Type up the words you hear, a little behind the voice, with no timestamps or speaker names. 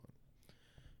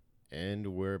And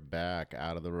we're back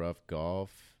out of the rough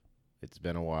golf. It's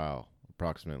been a while,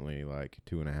 approximately like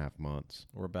 2.5 months.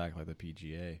 We're back like the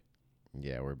PGA.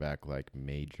 Yeah, we're back like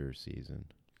major season.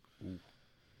 Ooh.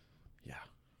 Yeah,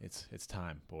 it's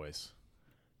time, boys.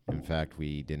 In fact,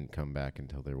 we didn't come back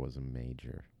until there was a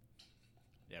major.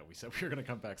 Yeah, we said we were going to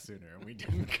come back sooner, and we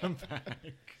didn't come back.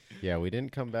 Yeah, we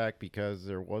didn't come back because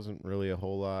there wasn't really a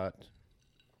whole lot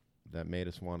that made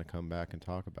us want to come back and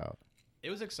talk about. It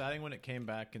was exciting when it came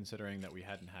back, considering that we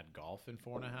hadn't had golf in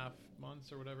 4.5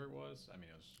 months or whatever it was. I mean,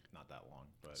 it was not that long,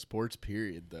 but Sports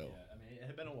period, though. yeah, I mean, it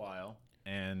had been a while,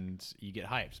 and you get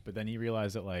hyped, but then you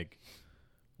realize that, like,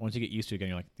 once you get used to it again,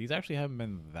 you're like, these actually haven't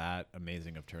been that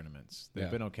amazing of tournaments. They've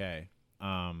been okay.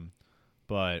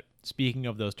 But speaking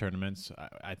of those tournaments,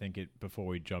 I think before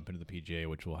we jump into the PGA,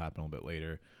 which will happen a little bit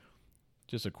later,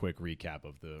 just a quick recap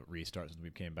of the restart since we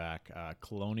came back.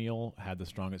 Colonial had the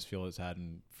strongest field it's had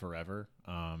in forever.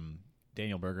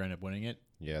 Daniel Berger ended up winning it.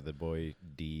 Yeah, the boy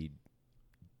DB.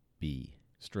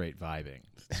 Straight vibing.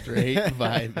 Straight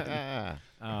vibing.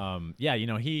 Yeah, you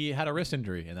know, he had a wrist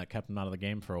injury, and that kept him out of the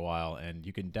game for a while. And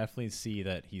you can definitely see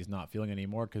that he's not feeling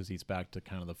anymore because he's back to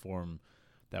kind of the form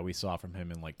that we saw from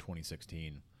him in, like,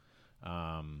 2016.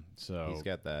 So He's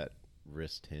got that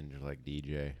wrist hinge like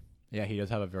DJ. Yeah, he does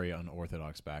have a very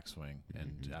unorthodox backswing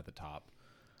and at the top.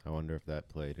 I wonder if that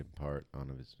played in part on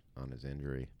his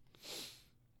injury.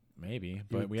 Maybe,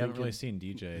 but we haven't really seen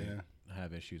DJ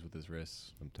have issues with his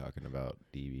wrists. I'm talking about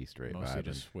DB straight Mostly vibing.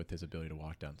 just with his ability to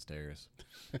walk downstairs.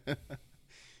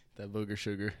 That booger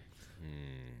sugar.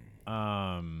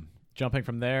 Jumping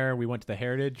from there, we went to the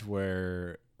Heritage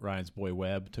where Ryan's boy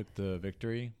Webb took the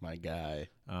victory. My guy.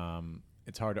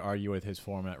 It's hard to argue with his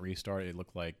form at restart. It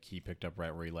looked like he picked up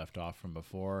right where he left off from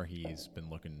before. He's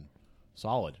been looking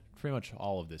solid pretty much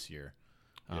all of this year.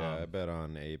 Yeah, I bet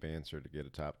on Abe Answer to get a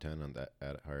top 10 on that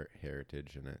at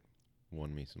Heritage, and it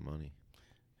won me some money.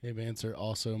 Abe Answer,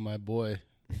 also my boy.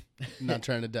 Not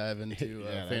trying to dive into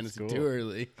fantasy too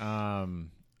early.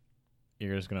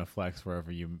 You're just going to flex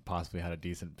wherever you possibly had a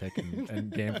decent pick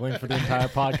and gambling for the entire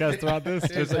podcast throughout this.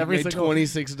 Just every single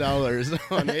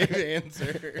 $26 on Abe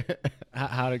Answer.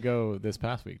 How'd it go this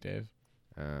past week, Dave?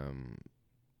 Um,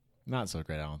 Not so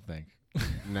great, I don't think.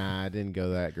 Nah, it didn't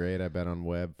go that great. I bet on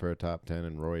Webb for a top 10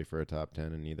 and Rory for a top 10,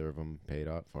 and neither of them paid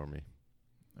out for me.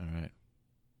 All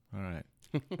right.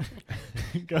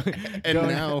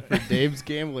 Now for Dave's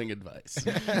gambling advice.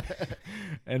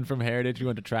 And from Heritage, we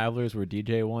went to Travelers where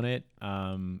DJ won it,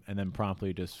 and then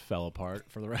promptly just fell apart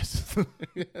for the rest.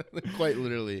 Quite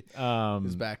literally.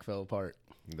 His back fell apart.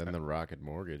 And then the Rocket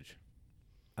Mortgage.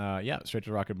 Straight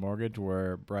to Rocket Mortgage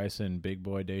where Bryson Big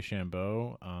Boy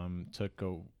DeChambeau took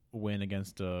a win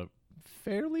against a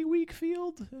fairly weak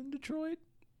field in Detroit.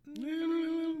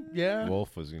 Yeah.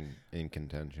 Wolf was in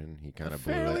contention. He kind of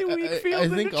blew fairly it. weak field I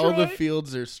in think all the Detroit.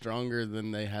 fields are stronger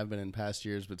than they have been in past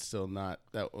years, but still not.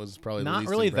 That was probably the Not least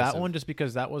really impressive. that one, just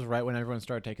because that was right when everyone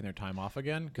started taking their time off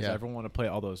again, because everyone wanted to play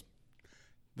all those.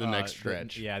 The next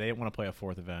stretch. They didn't want to play a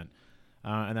fourth event.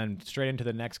 And then straight into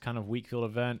the next kind of weak field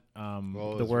event,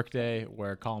 the Workday,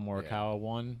 where Colin Morikawa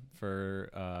won for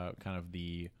kind of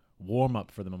the warm-up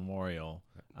for the Memorial.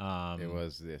 It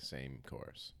was the same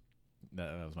course.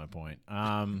 That was my point.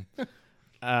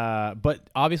 But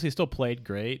obviously still played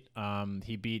great.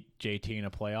 He beat JT in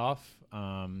a playoff.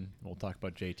 We'll talk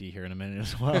about JT here in a minute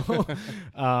as well.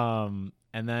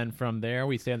 And then from there,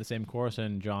 we stay on the same course,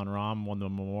 and John Rahm won the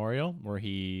Memorial, where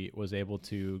he was able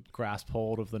to grasp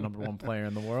hold of the number one player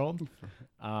in the world.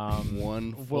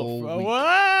 One full week.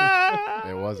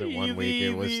 It wasn't 1 week. It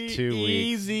was 2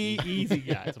 weeks. Easy,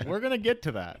 guys. We're going to get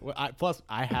to that. Plus,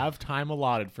 I have time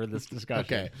allotted for this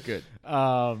discussion. Okay, good.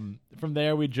 From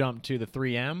there, we jump to the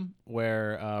 3M,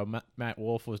 where Matt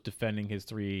Wolff was defending his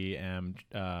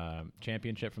 3M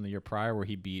championship from the year prior, where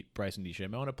he beat Bryson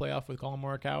DeChambeau in a playoff with Colin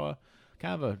Morikawa.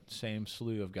 Kind of a same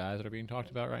slew of guys that are being talked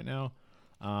about right now.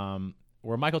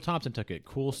 Where Michael Thompson took it.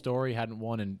 Cool story. Hadn't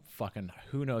won in fucking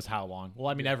who knows how long. Well,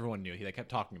 I mean, everyone knew. They kept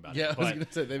talking about it. Yeah, I was But, going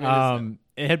to say, they made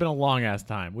it had been a long-ass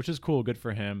time, which is cool. Good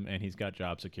for him. And he's got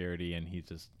job security. And he's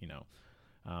just,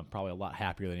 probably a lot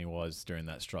happier than he was during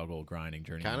that struggle, grinding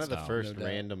journey. Kind of the style. first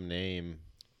random name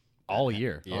all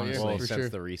year. Yeah, honestly. well, for since sure.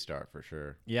 the restart, for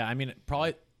sure. Yeah, I mean,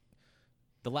 probably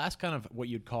the last kind of what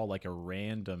you'd call like a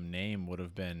random name would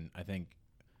have been, I think,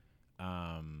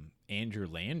 Andrew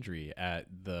Landry at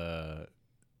the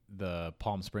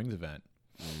Palm Springs event.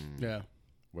 Yeah.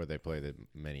 Where they play the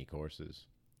many courses.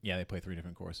 Yeah, they play 3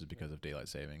 different courses because of daylight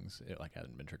savings. It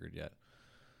hadn't been triggered yet.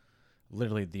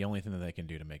 Literally the only thing that they can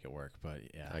do to make it work. But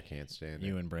yeah, I can't stand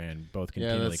you it. and Brand both Yeah,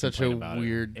 continually that's such complain a about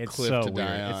weird it. It's cliff so to weird.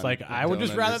 die It's on. like I I would don't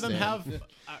just rather them understand.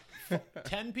 have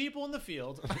 10 people in the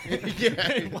field.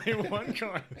 Yeah. Play one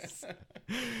course.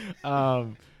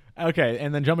 Okay,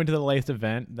 and then jumping to the latest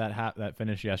event that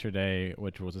finished yesterday,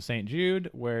 which was a St. Jude,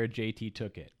 where JT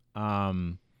took it.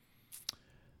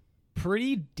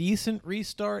 Pretty decent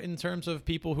restart in terms of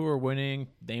people who are winning,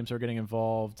 names are getting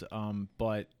involved,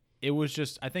 but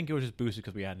I think it was just boosted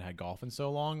because we hadn't had golf in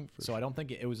so long. So I don't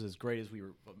think it was as great as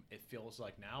it feels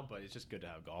like now, but it's just good to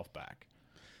have golf back.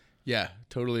 Yeah,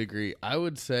 totally agree. I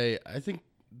would say I think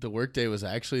the workday was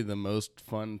actually the most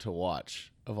fun to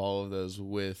watch of all of those,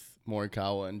 with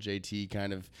Morikawa and JT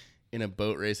kind of in a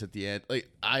boat race at the end. Like,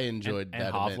 I enjoyed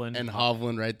that Hovland. event. And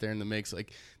Hovland right there in the mix.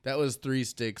 Like, that was 3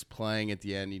 sticks playing at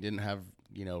the end. You didn't have,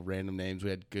 random names.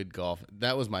 We had good golf.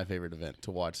 That was my favorite event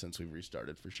to watch since we've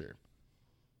restarted for sure.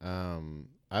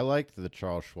 I liked the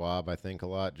Charles Schwab, I think, a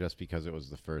lot, just because it was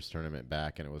the first tournament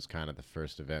back, and it was kind of the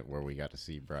first event where we got to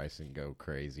see Bryson go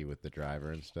crazy with the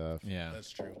driver and stuff. Yeah,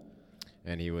 That's true.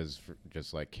 And he was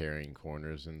just like carrying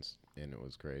corners, and it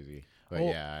was crazy. But well,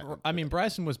 yeah, I mean,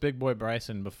 Bryson was big boy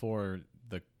Bryson before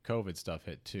the COVID stuff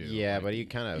hit too. Yeah, like, but he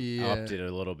kind of upped it a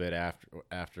little bit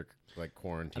after like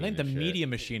quarantine. I think the and shit. media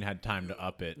machine had time to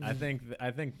up it. I think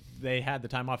they had the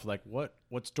time off. Like, what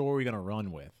story are we gonna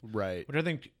run with? Right. Which I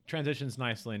think transitions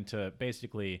nicely into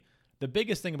basically the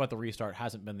biggest thing about the restart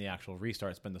hasn't been the actual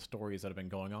restart. It's been the stories that have been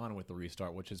going on with the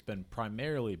restart, which has been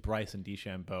primarily Bryson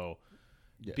DeChambeau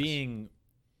being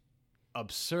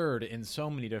absurd in so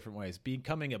many different ways,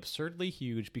 becoming absurdly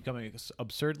huge, becoming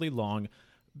absurdly long,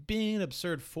 being an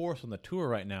absurd force on the tour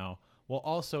right now, while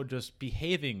also just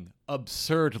behaving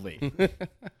absurdly.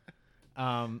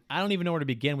 I don't even know where to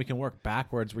begin. We can work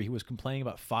backwards, where he was complaining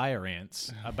about fire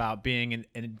ants, about being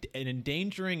an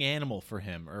endangering animal for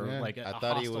him, or like I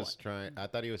thought he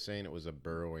was saying it was a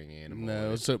burrowing animal.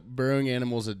 No, so burrowing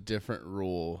animal's a different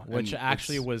rule, which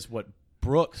actually was what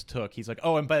Brooks took. He's like,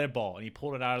 oh, embedded ball, and he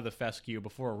pulled it out of the fescue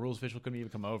before a rules official couldn't even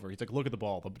come over. He's like, look at the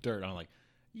ball, the dirt. And I'm like,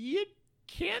 you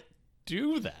can't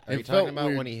do that. Are you talking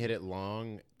about when he hit it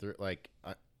long,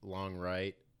 long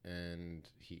right, and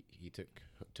he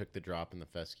took the drop in the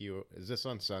fescue? Is this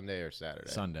on Sunday or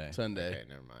Saturday? Sunday. Okay,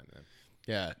 never mind then.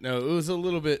 Yeah, no, it was a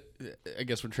little bit, I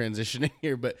guess we're transitioning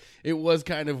here, but it was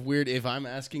kind of weird. If I'm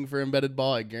asking for embedded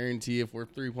ball, I guarantee if we're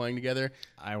 3 playing together,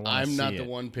 I'm not the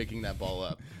one picking that ball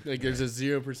up. Like, there's a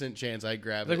 0% chance I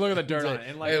grab it. Like, look at the dirt on it.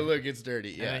 And hey, look, it's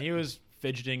dirty. Yeah. And he was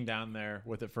fidgeting down there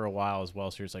with it for a while as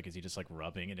well. So you're just like, is he just like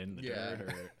rubbing it in the dirt?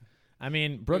 Or... I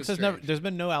mean, Brooks has never, there's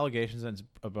been no allegations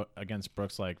against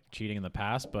Brooks like cheating in the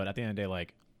past, but at the end of the day,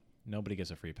 like, nobody gets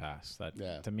a free pass.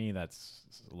 To me, that's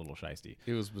a little shiesty.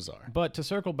 It was bizarre. But to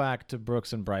circle back to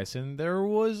Brooks and Bryson,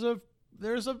 there's a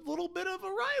little bit of a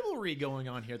rivalry going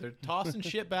on here. They're tossing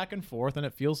shit back and forth, and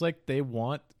it feels like they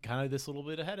want kind of this little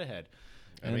bit of head-to-head.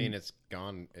 I mean, it's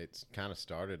kind of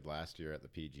started last year at the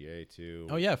PGA too.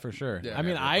 Oh yeah, for sure. Yeah. I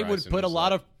mean, I would Bryson put a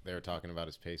lot of. They were talking about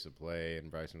his pace of play, and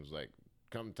Bryson was like,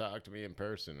 come talk to me in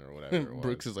person or whatever it was.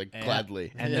 Brooks is like,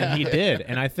 gladly. And then he did.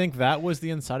 And I think that was the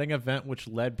inciting event which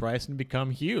led Bryson to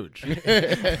become huge.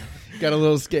 Got a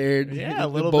little scared. Yeah, a the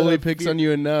little bully bit of picks on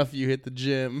you enough, you hit the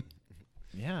gym.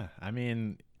 Yeah, I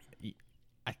mean,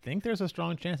 I think there's a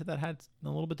strong chance that had a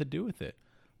little bit to do with it.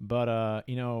 But,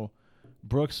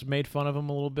 Brooks made fun of him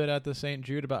a little bit at the St.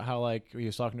 Jude about how, like, he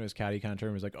was talking to his caddy, kind of turned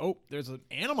him, he was like, oh, there's an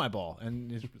ant on my ball. And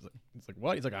he's like,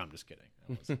 what? He's like, I'm just kidding.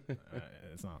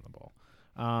 It's not on the ball.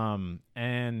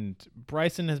 And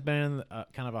Bryson has been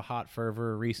kind of a hot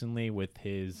fervor recently with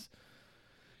his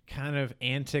kind of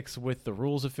antics with the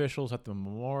rules officials at the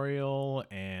Memorial,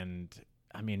 and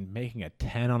I mean, making a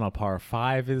 10 on a par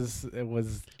 5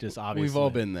 was just obvious. We've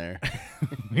all been there.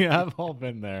 We have all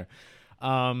been there.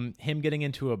 Him getting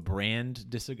into a brand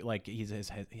like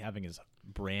he's having his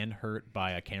brand hurt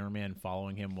by a cameraman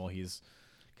following him while he's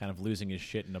kind of losing his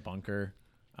shit in a bunker.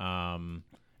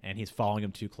 And he's following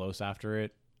him too close after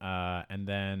it. And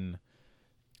then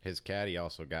his caddy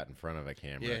also got in front of a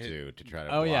camera too to try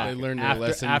to. Oh yeah, they learned their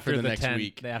lesson for the next 10,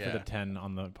 week. After the 10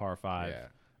 on the par 5.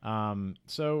 Yeah.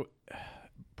 So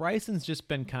Bryson's just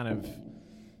been kind of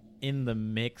in the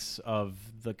mix of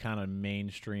the kind of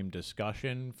mainstream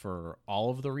discussion for all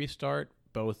of the restart,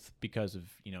 both because of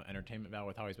entertainment value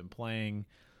with how he's been playing,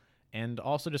 and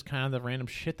also just kind of the random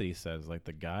shit that he says. Like,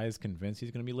 the guy's convinced he's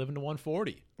going to be living to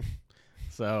 140.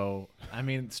 So, I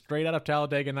mean, straight out of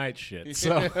Talladega Nights shit.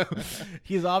 So,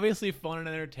 he's obviously fun and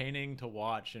entertaining to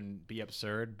watch and be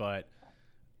absurd, but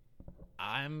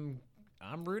I'm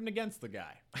rooting against the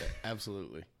guy. Yeah,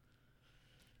 absolutely.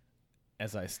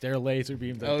 As I stare laser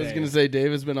beams at I was Dave. going to say, Dave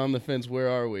has been on the fence. Where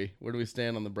are we? Where do we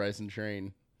stand on the Bryson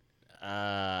train?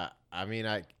 I mean,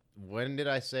 when did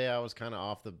I say I was kind of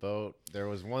off the boat? There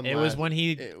was one. It was when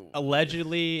he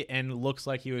allegedly and looks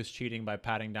like he was cheating by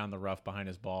patting down the rough behind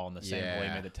his ball in the same hole he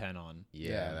made the 10 on.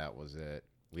 Yeah, that was it.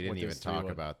 We didn't even talk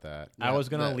about that. I was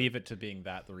gonna leave it to being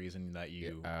the reason that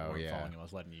you weren't following him. I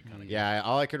was letting you kind of. Yeah,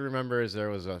 all I could remember is there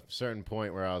was a certain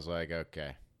point where I was like,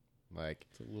 okay, like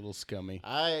it's a little scummy.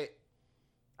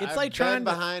 It's like trying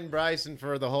behind Bryson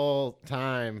for the whole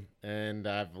time, and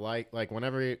I've like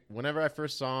whenever I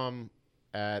first saw him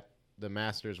at the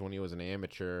Masters when he was an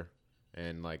amateur,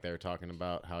 and like they were talking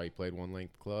about how he played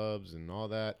one-length clubs and all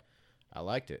that. I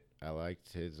liked it. I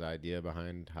liked his idea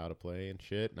behind how to play and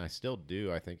shit, and I still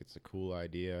do. I think it's a cool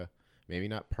idea. Maybe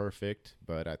not perfect,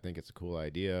 but I think it's a cool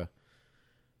idea.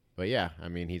 But yeah, I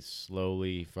mean, he's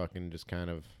slowly fucking just kind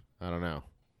of, I don't know.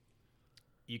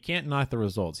 You can't knock the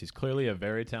results. He's clearly a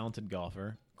very talented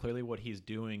golfer. Clearly what he's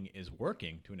doing is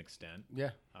working to an extent.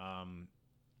 Yeah.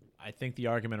 I think the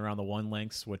argument around the one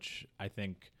lengths, which I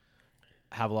think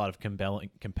have a lot of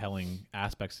compelling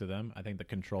aspects to them. I think the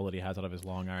control that he has out of his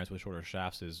long irons with shorter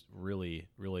shafts is really,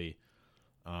 really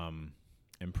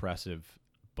impressive,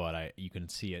 but you can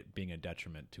see it being a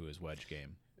detriment to his wedge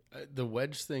game. The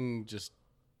wedge thing just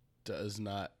does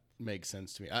not make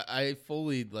sense to me. I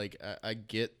fully, I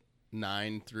get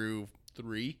 9 through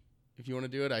 3 if you want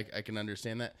to do it. I can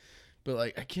understand that.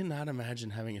 But, I cannot imagine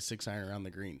having a 6-iron around the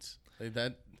greens.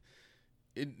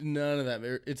 None of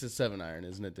that. It's a 7-iron,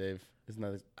 isn't it, Dave? Isn't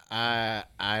that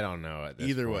I don't know at this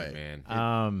either point, way,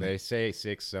 man. They say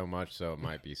 6 so much, so it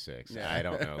might be 6. Yeah. I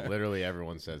don't know. Literally,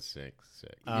 everyone says 6.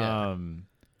 Yeah.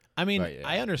 I mean,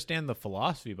 I understand the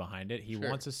philosophy behind it. He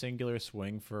wants a singular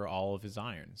swing for all of his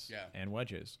irons and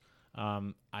wedges.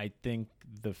 I think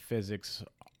the physics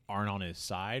aren't on his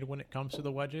side when it comes to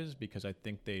the wedges because I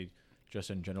think they just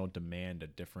in general demand a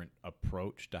different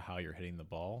approach to how you're hitting the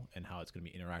ball and how it's going to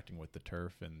be interacting with the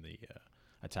turf and the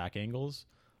attack angles.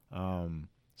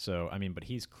 So, I mean, but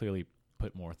he's clearly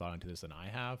put more thought into this than I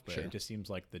have, but it just seems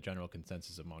like the general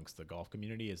consensus amongst the golf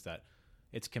community is that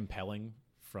it's compelling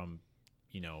from,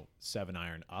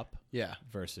 7-iron up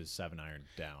versus 7-iron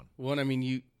down. Well, I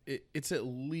mean, it's at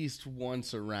least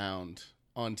once around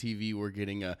on TV we're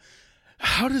getting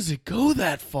how does it go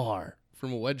that far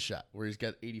from a wedge shot where he's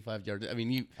got 85 yards? I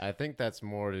mean, I think that's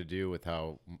more to do with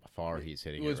how far he's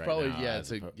hitting it right probably, now.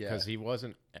 Because he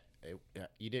wasn't.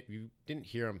 You didn't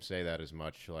hear him say that as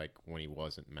much like when he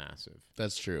wasn't massive.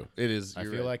 That's true. It is. I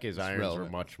feel like his irons were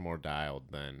much more dialed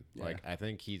then. Yeah. I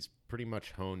think he's pretty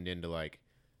much honed into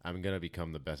I'm gonna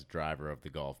become the best driver of the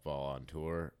golf ball on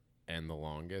tour and the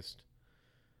longest.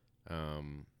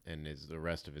 And the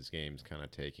rest of his game's kind of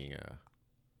taking a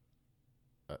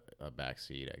back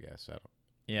seat, I guess.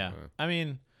 I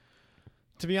mean,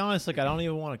 to be honest, I don't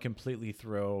even want to completely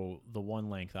throw the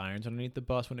one-length irons underneath the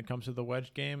bus when it comes to the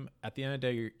wedge game. At the end of the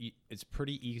day, it's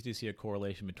pretty easy to see a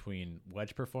correlation between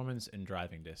wedge performance and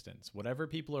driving distance. Whatever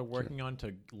people are working on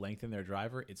to lengthen their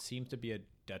driver, it seems to be a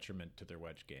detriment to their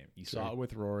wedge game. You saw it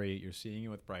with Rory. You're seeing it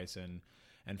with Bryson.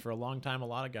 And for a long time, a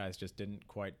lot of guys just didn't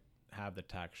quite have the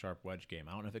tack-sharp wedge game.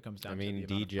 I don't know if it comes down to the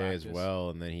amount of DJ as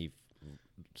well, and then he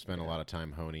spent a lot of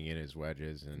time honing in his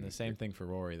wedges. And the same thing for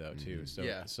Rory, though, too.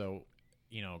 So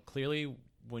clearly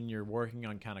when you're working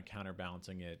on kind of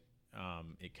counterbalancing it,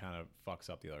 it kind of fucks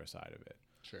up the other side of it.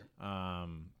 Sure.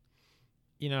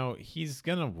 He's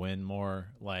going to win more.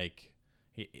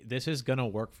 This is going to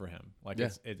work for him.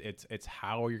 It's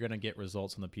how you're going to get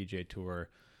results on the PGA Tour.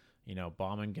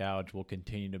 Bomb and gouge will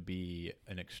continue to be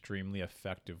an extremely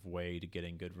effective way to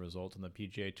getting good results on the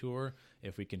PGA Tour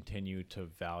if we continue to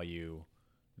value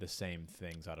the same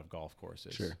things out of golf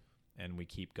courses. Sure. And we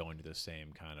keep going to the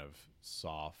same kind of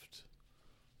soft,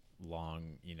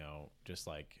 long, just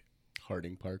like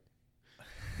Harding Park.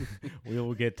 We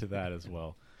will get to that as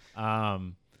well.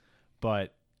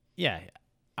 But yeah,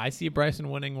 I see Bryson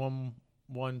winning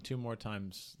two more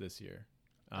times this year.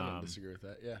 I don't disagree with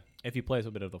that. Yeah, if he plays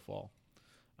a bit of the fall,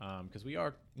 because we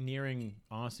are nearing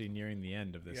the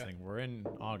end of this thing. We're in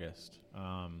August,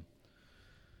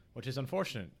 which is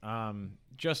unfortunate.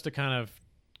 Just to kind of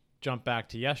jump back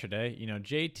to yesterday,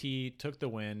 JT took the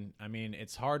win. I mean,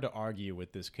 it's hard to argue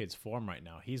with this kid's form right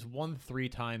now. He's won 3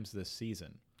 times this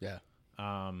season. Yeah.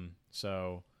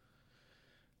 So,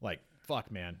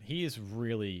 fuck, man, he is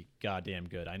really goddamn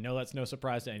good. I know that's no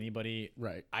surprise to anybody.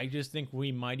 Right. I just think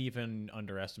we might even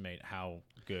underestimate how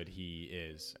good he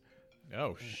is.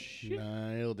 Oh, shit.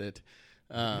 Nailed it.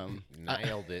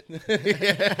 Nailed it.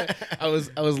 I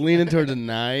was leaning towards a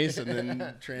nice and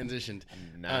then transitioned.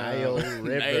 Nailed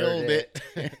it.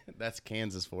 That's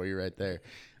Kansas for you right there.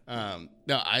 No,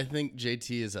 I think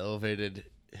JT has elevated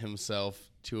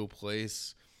himself to a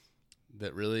place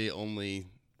that really only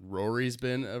Rory's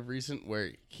been of recent,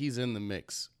 where he's in the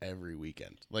mix every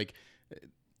weekend. Like,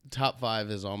 top 5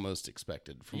 is almost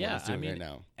expected from what he's doing right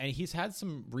now. And he's had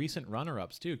some recent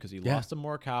runner-ups, too, because he lost to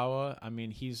Morikawa. I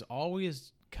mean, he's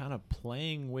always kind of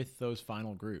playing with those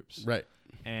final groups. Right.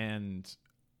 And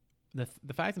the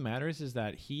fact of the matter is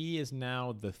that he is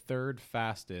now the 3rd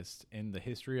fastest in the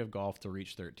history of golf to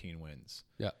reach 13 wins.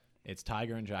 Yeah. It's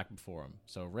Tiger and Jack before him.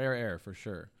 So rare air for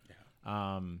sure.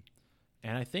 Yeah.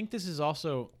 And I think this is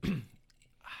also,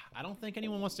 I don't think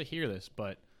anyone wants to hear this,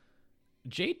 but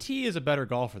JT is a better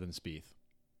golfer than Spieth.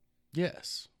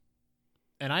 Yes.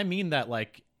 And I mean that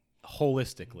like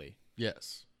holistically.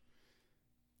 Yes.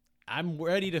 I'm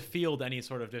ready to field any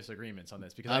sort of disagreements on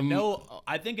this because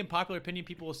I think in popular opinion,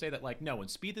 people will say that like, no, when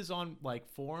Spieth is on like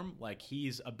form, like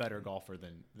he's a better golfer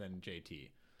than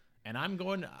JT. And I'm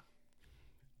going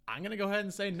to go ahead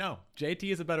and say, no,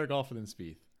 JT is a better golfer than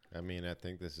Spieth. I mean, I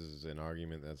think this is an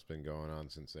argument that's been going on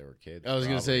since they were kids. I was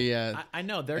going to say, yeah. I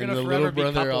know they're going to forever be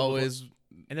coupled. Always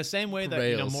in the same way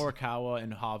prevails. That Morikawa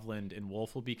and Hovland and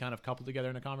Wolf will be kind of coupled together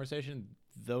in a conversation.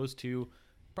 Those two,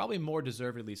 probably more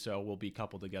deservedly so, will be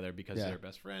coupled together because they're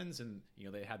best friends and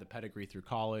they had the pedigree through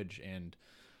college and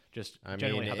just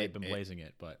generally how they've been blazing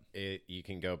it. But you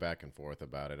can go back and forth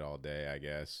about it all day, I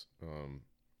guess.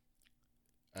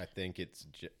 I think it's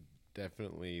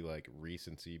definitely like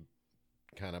recency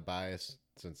kind of bias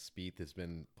since Spieth has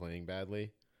been playing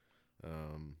badly.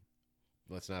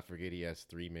 Let's not forget he has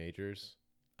 3 majors.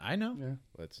 I know. Yeah.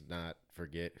 Let's not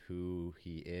forget who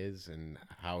he is and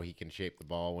how he can shape the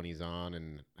ball when he's on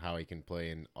and how he can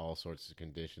play in all sorts of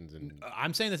conditions. And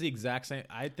I'm saying that's the exact same.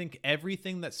 I think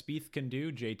everything that Spieth can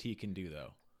do, JT can do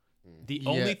though. The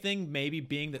only thing maybe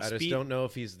being that I just don't know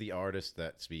if he's the artist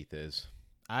that Spieth is.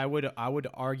 I would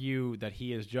argue that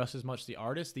he is just as much the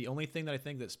artist. The only thing that I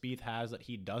think that Spieth has that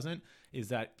he doesn't is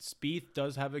that Spieth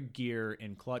does have a gear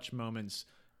in clutch moments,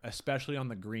 especially on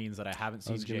the greens, that I haven't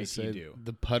seen JT do.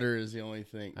 The putter is the only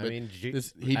thing. I mean, he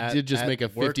did just make a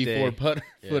 54 putter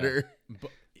footer.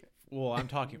 But, well, I'm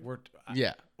talking.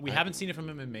 We haven't seen it from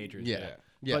him in majors. Yeah.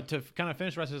 But to kind of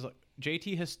finish the rest of this,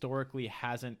 JT historically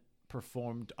hasn't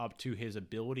performed up to his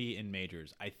ability in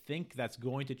majors. I think that's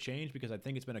going to change because I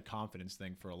think it's been a confidence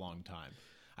thing for a long time.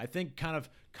 I think kind of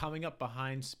coming up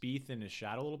behind Spieth in his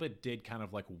shadow a little bit did kind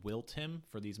of like wilt him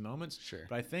for these moments. Sure.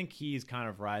 But I think he's kind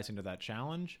of rising to that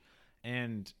challenge.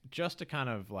 And just to kind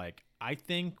of like, I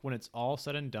think when it's all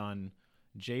said and done,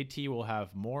 JT will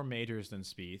have more majors than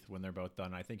Spieth when they're both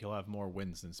done. I think he'll have more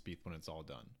wins than Spieth when it's all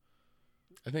done.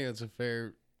 I think that's a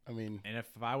fair... and if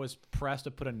I was pressed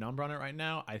to put a number on it right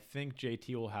now, I think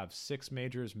JT will have 6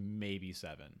 majors, maybe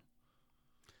 7.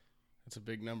 That's a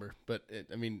big number, but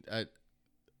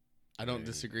I don't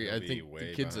disagree. I think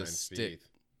the kid's a stick.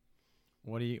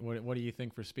 What do you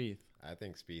think for Spieth? I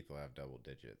think Spieth will have double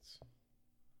digits.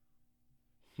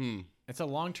 It's a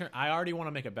long term. I already want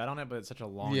to make a bet on it, but it's such a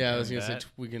long. Yeah, I was gonna say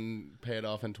we can pay it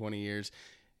off in 20 years.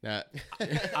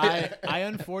 I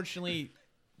unfortunately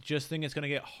just think it's going to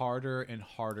get harder and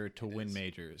harder to win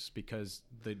majors because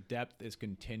the depth is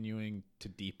continuing to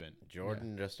deepen.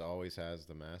 Jordan just always has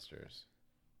the Masters.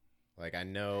 Like, I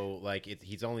know, like,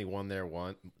 he's only won there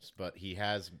once, but he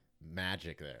has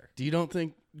magic there. Do you don't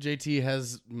think JT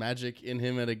has magic in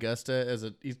him at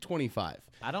Augusta? He's 25.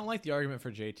 I don't like the argument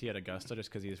for JT at Augusta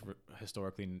just because he's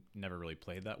historically never really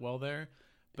played that well there.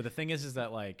 But the thing is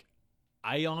that, like,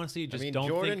 I honestly don't think...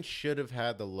 Jordan should have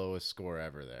had the lowest score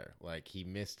ever there. Like, he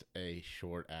missed a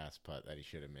short-ass putt that he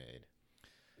should have made.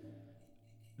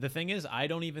 The thing is, I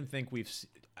don't think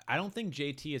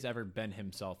JT has ever been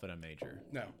himself at a major.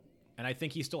 No. And I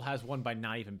think he still has one by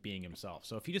not even being himself.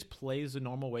 So if he just plays the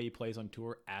normal way he plays on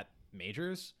tour at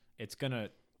majors, it's gonna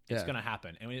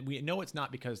happen. And we know it's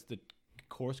not because the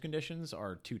course conditions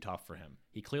are too tough for him.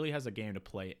 He clearly has a game to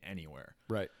play anywhere.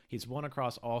 Right. He's won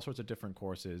across all sorts of different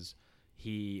courses.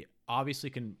 He obviously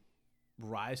can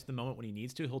rise to the moment when he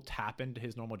needs to. He'll tap into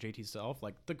his normal JT self.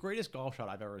 Like, the greatest golf shot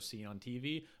I've ever seen on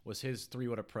TV was his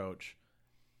 3-wood approach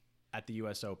at the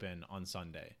U.S. Open on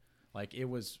Sunday. Like, it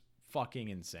was fucking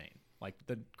insane. Like,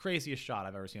 the craziest shot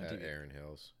I've ever seen on TV. Aaron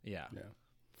Hills. Yeah.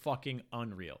 Fucking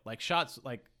unreal. Like, shots,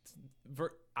 like,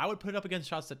 I would put it up against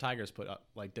shots that Tiger's put up,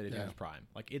 like, did it in his prime.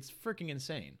 Like, it's freaking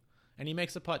insane. And he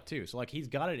makes a putt, too. So, like, he's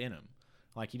got it in him.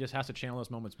 Like, he just has to channel those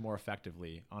moments more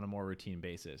effectively on a more routine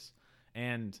basis.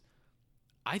 And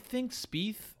I think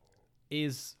Spieth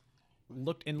is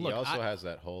He also has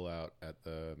that hole out at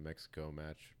the Mexico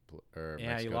match.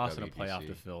 He lost in a playoff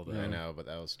to Phil. I know, but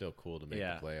that was still cool to make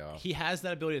the playoff. He has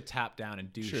that ability to tap down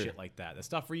and do shit like that. The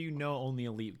stuff where only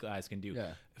elite guys can do.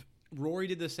 Yeah. Rory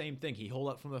did the same thing. He holed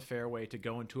up from the fairway to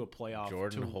go into a playoff.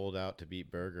 Jordan holed out to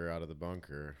beat Berger out of the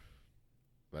bunker.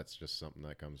 That's just something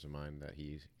that comes to mind that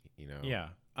he's, Yeah.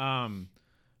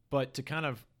 But to kind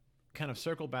of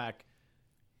circle back.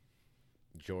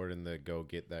 Jordan, the go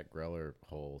get that Greller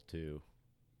hole too.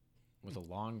 Was a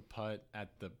long putt at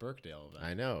the Birkdale event.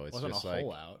 I know. It's wasn't just a like,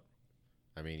 hole out.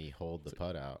 I mean, he holed the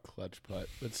putt out. Clutch putt,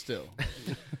 but still.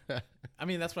 I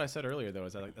mean, that's what I said earlier, though,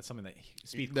 is that that's something that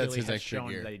Spieth clearly has shown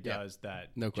gear. That he does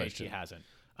that JT hasn't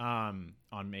on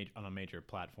a major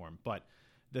platform. But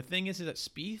the thing is that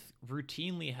Spieth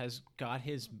routinely has got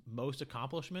his most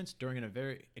accomplishments during a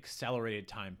very accelerated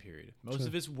time period. Most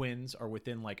of his wins are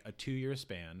within like a 2-year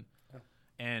span,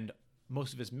 and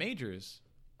most of his majors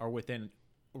are within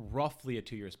roughly a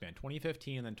 2-year span,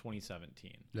 2015 and then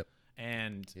 2017. Yep.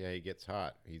 And yeah, he gets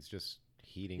hot. He's just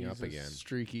heating up again.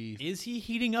 Streaky. Is he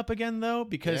heating up again though?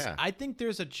 Because I think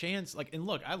there's a chance. Like, and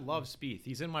look, I love Spieth.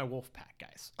 He's in my wolf pack,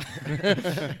 guys.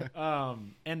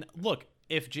 And look,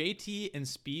 if JT and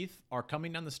Spieth are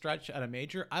coming down the stretch at a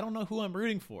major, I don't know who I'm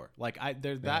rooting for. Like,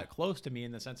 they're that close to me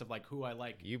in the sense of like who I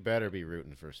like. You better be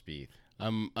rooting for Spieth.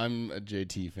 I'm a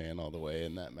JT fan all the way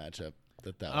in that matchup,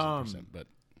 1,000%. But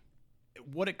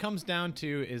what it comes down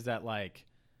to is that like,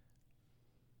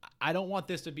 I don't want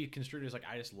this to be construed as like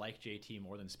I just like JT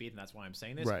more than Spieth, and that's why I'm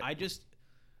saying this. Right.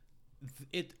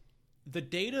 The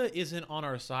data isn't on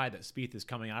our side that Spieth is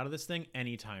coming out of this thing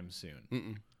anytime soon.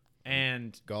 Mm-mm.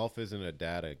 And golf isn't a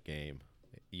data game.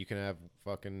 You can have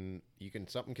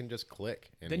something can just click.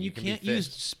 And then you can't use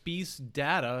Spieth's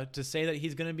data to say that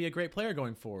he's going to be a great player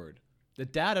going forward. The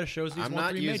data shows he's I'm won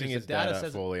not 3 using majors. his data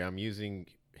fully. I'm using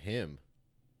him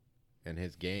and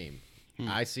his game.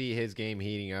 I see his game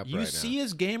heating up right now. You see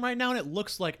his game right now, and it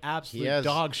looks like absolute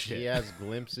dog shit. He has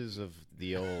glimpses of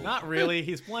the old... Not really.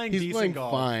 He's playing decent playing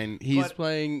golf. Fine. He's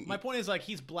playing... My point is, like,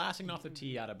 he's blasting off the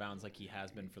tee out of bounds like he has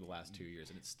been for the last 2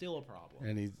 years, and it's still a problem.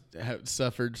 And he's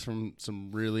suffered from some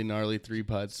really gnarly 3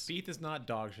 putts. Spieth is not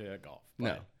dog shit at golf.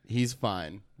 No, he's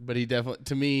fine. But he definitely...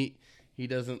 To me, he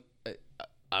doesn't...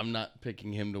 I'm not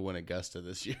picking him to win Augusta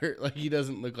this year. Like, he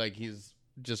doesn't look like he's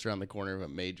just around the corner of a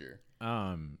major.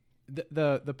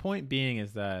 The point being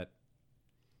is that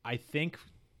I think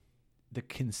the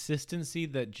consistency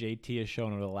that JT has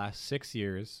shown over the last 6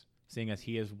 years, seeing as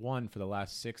he has won for the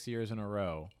last 6 years in a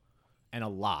row, and a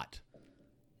lot,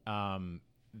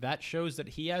 that shows that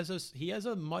he has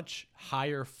a much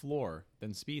higher floor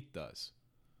than Spieth does.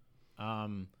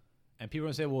 And people are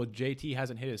gonna say, "Well, JT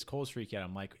hasn't hit his cold streak yet."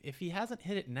 I'm like, if he hasn't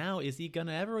hit it now, is he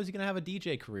gonna ever? Or is he gonna have a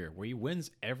DJ career where he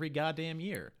wins every goddamn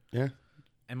year? Yeah.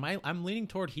 And I'm leaning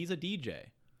toward he's a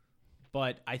DJ,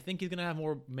 but I think he's gonna have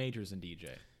more majors than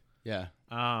DJ. Yeah.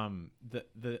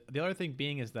 The other thing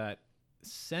being is that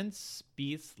since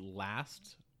Spieth's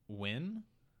last win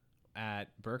at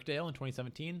Birkdale in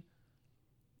 2017,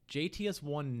 JT has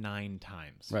won 9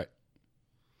 times. Right.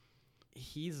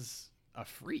 He's a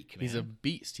freak, man. He's a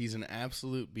beast. He's an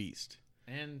absolute beast.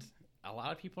 And a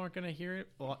lot of people aren't gonna hear it,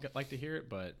 like to hear it,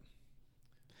 but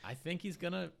I think he's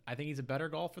a better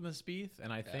golfer than Spieth,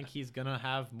 and I think he's gonna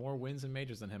have more wins and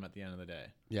majors than him at the end of the day.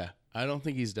 Yeah, I don't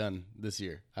think he's done this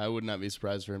year. I would not be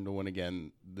surprised for him to win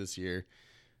again this year.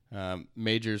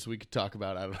 Majors we could talk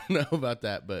about. I don't know about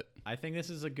that, but I think this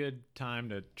is a good time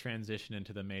to transition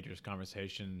into the majors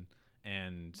conversation,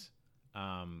 and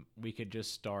we could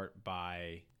just start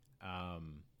by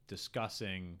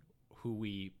discussing who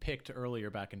we picked earlier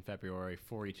back in February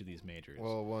for each of these majors.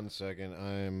 Well, 1 second.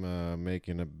 I'm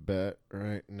making a bet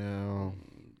right now.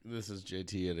 This is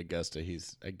JT at Augusta.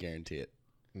 I guarantee it.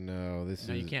 No,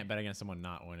 you can't bet against someone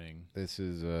not winning. This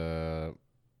is or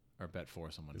bet for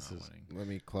someone not winning. Let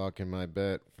me clock in my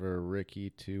bet for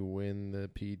Ricky to win the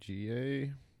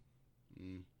PGA.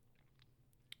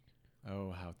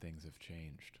 Oh, how things have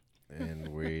changed. And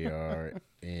we are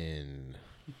in.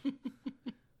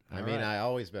 I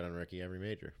always bet on Ricky every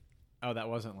major. Oh, that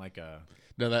wasn't like a.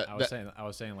 No, I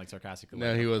was saying like sarcastically. No,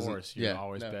 like, he of wasn't. Course, you're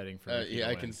always betting for. Yeah,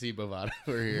 I can see Bovada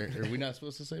over here. Are we not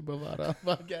supposed to say Bovada on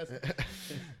the podcast?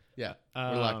 Yeah,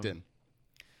 we're locked in.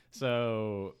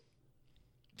 So,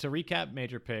 to recap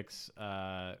major picks,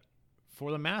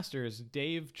 for the Masters,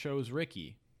 Dave chose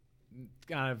Ricky,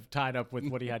 kind of tied up with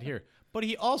what he had here, but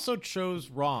he also chose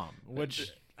Rahm,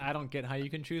 which. I don't get how you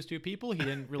can choose 2 people. He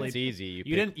didn't really. It's easy.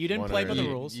 You didn't play by the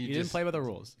rules. You didn't play by the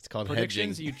rules. It's called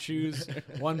predictions. Hedging. You choose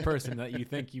one person that you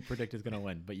think you predict is going to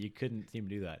win, but you couldn't seem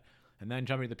to do that. And then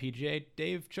jumping to the PGA,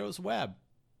 Dave chose Webb,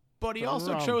 but he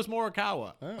also chose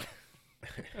Morikawa. Oh.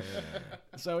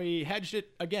 So he hedged it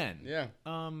again. Yeah.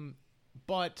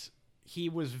 But he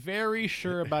was very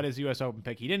sure about his U.S. Open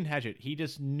pick. He didn't hedge it. He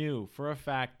just knew for a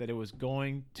fact that it was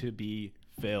going to be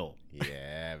Phil.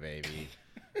 Yeah, baby.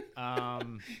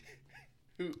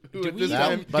 Who at this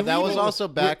time, but that was also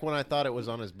back when I thought it was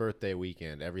on his birthday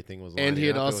weekend. Everything was, and he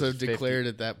had also declared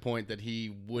at that point that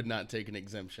he would not take an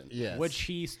exemption. Yes, which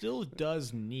he still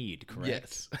does need. Correct?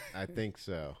 Yes, I think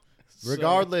so.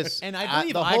 Regardless, and I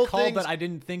believe I called that I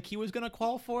didn't think he was going to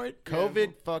qual for it.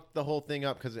 COVID fucked the whole thing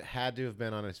up because it had to have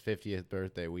been on his 50th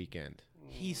birthday weekend.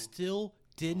 He still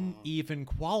didn't even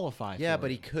qualify. Yeah,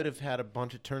 but he could have had a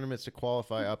bunch of tournaments to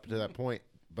qualify up to that point.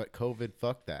 But COVID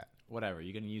fucked that. Whatever.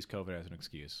 You're going to use COVID as an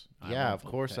excuse. Yeah, of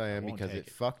course I am because it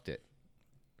fucked it.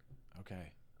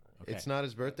 Okay. It's not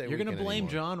his birthday weekend. You're going to blame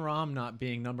Jon Rahm not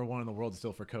being #1 in the world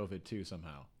still for COVID too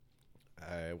somehow.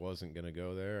 I wasn't going to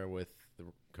go there with the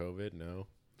COVID, no.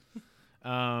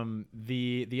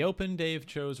 The Open, Dave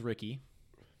chose Ricky.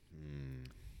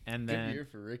 And then good year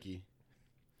for Ricky.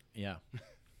 Yeah.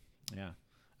 Yeah.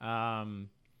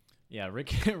 Yeah,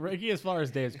 Ricky, as far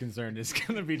as Dave's concerned, is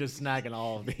going to be just snagging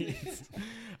all of these.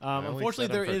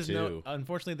 Unfortunately, there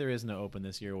is no Open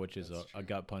this year, which is a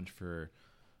gut punch for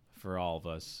all of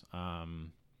us.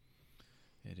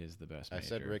 It is the best major. I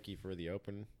said Ricky for the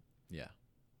Open. Yeah.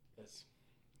 Yes.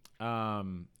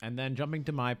 And then jumping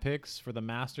to my picks for the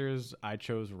Masters, I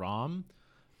chose Rahm.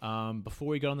 Before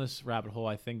we go on this rabbit hole,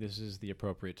 I think this is the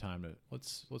appropriate time to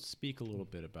let's speak a little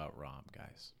bit about Rahm,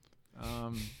 guys.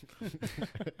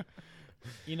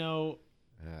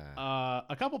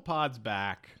 A couple pods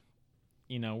back,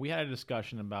 we had a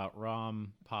discussion about Rahm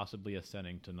possibly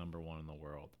ascending to #1 in the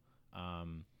world.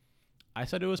 I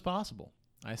said it was possible.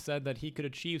 I said that he could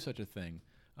achieve such a thing.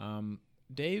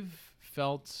 Dave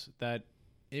felt that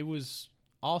it was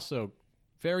also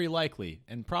very likely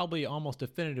and probably almost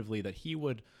definitively that he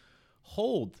would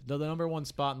hold the #1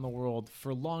 spot in the world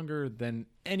for longer than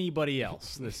anybody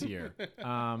else this year.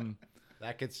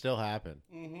 That could still happen.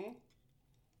 Mm-hmm.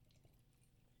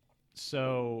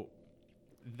 So,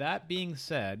 that being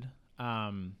said,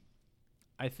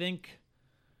 I think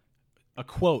a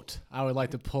quote I would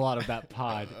like to pull out of that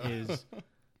pod is,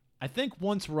 I think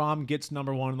once Rahm gets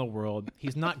 #1 in the world,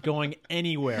 he's not going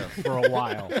anywhere for a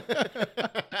while.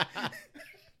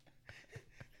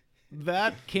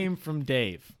 That came from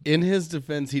Dave. In his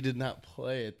defense, he did not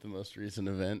play at the most recent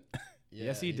event. Yeah,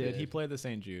 yes, he did. He played the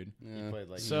St. Jude. Yeah. He played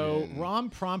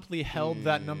Rahm promptly held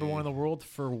that #1 in the world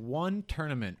for one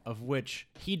tournament, of which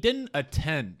he didn't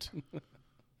attend.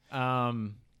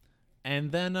 And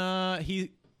then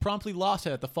he promptly lost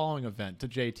it at the following event to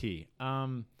JT.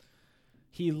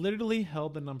 He literally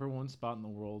held the #1 spot in the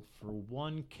world for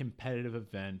one competitive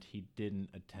event he didn't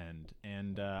attend.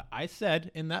 And I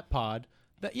said in that pod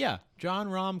that, yeah, Jon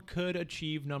Rahm could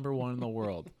achieve #1 in the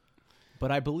world.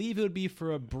 But I believe it would be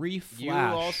for a brief flash. You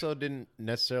also didn't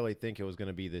necessarily think it was going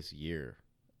to be this year,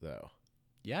 though.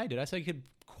 Yeah, I did. I said he could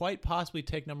quite possibly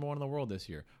take #1 in the world this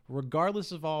year.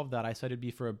 Regardless of all of that, I said it'd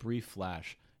be for a brief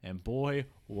flash. And boy,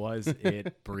 was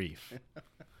it brief.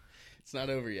 It's not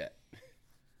over yet.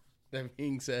 That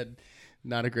being said,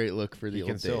 not a great look for the old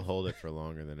He can still Dave. hold it for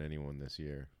longer than anyone this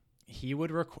year. It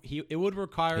would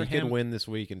require him. He can win this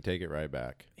week and take it right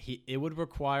back. It would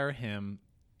require him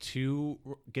to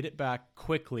get it back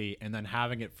quickly and then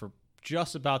having it for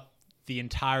just about the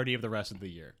entirety of the rest of the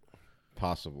year.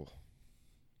 Possible.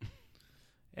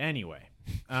 Anyway.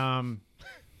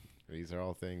 These are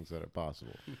all things that are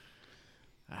possible.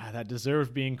 That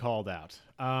deserve being called out.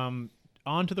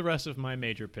 On to the rest of my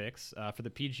major picks. For the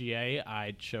PGA,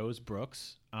 I chose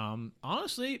Brooks.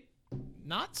 Honestly,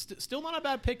 still not a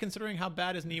bad pick considering how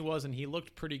bad his knee was, and he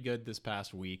looked pretty good this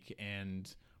past week.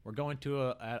 And we're going to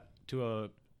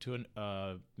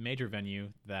a major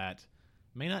venue that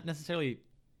may not necessarily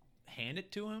hand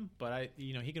it to him, but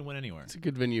he can win anywhere. It's a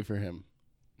good venue for him.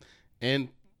 And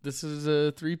this is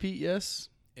a three-peat, yes?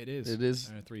 It is. It is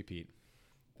a three-peat.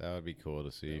 That would be cool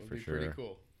to see for sure. Pretty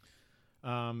cool.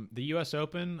 The U.S.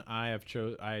 Open, I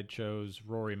chose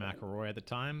Rory McIlroy at the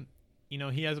time.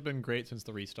 He hasn't been great since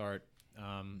the restart.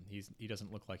 He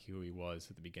doesn't look like who he was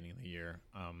at the beginning of the year.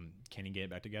 Can he get it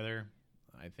back together?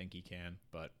 I think he can,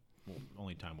 but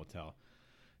only time will tell.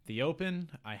 The Open,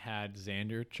 I had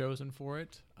Xander chosen for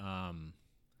it. Kind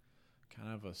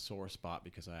of a sore spot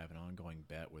because I have an ongoing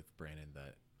bet with Brandon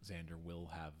that Xander will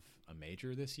have a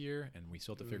major this year, and we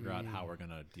still have to figure out how we're going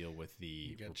to deal with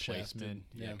the replacement.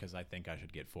 Yeah, because I think I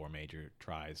should get 4 major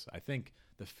tries. I think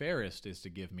the fairest is to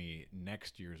give me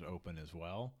next year's Open as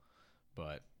well,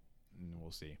 but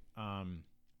we'll see.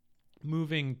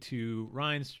 Moving to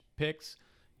Ryan's picks,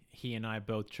 he and I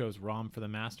both chose Rahm for the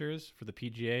Masters. For the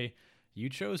PGA, you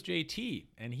chose JT,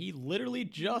 and he literally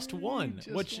just won.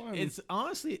 It's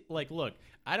honestly, look,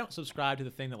 I don't subscribe to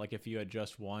the thing that, if you had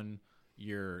just won,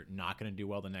 you're not going to do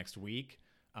well the next week.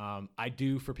 I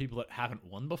do for people that haven't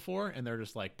won before and they're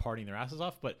just like partying their asses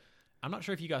off. But I'm not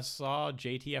sure if you guys saw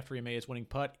JT after he made his winning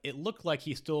putt. It looked like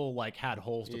he still like had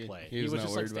holes to play. He was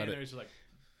just like standing there. He's just like,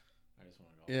 I just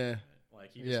want to go. Yeah.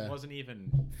 Like he just wasn't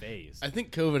even phased. I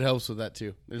think COVID helps with that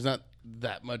too. There's not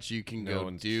that much you can go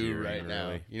do right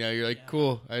now. You know, you're like,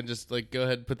 cool. I just like go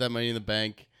ahead and put that money in the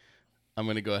bank. I'm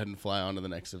gonna go ahead and fly on to the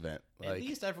next event. At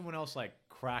least everyone else like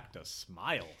cracked a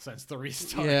smile since the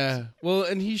restart. Yeah. Well,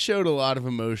 and he showed a lot of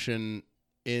emotion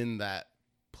in that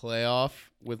playoff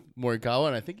with Morikawa,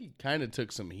 and I think he kind of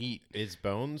took some heat. Is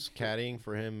Bones caddying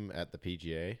for him at the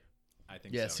PGA? I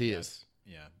think yes, so. He is.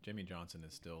 Yeah, Jimmy Johnson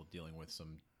is still dealing with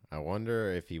some. I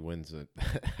wonder if he wins the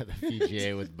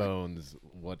PGA with Bones,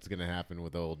 what's going to happen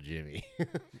with old Jimmy?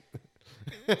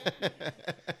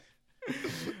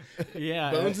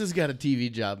 Yeah, Bones has got a TV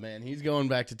job, man. He's going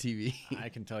back to TV. I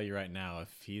can tell you right now, if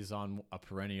he's on a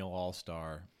perennial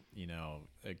all-star, you know,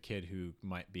 a kid who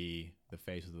might be the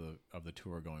face of the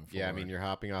tour going forward. Yeah, I mean, you're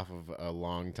hopping off of a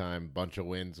long time bunch of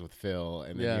wins with Phil,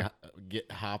 and then you get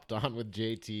hopped on with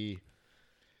JT.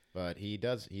 But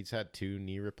he's had 2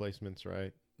 knee replacements,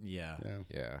 right? Yeah.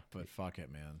 But fuck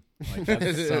it, man. Like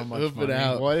that's so much money.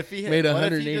 Out. What if he made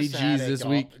 180 G's this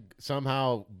week?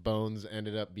 Somehow Bones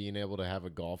ended up being able to have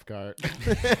a golf cart.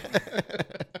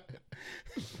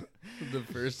 The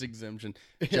first exemption.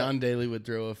 John Daly would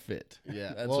throw a fit.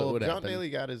 Yeah, that's what would happen. John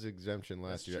Daly got his exemption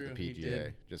last year at the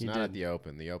PGA, just not at the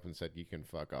Open. The Open said you can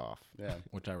fuck off. Yeah,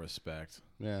 which I respect.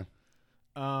 Yeah.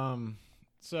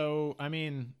 So I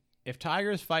mean, if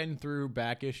Tiger's fighting through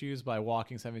back issues by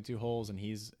walking 72 holes and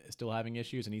he's still having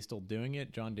issues and he's still doing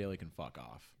it, John Daly can fuck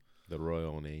off. The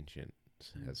Royal and Ancient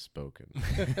has spoken.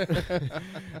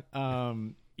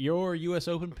 Your U.S.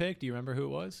 Open pick, do you remember who it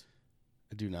was?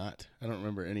 I do not. I don't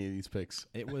remember any of these picks.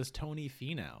 It was Tony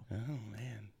Finau. Oh,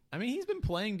 man. I mean, he's been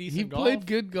playing decent golf. He played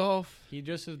good golf. He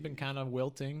just has been kind of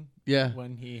wilting. Yeah.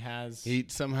 When he has... He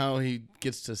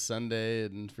gets to Sunday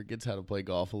and forgets how to play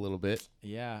golf a little bit.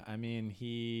 Yeah, I mean,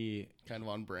 he... Kind of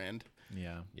on brand.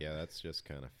 Yeah. Yeah, that's just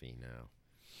kind of Finau.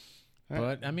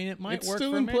 But, I mean, it might it's work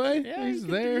still for in him. play. Yeah, he's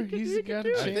there. He's got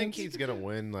a chance. I think he's going to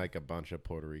win, like, a bunch of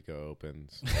Puerto Rico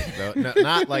Opens. Like,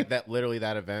 not like that, literally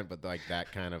that event, but, like,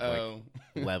 that kind of,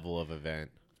 like, level of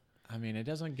event. I mean, it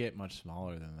doesn't get much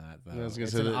smaller than that, though.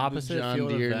 It's an opposite John field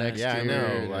Deere event. next Yeah, year.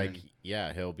 I know. Like,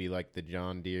 yeah, he'll be like the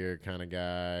John Deere kind of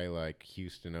guy, like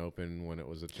Houston Open when it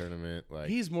was a tournament. Like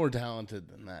he's more talented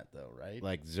than that, though, right?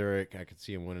 Like Zurich, I could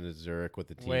see him winning at Zurich with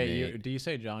the teammate. Wait, do you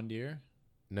say John Deere?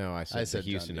 No, I said the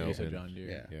Houston Open. You said John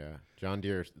Deere. Yeah. John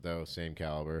Deere, though, same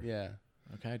caliber. Yeah.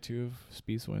 Okay, 2 of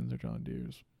Spieth's wins are John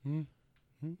Deere's.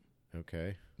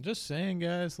 Okay. Just saying,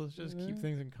 guys. Let's just keep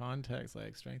things in context,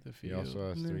 like strength of field. He also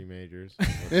has 3 majors.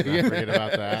 Let's not forget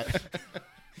about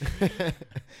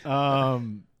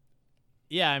that.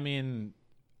 Yeah, I mean,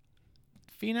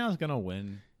 Finau's gonna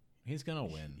win. He's gonna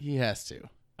win. He has to.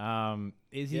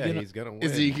 Is he? He's gonna win.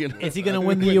 Is he gonna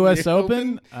win the U.S.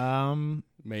 Open?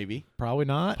 Maybe. Probably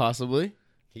not. Possibly.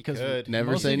 He could.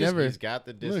 Never say never. He's got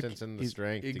the distance and the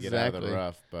strength to get out of the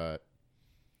rough, but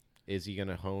is he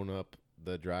gonna hone up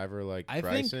the driver like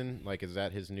Bryson? Like, is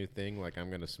that his new thing? Like,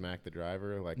 I'm gonna smack the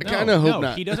driver? Like, I kind of hope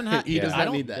not. He doesn't have. He does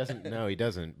not need that. No, he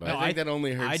doesn't. But I think that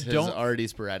only hurts his already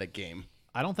sporadic game.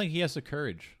 I don't think he has the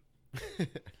courage.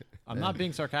 I'm not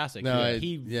being sarcastic. No,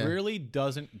 he really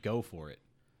doesn't go for it.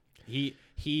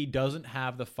 He doesn't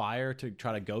have the fire to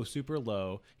try to go super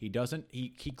low. He doesn't.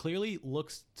 He clearly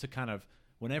looks to kind of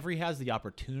whenever he has the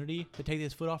opportunity to take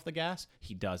his foot off the gas,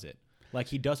 he does it. Like,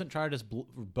 he doesn't try to just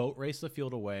boat race the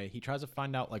field away. He tries to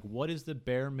find out, like, what is the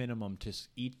bare minimum to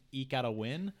eke out a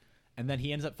win, and then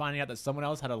he ends up finding out that someone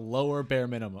else had a lower bare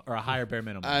minimum or a higher bare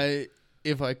minimum.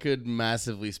 If I could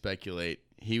massively speculate,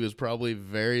 he was probably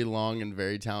very long and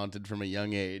very talented from a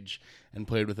young age and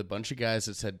played with a bunch of guys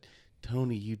that said,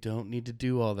 Tony, you don't need to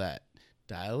do all that.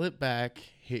 Dial it back,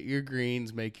 hit your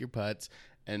greens, make your putts.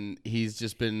 And he's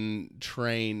just been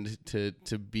trained to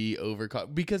be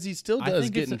overcaught because he still does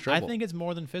get in trouble. I think it's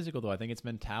more than physical, though. I think it's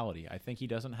mentality. I think he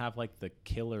doesn't have like the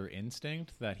killer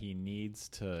instinct that he needs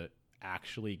to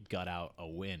actually gut out a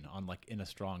win on like in a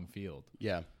strong field.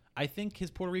 Yeah. I think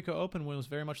his Puerto Rico Open win was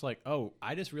very much like, oh,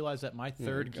 I just realized that my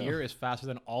third gear is faster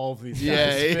than all of these guys.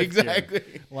 Yeah,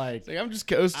 exactly. Like, I'm just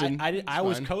coasting. I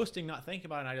was coasting, not thinking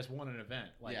about it, and I just won an event.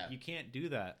 Like, you can't do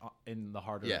that in the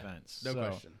harder events. No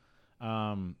question.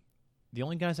 The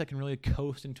only guys that can really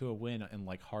coast into a win in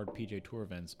like hard PGA Tour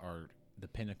events are the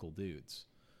pinnacle dudes.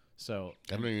 So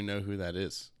I don't even know who that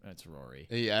is. That's Rory.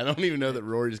 Yeah, I don't even know that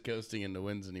Rory's coasting into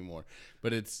wins anymore.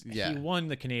 But he won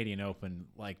the Canadian Open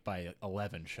like by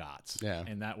 11 shots. Yeah,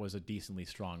 and that was a decently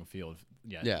strong field.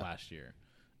 Last year.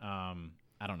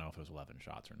 I don't know if it was 11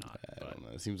 shots or not. I don't know.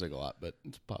 It seems like a lot, but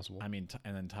it's possible. I mean,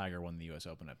 and then Tiger won the U.S.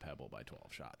 Open at Pebble by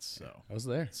 12 shots. So I was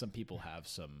there. Some people have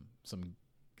some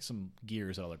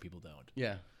gears that other people don't.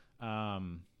 Yeah.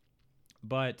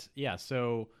 But yeah,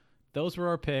 so those were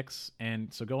our picks,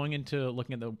 and so going into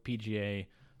looking at the PGA,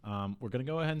 we're gonna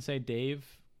go ahead and say Dave,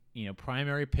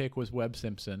 primary pick was Webb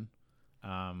Simpson.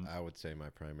 I would say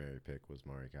my primary pick was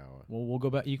Morikawa. Well, we'll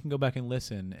go back. You can go back and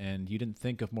listen, and you didn't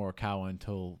think of Morikawa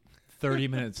until 30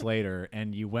 minutes later,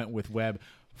 and you went with Webb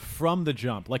from the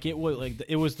jump. It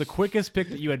was the quickest pick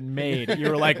that you had made. You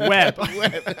were like, Webb.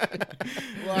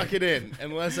 Lock it in,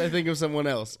 unless I think of someone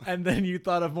else. And then you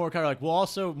thought of Morikawa.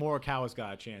 Also Morikawa's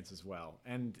got a chance as well.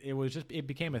 And it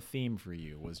became a theme for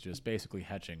you. Was just basically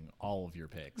hedging all of your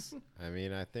picks. I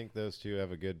mean, I think those two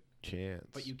have a good chance.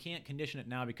 But you can't condition it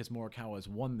now because Morikawa has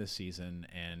won this season,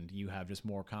 and you have just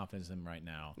more confidence in him right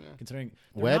now. Yeah. Considering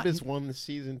Webb has won this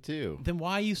season too. Then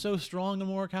why are you so strong in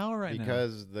Morikawa right now?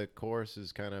 Because the course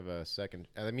is kind of a second.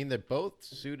 I mean, they're both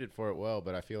suited for it well,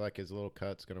 but I feel like his little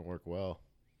cut's going to work well.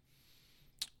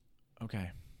 Okay.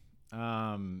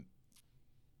 I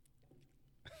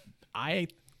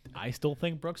still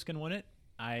think Brooks can win it.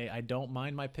 I don't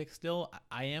mind my pick still.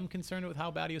 I am concerned with how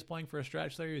bad he was playing for a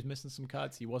stretch there. He was missing some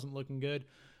cuts. He wasn't looking good.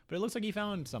 But it looks like he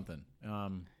found something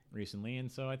recently,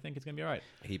 and so I think it's going to be all right.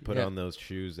 He put on those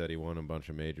shoes that he won a bunch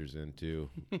of majors in, too,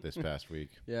 this past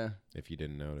week. Yeah. If you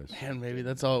didn't notice. Man, maybe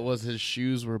that's all it was. His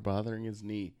shoes were bothering his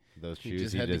knee. Those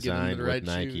shoes he designed with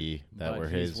Nike that were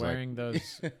his. He's wearing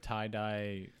those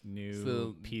tie-dye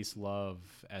new Peace Love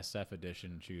SF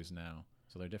edition shoes now.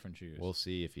 So they're different shoes. We'll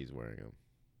see if he's wearing them.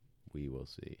 We will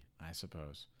see. I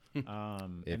suppose.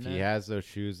 If he has those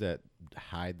shoes that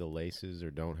hide the laces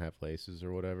or don't have laces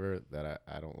or whatever, that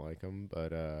I don't like them. But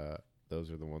those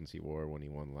are the ones he wore when he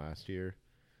won last year.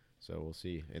 So we'll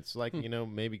see. It's like,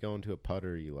 maybe going to a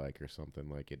putter you like or something.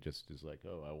 Like it just is like,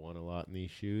 oh, I won a lot in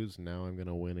these shoes. Now I'm going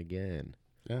to win again.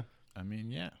 Yeah. I mean,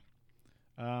 yeah.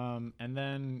 And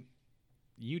then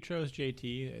you chose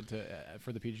JT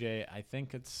for the PGA. I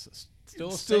think it's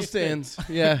still stands.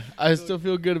 Yeah, I still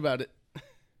feel good about it.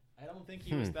 I don't think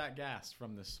he was that gassed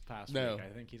from this past week. I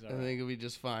think he's all right. I think he'll be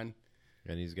just fine.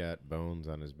 And he's got bones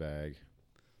on his bag.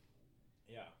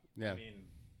 Yeah. I mean,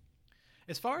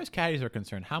 as far as caddies are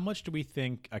concerned, how much do we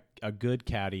think a good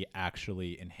caddy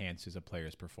actually enhances a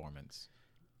player's performance?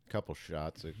 Couple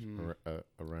shots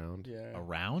around. Yeah.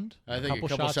 Around? I think a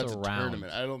couple shots around.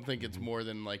 Tournament. I don't think it's more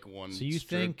than like one. So you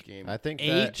think game. I think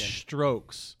 8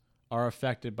 strokes are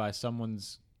affected by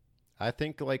someone's. I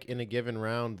think like in a given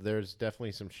round, there's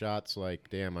definitely some shots like,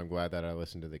 damn, I'm glad that I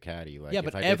listened to the caddy. Like, yeah,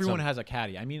 but everyone has a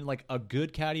caddy. I mean, like a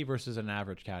good caddy versus an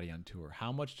average caddy on tour.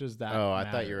 How much does that? Oh, matter?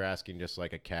 I thought you were asking just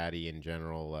like a caddy in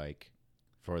general, like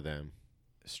for them.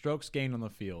 Strokes gained on the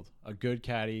field. A good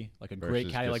caddy, like a great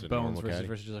caddy like Bones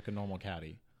versus just like a normal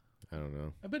caddy. I don't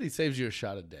know. I bet he saves you a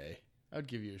shot a day. I would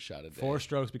give you a shot a day. 4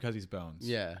 strokes because he's Bones.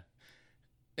 Yeah.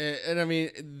 And I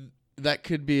mean, that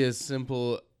could be as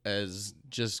simple as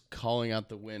just calling out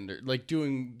the wind or like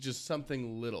doing just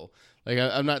something little. Like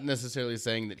I'm not necessarily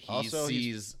saying that he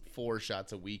sees 4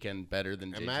 shots a weekend better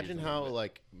than JT. Imagine how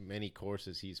like many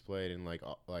courses he's played and like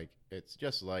it's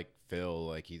just like Phil,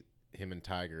 like him and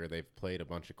Tiger, they've played a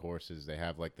bunch of courses. They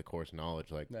have like the course knowledge.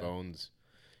 Like Bones,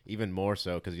 even more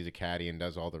so because he's a caddy and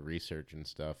does all the research and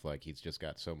stuff. Like he's just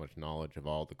got so much knowledge of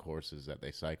all the courses that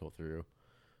they cycle through.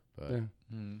 But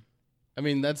I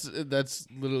mean, that's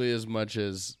literally as much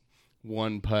as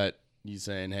one putt. You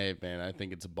saying, "Hey, man, I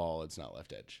think it's a ball. It's not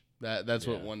left edge." That's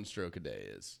what 1 stroke a day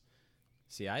is.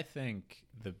 See, I think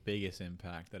the biggest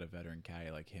impact that a veteran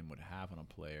caddy like him would have on a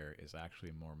player is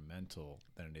actually more mental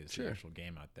than it is the actual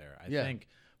game out there. I think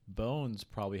Bones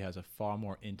probably has a far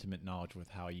more intimate knowledge with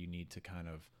how you need to kind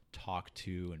of talk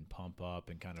to and pump up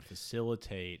and kind of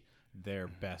facilitate their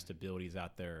best abilities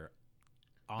out there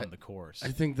on the course.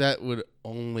 I think that would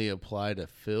only apply to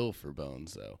Phil for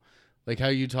Bones, though. Like how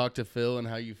you talk to Phil and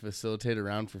how you facilitate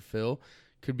around for Phil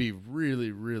could be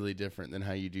really, really different than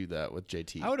how you do that with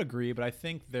JT. I would agree, but I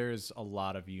think there's a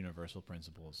lot of universal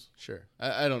principles. Sure.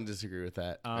 I don't disagree with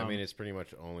that. I mean, it's pretty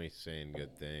much only saying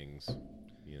good things,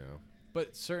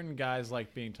 But certain guys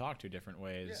like being talked to different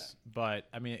ways. Yeah. But,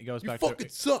 I mean, it goes back to... You fucking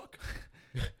suck.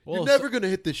 You're never going to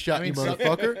hit this shot, you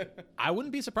motherfucker. I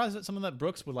wouldn't be surprised at something that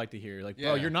Brooks would like to hear. Like,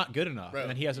 bro, you're not good enough. Bro, and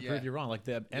then he has to prove you wrong. Like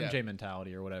the MJ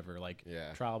mentality or whatever. Like,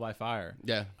 trial by fire.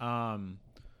 Yeah.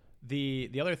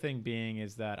 The other thing being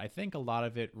is that I think a lot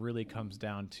of it really comes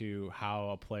down to how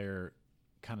a player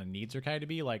kind of needs their caddy to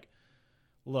be. Like,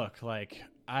 look, like,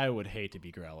 I would hate to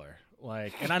be Greller.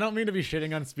 Like, and I don't mean to be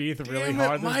shitting on Spieth really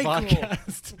hard this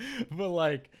podcast. But,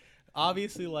 like,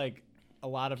 obviously, like, a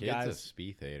lot of Kid's guys. a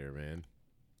Spieth hater, man.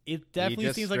 It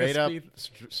definitely seems like a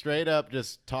Spieth. Straight up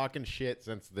just talking shit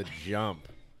since the jump.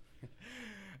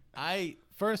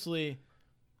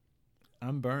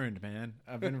 I'm burned, man.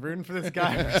 I've been rooting for this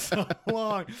guy for so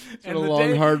long. It's been a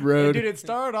long, hard road. Dude, it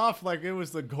started off like it was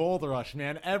the gold rush,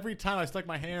 man. Every time I stuck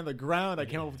my hand in the ground, I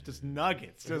came up with just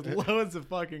nuggets. Just loads of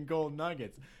fucking gold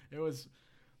nuggets.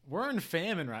 We're in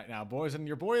famine right now, boys, and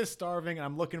your boy is starving, and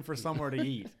I'm looking for somewhere to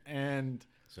eat. And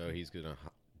so he's going to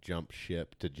jump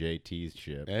ship to JT's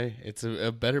ship. Hey, it's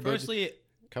a better budget.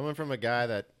 Coming from a guy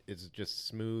that is just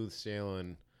smooth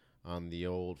sailing on the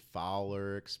old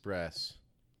Fowler Express.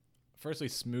 Firstly,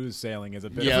 smooth sailing is a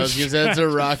bit. Yeah, of a that's a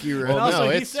rocky road. Well, no,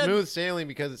 it's smooth sailing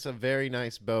because it's a very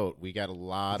nice boat. We got a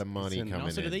lot of money coming in.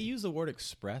 Also, do they use the word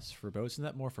express for boats? Isn't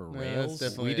that more for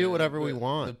rails? We do whatever we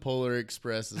want. The Polar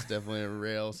Express is definitely a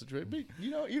rail situation. But,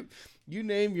 you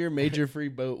name your major free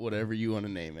boat whatever you want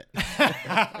to name it.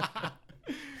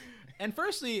 And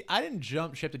firstly, I didn't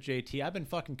jump ship to JT. I've been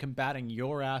fucking combating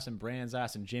your ass and Brand's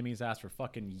ass and Jimmy's ass for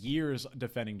fucking years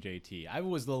defending JT. I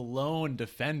was the lone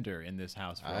defender in this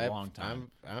house for a long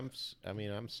time. I'm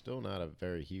still not a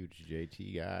very huge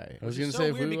JT guy. I was going to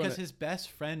say weird because his best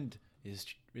friend is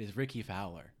Ricky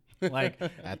Fowler. Like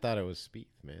I thought it was Spieth,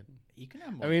 man. You can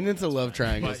have more. I mean, it's a love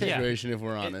triangle situation if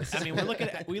we're honest. I mean, we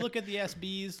look at the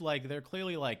SBs like they're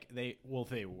clearly like they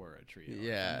were a trio.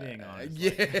 Yeah, I'm being honest.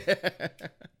 Yeah.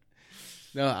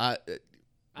 No, I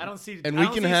don't see. And we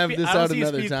can have this out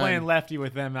another time. Playing lefty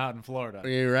with them out in Florida.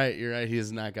 You're right. He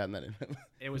has not gotten that in.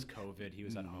 It was COVID. He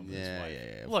was at home with his wife.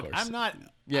 Yeah. Look, course. I'm not.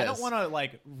 Yes. I don't want to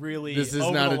like really. This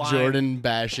is not a Jordan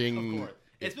bashing.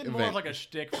 It's been more of like a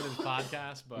shtick for this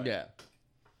podcast, but yeah,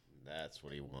 that's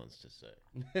what he wants to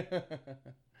say.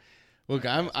 Look,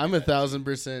 I'm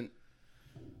 1,000%.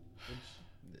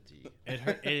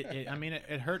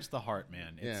 It hurts the heart,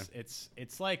 man.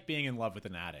 It's like being in love with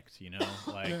an addict, you know?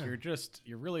 Like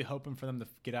you're really hoping for them to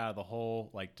get out of the hole,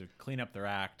 like to clean up their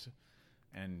act,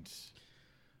 and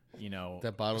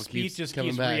that bottle keeps keeps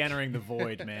re-entering the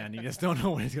void, man. You just don't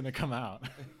know when it's gonna come out.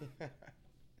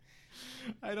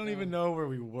 I don't even know where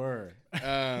we were.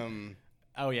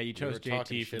 Oh yeah, you chose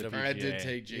JT for the PGA. I did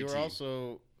take JT. You were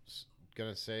also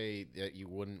gonna say that you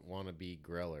wouldn't want to be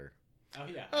Greller. Oh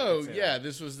yeah. Oh yeah.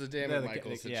 This was the Dan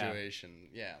Michael situation.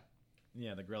 Yeah.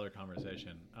 Yeah, the Greller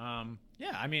conversation.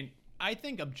 Yeah. I mean, I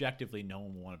think objectively, no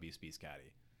one would want to be Spieth's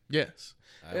caddy. Yes.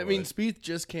 I mean, Spieth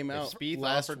just came out. If Spieth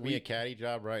offered me a caddy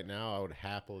job right now, I would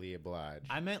happily oblige.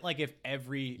 I meant like if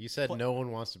every. You said no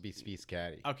one wants to be Spieth's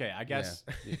caddy. Okay, I guess.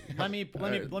 Yeah. Let me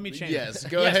change. Yes,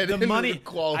 go ahead. The money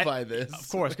qualify this, of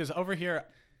course, because over here.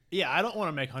 Yeah, I don't want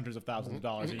to make hundreds of thousands of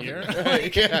dollars a year.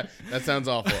 Yeah, that sounds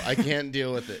awful. I can't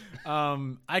deal with it.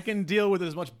 I can deal with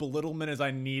as much belittlement as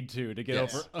I need to get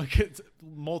over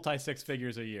multi six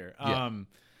figures a year.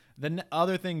 The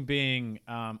other thing being,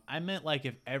 I meant like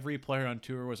if every player on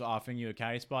tour was offering you a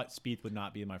caddy spot, Spieth would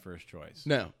not be my first choice.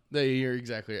 No, you're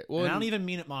exactly right. Well, and I don't even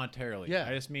mean it monetarily. Yeah.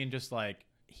 I just mean just like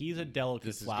he's a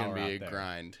delicate flower out there. This is gonna be a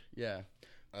grind. Yeah,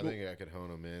 I think I could hone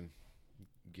him in,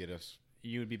 get us.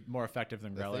 You would be more effective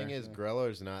than Greller. The thing is,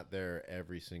 Greller's not there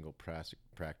every single practice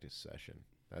session.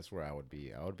 That's where I would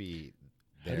be. I would be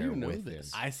there with him.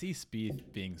 I see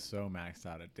Spieth being so maxed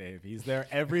out at Dave. He's there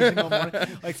every single morning.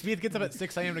 Like Spieth gets up at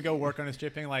 6 a.m. to go work on his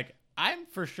chipping. Like I'm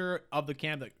for sure of the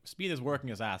camp that Spieth is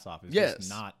working his ass off. He's just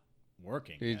not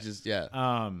working. He's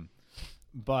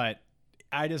but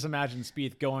I just imagine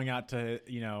Spieth going out to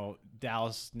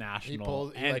Dallas National.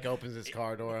 He opens his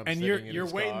car door. You're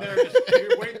waiting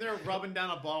there, rubbing down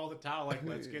a ball with a towel. Like,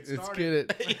 let's get started.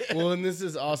 Let's get it. Well, and this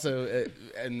is also,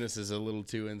 and this is a little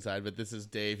too inside, but this is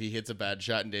Dave. He hits a bad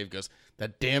shot, and Dave goes,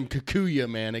 "That damn Kikuya,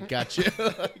 man, it got you."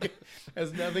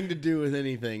 Has nothing to do with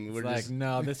anything. We're like,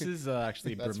 no, this is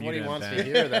actually that's Bermuda. What he wants to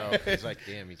hear, though. He's like,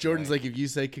 damn. He's Jordan's like, if you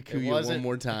say Kikuya one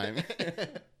more time.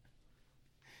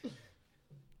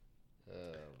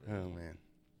 Oh man.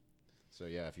 So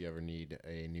yeah, if you ever need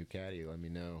a new caddy, let me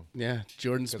know. Yeah,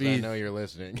 Jordan Spieth. I know you're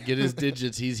listening. Get his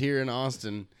digits. He's here in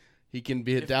Austin. He can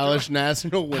be at Dallas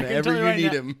National whenever you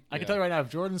need him. I can tell you right now, if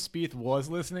Jordan Spieth was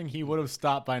listening, he would have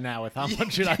stopped by now with how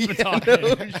much shit I've been talking.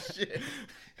 No shit.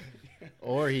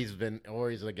 Or he's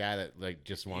the guy that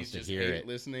just wants to hear it.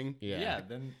 Listening. Yeah.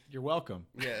 Then you're welcome.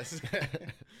 Yes.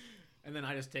 And then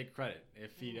I just take credit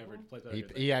if he ever plays.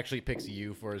 He actually picks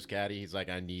you for his caddy. He's like,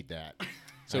 I need that.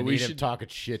 So we should talking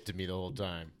shit to me the whole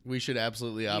time. We should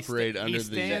absolutely operate under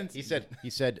the. He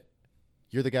said,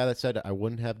 "You're the guy that said I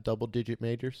wouldn't have double-digit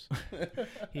majors."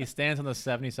 He stands on the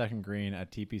 72nd green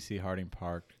at TPC Harding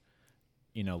Park,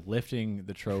 lifting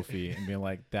the trophy and being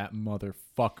like, "That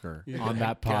motherfucker on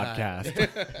that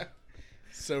podcast."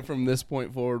 So from this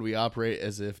point forward, we operate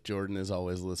as if Jordan is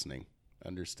always listening.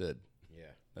 Understood. Yeah.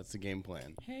 That's the game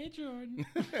plan. Hey, Jordan.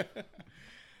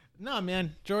 No,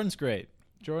 man. Jordan's great.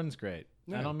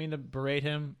 Yeah. I don't mean to berate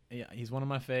him. Yeah, he's one of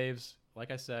my faves.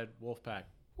 Like I said, Wolfpack.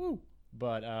 Woo.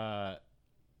 But,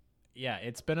 yeah,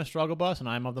 it's been a struggle bus, and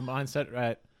I'm of the mindset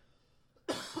that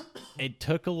it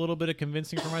took a little bit of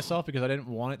convincing for myself because I didn't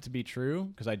want it to be true,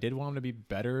 because I did want him to be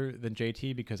better than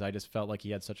JT because I just felt like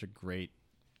he had such a great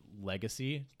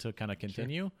legacy to kind of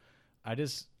continue. Sure.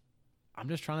 I'm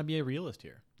just trying to be a realist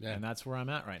here, and that's where I'm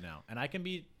at right now. And I can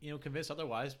be, convinced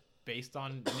otherwise based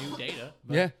on new data.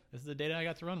 But this is the data I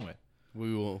got to run with.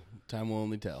 Time will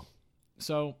only tell.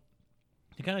 So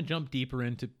to kind of jump deeper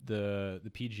into the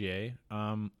PGA,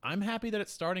 I'm happy that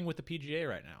it's starting with the PGA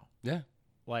right now. Yeah.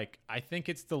 Like, I think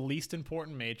it's the least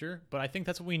important major, but I think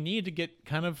that's what we need to get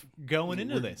kind of going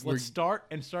into this. Let's start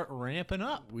ramping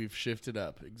up. We've shifted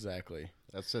up. Exactly.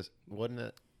 That's just, wasn't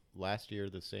it last year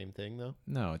the same thing though?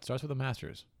 No, it starts with the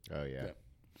Masters. Oh yeah.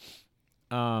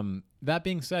 That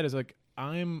being said, is like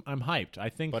I'm hyped. I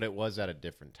think, but it was at a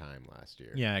different time last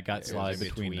year. Yeah, it got slotted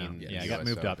between them. Yeah, it got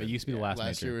moved up. It used to be the last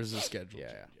major. year was the schedule.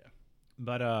 Yeah.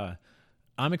 But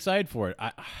I'm excited for it.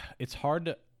 It's hard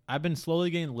to. I've been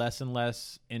slowly getting less and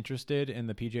less interested in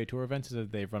the PGA Tour events as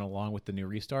they've run along with the new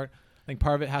restart. I think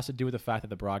part of it has to do with the fact that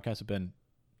the broadcasts have been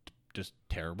just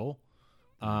terrible.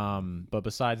 But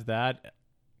besides that,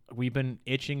 we've been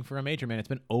itching for a major, man. It's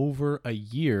been over a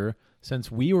year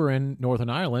since we were in Northern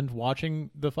Ireland watching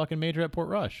the fucking major at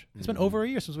Portrush. It's been over a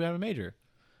year since we had a major.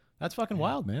 That's fucking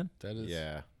wild, man. That is.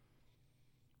 Yeah.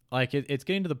 Like, it's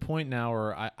getting to the point now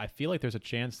where I feel like there's a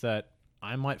chance that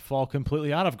I might fall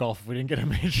completely out of golf if we didn't get a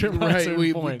major. Right,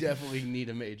 we definitely need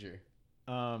a major.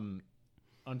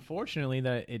 Unfortunately,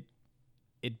 that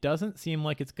it doesn't seem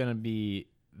like it's going to be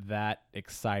that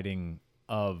exciting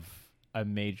of a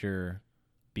major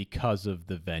because of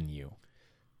the venue.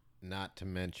 Not to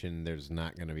mention there's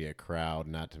not going to be a crowd,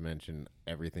 not to mention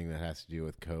everything that has to do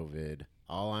with COVID.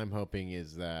 All I'm hoping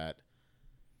is that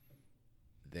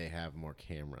they have more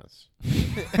cameras.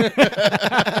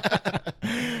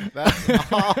 That's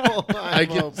all I'm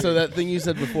hoping. So that thing you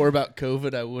said before about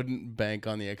COVID, I wouldn't bank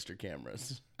on the extra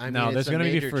cameras. No, there's going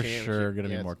to be for sure going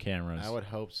to be more cameras. I would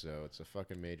hope so. It's a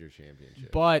fucking major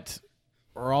championship. But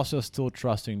we're also still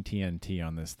trusting TNT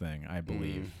on this thing, I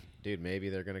believe. Dude, maybe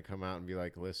they're going to come out and be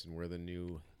like, listen, we're the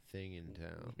new thing in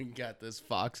town. We got this.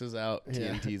 Fox is out.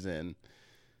 TNT's in.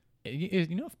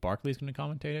 You know if Barkley's going to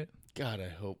commentate it? God, I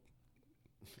hope.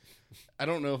 I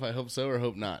don't know if I hope so or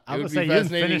hope not. I would say you didn't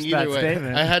finish that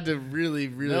statement. I had to really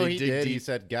dig deep. He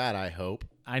said, God, I hope.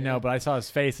 I know, but I saw his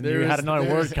face, and you had another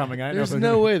word coming. There's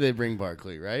no way they bring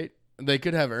Barkley, right? They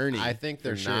could have Ernie. I think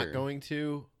they're not going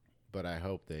to, but I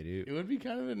hope they do. It would be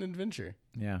kind of an adventure.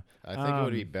 Yeah. I think it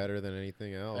would be better than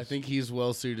anything else. I think he's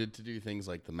well suited to do things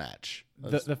like the match.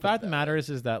 The fact of the matter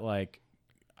is that, like,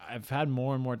 I've had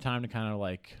more and more time to kind of,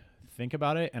 like, think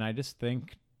about it, and I just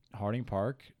think Harding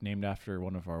Park, named after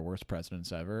one of our worst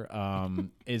presidents ever,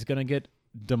 is going to get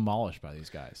demolished by these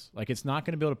guys. Like, it's not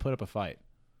going to be able to put up a fight.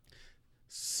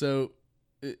 So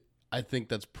I think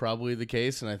that's probably the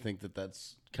case, and I think that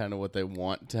that's kind of what they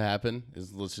want to happen,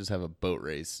 is let's just have a boat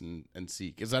race and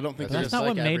see. Because I don't think that's not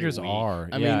what majors are.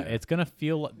 I mean, it's going to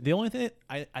feel... The only thing...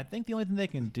 I think the only thing they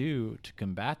can do to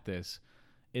combat this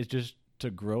is just to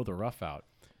grow the rough out.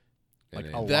 Like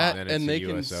that, and they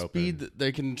can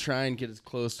they can try and get as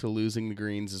close to losing the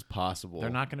greens as possible. They're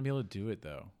not going to be able to do it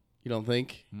though. You don't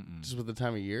think? Just with the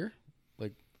time of year,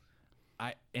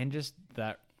 and just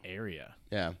that area.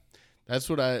 Yeah, that's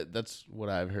what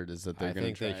I've heard is that they're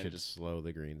going to try. They should just slow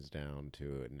the greens down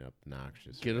to an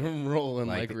obnoxious. Get them rolling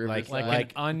like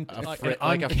Riverside, like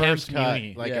a first cut,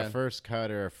 a first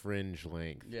cut or a fringe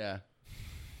length. Yeah.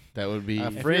 That would be a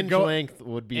fringe length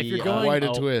would be if you're going, quite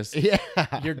a twist. Yeah,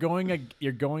 you're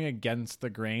going against the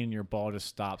grain. Your ball just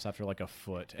stops after like a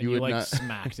foot, and you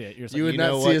smacked it. You would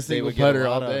not see a single putter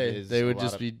all day. They would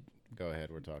just be. Go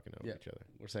ahead. We're talking over each other.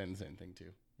 We're saying the same thing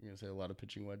too. You're gonna say a lot of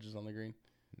pitching wedges on the green.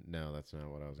 No, that's not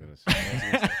what I was gonna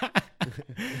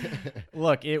say.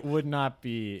 Look, it would not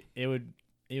be. It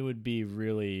would be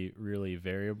really, really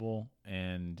variable,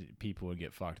 and people would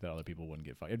get fucked that other people wouldn't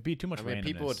get fucked. It'd be too much randomness.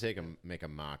 People would make a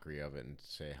mockery of it and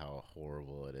say how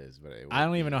horrible it is, but I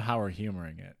don't even know how we're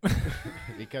humoring it.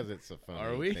 Because it's a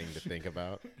funny thing to think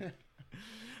about.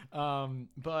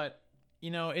 But,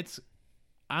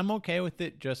 I'm okay with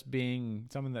it just being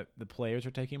something that the players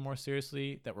are taking more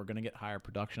seriously, that we're going to get higher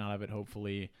production out of it,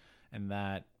 hopefully, and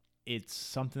that it's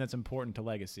something that's important to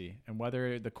legacy. And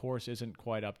whether the course isn't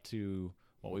quite up to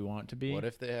what we want it to be. What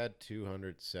if they had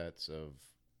 200 sets of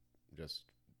just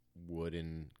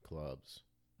wooden clubs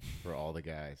for all the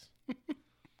guys.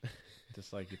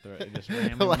 Just like you throw it, just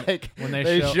randomly, like when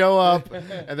they show up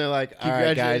and they're like, all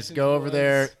right, guys, go over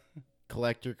there,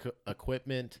 collect your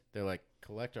equipment. They're like,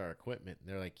 collect our equipment. And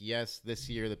they're like, yes, this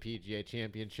year the PGA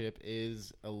Championship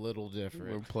is a little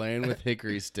different. We're playing with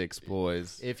hickory sticks,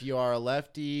 boys. If you are a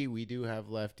lefty, we do have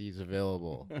lefties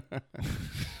available.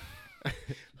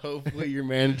 Hopefully your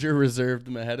manager reserved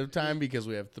them ahead of time because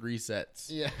we have 3 sets.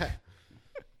 Yeah.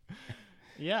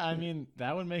 Yeah, I mean,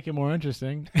 that would make it more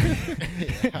interesting.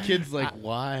 Kids like,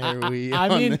 why are we on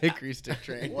the hickory stick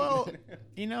train? Well,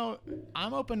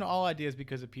 I'm open to all ideas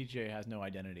because the PGA has no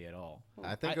identity at all.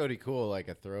 I think it would be cool, like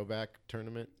a throwback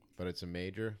tournament, but it's a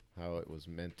major, how it was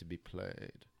meant to be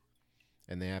played.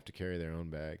 And they have to carry their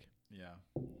own bag. Yeah.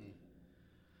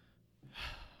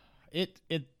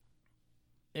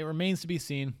 It remains to be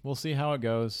seen. We'll see how it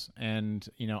goes. And,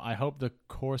 I hope the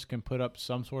course can put up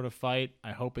some sort of fight.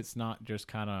 I hope it's not just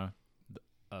kind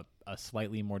of a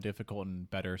slightly more difficult and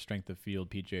better strength of field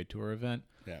PGA Tour event.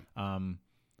 Yeah.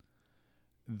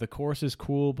 The course is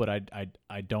cool, but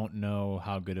I don't know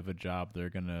how good of a job they're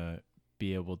going to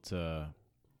be able to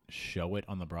show it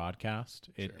on the broadcast.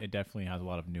 Sure. It definitely has a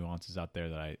lot of nuances out there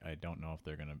that I don't know if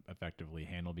they're going to effectively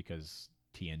handle because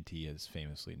TNT has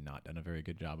famously not done a very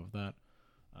good job of that.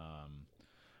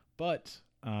 But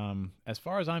as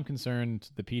far as I'm concerned,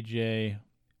 the PGA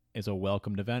is a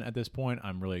welcomed event at this point.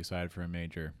 I'm really excited for a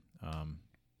major.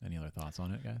 Any other thoughts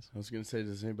on it, guys? I was going to say,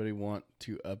 does anybody want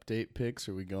to update picks?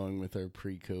 Or are we going with our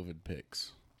pre-COVID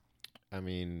picks? I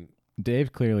mean,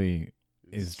 Dave clearly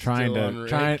is trying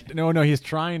to he's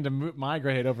trying to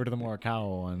migrate over to the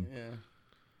Morikawa one.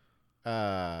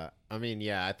 Yeah. I mean,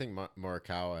 yeah, I think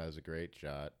Morikawa has a great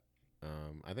shot.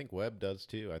 I think Webb does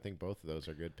too. I think both of those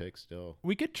are good picks still.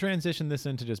 We could transition this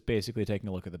into just basically taking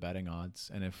a look at the betting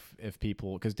odds. And if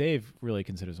people, because Dave really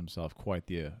considers himself quite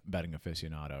the betting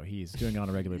aficionado. He's doing it on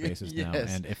a regular basis now.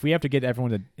 And if we have to get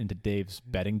everyone into Dave's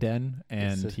betting den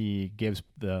and he gives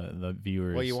the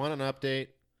viewers. Well, you want an update?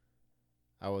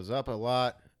 I was up a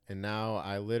lot and now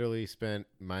I literally spent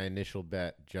my initial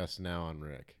bet just now on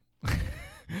Rick.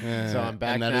 So I'm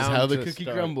back and that is how the cookie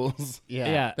crumbles.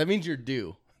 Yeah. That means you're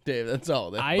due. Dave, that's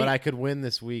all. But I could win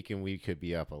this week, and we could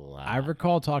be up a lot. I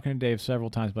recall talking to Dave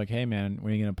several times, like, hey, man,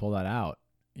 when are you going to pull that out?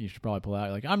 You should probably pull that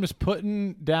out. Like, I'm just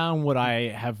putting down what I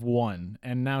have won.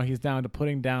 And now he's down to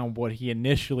putting down what he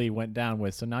initially went down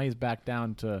with. So now he's back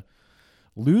down to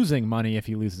losing money if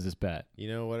he loses his bet. You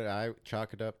know what I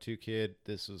chalk it up to, kid?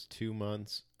 This was 2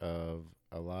 months of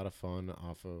a lot of fun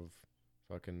off of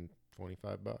fucking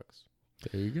 $25.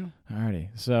 There you go. Alrighty.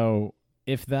 So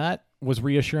if that was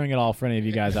reassuring at all for any of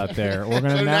you guys out there, we're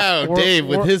gonna so now Dave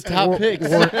with his top picks.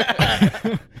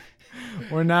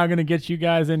 We're now gonna get you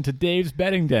guys into Dave's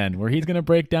betting den, where he's gonna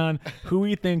break down who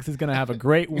he thinks is gonna have a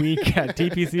great week at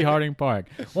TPC Harding Park.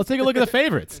 Let's take a look at the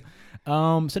favorites.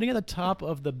 Sitting at the top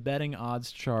of the betting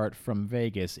odds chart from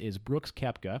Vegas is Brooks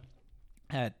Koepka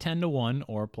at 10-1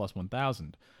 or plus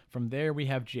 1,000. From there, we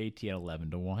have JT at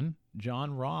 11-1.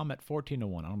 Jon Rahm at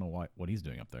 14-1. I don't know what he's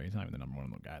doing up there. He's not even the number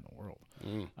 1 guy in the world.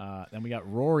 Then we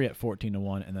got Rory at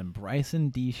 14-1, and then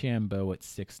Bryson DeChambeau at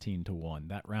 16-1.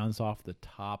 That rounds off the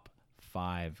top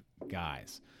 5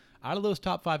 guys. Out of those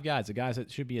top 5 guys, the guys that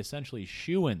should be essentially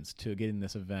shoo-ins to get in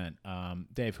this event,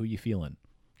 Dave, who you feeling?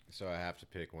 So I have to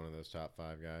pick one of those top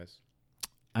 5 guys?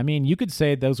 I mean, you could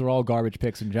say those are all garbage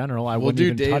picks in general. I wouldn't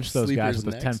even touch those guys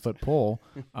with a 10-foot pole.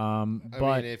 But I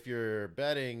mean, if you're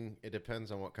betting, it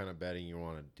depends on what kind of betting you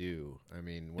want to do. I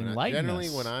mean, when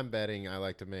I'm betting, I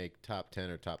like to make top 10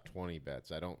 or top 20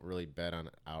 bets. I don't really bet on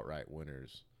outright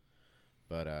winners,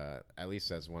 but at least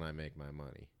that's when I make my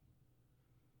money.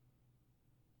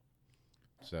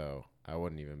 So I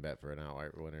wouldn't even bet for an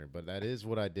outright winner, but that is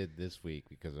what I did this week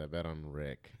because I bet on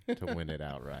Rick to win it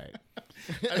outright.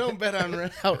 I don't bet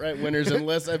on outright winners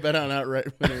unless I bet on outright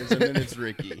winners, and then it's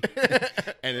Ricky.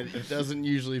 And it doesn't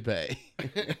usually pay.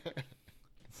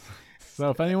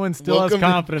 So if anyone still has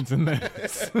confidence in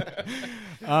this,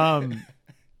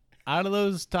 out of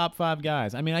those top 5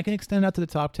 guys, I mean, I can extend out to the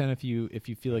top 10 if you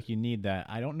feel like you need that.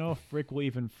 I don't know if Rick will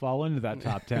even fall into that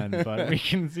top 10, but we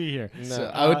can see here. No,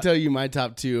 so I would tell you my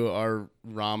top 2 are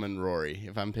Rahm and Rory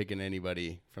if I'm picking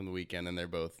anybody from the weekend, and they're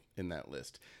both in that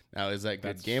list. Now, is that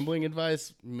good gambling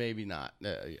advice? Maybe not.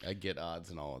 I get odds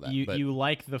and all of that. You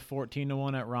like the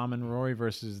 14-1 at Rahm and Rory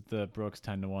versus the Brooks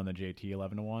 10-1, the JT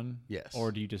 11-1? Yes.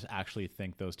 Or do you just actually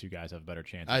think those 2 guys have better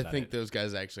chances? I think those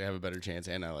guys actually have a better chance,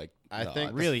 and I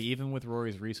think really, even with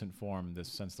Rory's recent form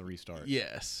since the restart.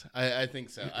 Yes, I think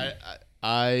so.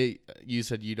 You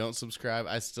said you don't subscribe.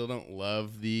 I still don't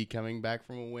love the coming back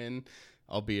from a win.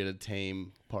 albeit a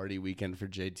tame party weekend for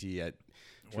JT.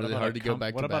 It's really hard to go back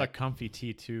to back. What about a comfy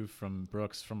T2 from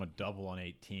Brooks from a double on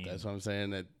 18? That's what I'm saying.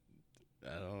 That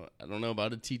I don't know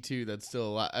about a T2. That's still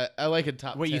a lot. I like a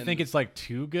top 10. You think it's like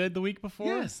too good the week before?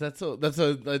 Yes, that's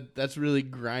really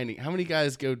grinding. How many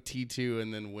guys go T2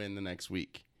 and then win the next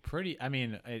week? I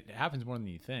mean, it happens more than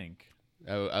you think.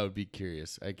 I would be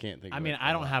curious. I can't think. I mean,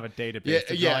 I don't have a database.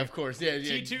 Yeah, of course. Yeah,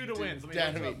 T2 to wins.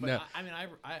 No.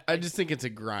 I just think it's a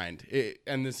grind.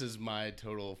 And this is my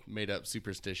total made-up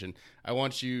superstition. I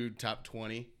want you top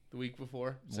 20 the week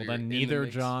before. So well, then neither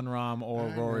John Rahm or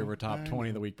Rory were top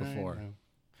 20 the week before.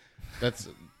 That's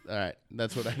all right.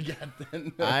 That's what I got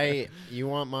then. You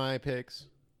want my picks?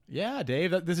 Yeah,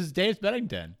 Dave. This is Dave's betting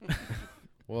den.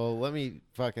 Well, let me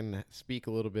fucking speak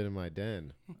a little bit in my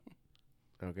den.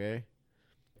 Okay?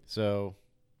 So,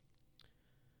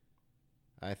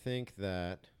 I think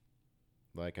that,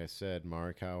 like I said,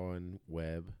 Morikawa and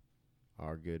Webb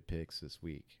are good picks this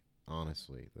week.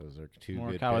 Honestly, those are two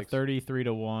good picks.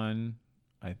 33-1,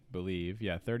 I believe.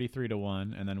 Yeah,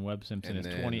 33-1, and then Webb Simpson is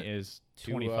 25-1.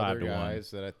 Two other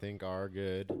guys that I think are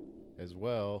good as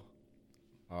well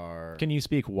are. Can you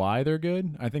speak why they're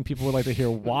good? I think people would like to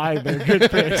hear why they're good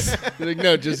picks. Like,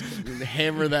 no, just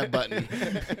hammer that button.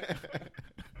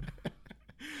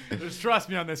 Just trust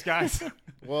me on this, guys.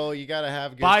 Well, you got to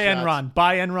have good buy shots. Enron,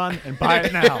 buy Enron, and buy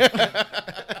it now.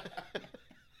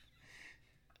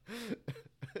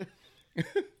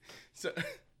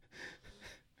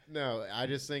 No, I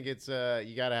just think it's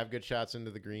you got to have good shots into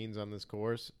the greens on this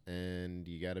course, and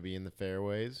you got to be in the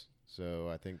fairways. So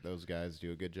I think those guys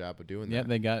do a good job of doing that. Yeah,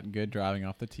 they got good driving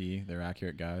off the tee. They're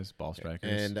accurate guys, ball strikers.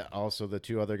 And also the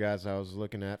two other guys I was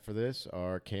looking at for this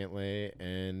are Cantlay,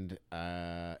 and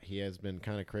he has been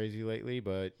kind of crazy lately,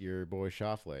 but your boy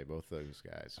Schauffele, both those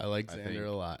guys. I like Xander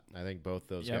a lot. I think both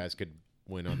those guys could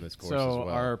win on this course as well. So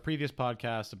our previous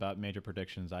podcast about major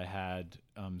predictions, I had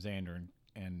Xander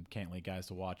and Cantlay guys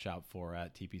to watch out for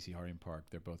at TPC Harding Park.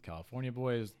 They're both California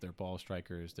boys. They're ball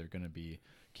strikers. They're going to be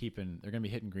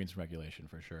hitting greens from regulation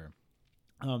for sure.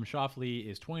 Schauffele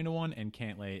is 20-1 and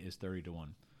Cantlay is 30-1.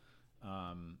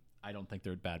 I don't think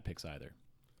they're bad picks either.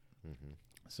 Mm-hmm.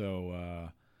 So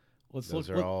let's look.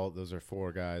 Those are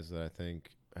four guys that I think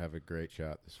have a great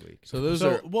shot this week. So those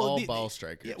are all ball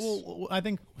strikers. Yeah, well, I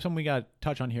think something we got to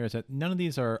touch on here is that none of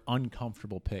these are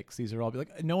uncomfortable picks. These are all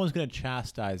like no one's going to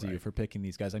chastise you for picking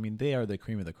these guys. I mean, they are the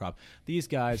cream of the crop. These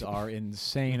guys are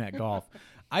insane at golf.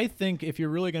 I think if you're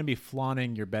really going to be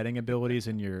flaunting your betting abilities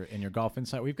and your golf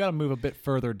insight, we've got to move a bit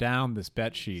further down this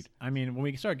bet sheet. I mean, when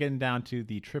we start getting down to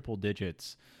the triple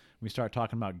digits, we start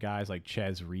talking about guys like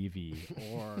Chez Reavie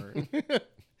or.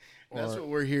 That's what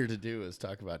we're here to do is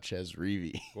talk about Chez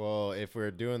Reavie. Well, if we're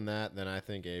doing that, then I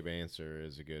think Abe Answer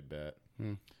is a good bet.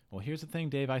 Well, here's the thing,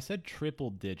 Dave. I said triple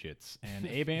digits, and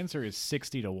Abe Answer is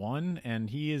 60-1, and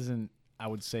he isn't, I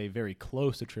would say, very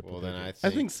close to triple digits. I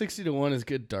think 60-1 is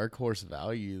good dark horse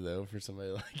value, though, for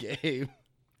somebody like Abe.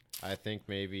 I think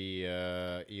maybe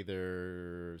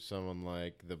either someone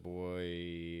like the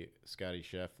boy Scotty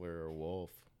Scheffler or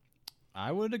Wolf.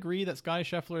 I would agree that Scotty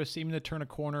Scheffler is seeming to turn a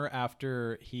corner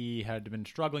after he had been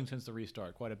struggling since the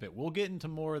restart quite a bit. We'll get into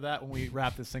more of that when we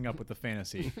wrap this thing up with the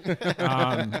fantasy.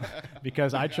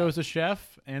 Because I chose a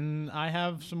chef, and I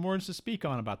have some words to speak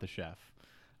on about the chef.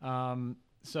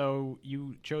 So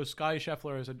you chose Scotty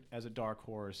Scheffler as a dark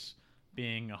horse,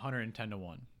 being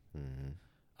 110-1.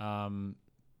 Mm-hmm.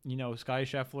 You know, Scotty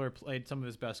Scheffler played some of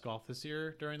his best golf this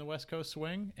year during the West Coast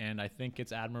swing, and I think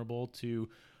it's admirable to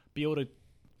be able to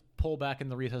pull back in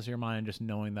the recess of your mind and just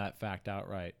knowing that fact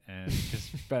outright and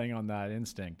just betting on that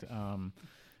instinct.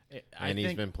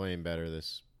 He's been playing better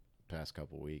this past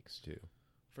couple weeks too.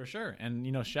 For sure. And,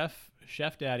 you know, Chef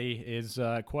Daddy is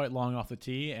quite long off the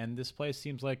tee, and this place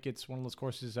seems like it's one of those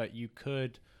courses that you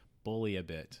could bully a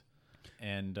bit.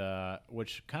 And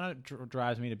which kind of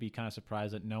drives me to be kind of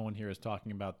surprised that no one here is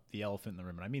talking about the elephant in the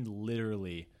room. And I mean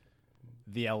literally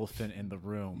the elephant in the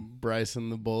room.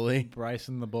 Bryson the Bully.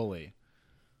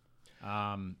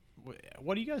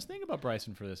 What do you guys think about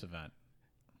Bryson for this event?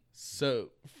 So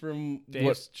from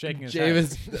Dave's shaking his head.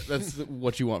 That's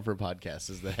what you want for a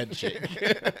podcast is the head shake.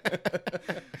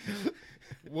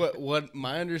 What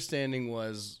my understanding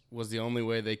was the only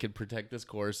way they could protect this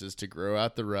course is to grow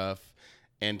out the rough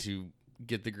and to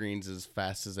get the greens as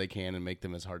fast as they can and make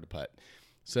them as hard to putt.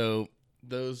 So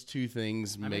those two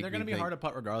things they're going to be hard to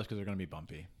putt regardless because they're going to be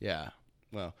bumpy. Yeah.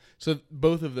 Well, so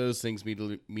both of those things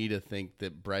lead me to think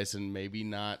that Bryson maybe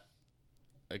not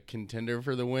a contender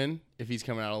for the win if he's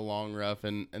coming out of long rough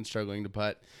and struggling to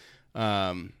putt.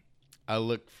 I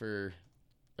look for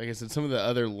like I said, some of the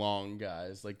other long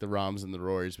guys, like the Roms and the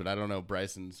Rorys, but I don't know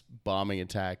Bryson's bombing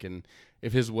attack, and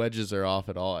if his wedges are off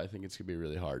at all, I think it's going to be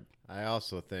really hard. I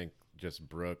also think just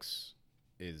Brooks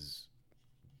has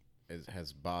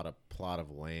bought a plot of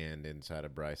land inside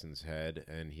of Bryson's head,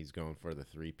 and he's going for the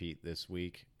three-peat this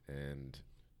week, and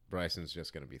Bryson's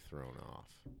just going to be thrown off.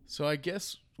 So I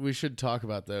guess we should talk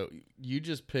about, though, you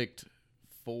just picked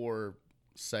 4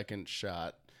 second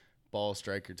shot ball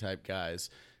striker type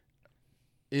guys.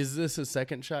 Is this a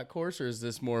second shot course, or is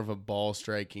this more of a ball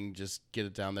striking, just get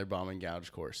it down there, bomb and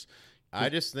gouge course? I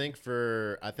just think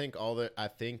I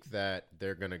think that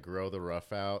they're going to grow the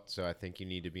rough out, so I think you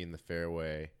need to be in the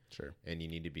fairway. Sure. And you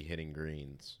need to be hitting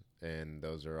greens, and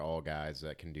those are all guys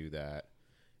that can do that,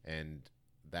 and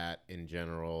that in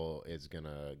general is going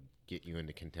to get you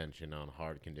into contention on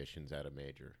hard conditions at a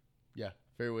major. Yeah,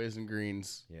 fairways and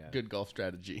greens. Yeah. Good golf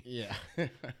strategy. Yeah.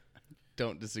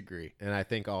 Don't disagree. And I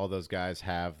think all those guys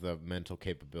have the mental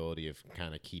capability of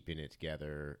kind of keeping it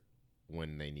together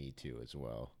when they need to as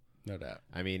well. No doubt.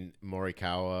 I mean,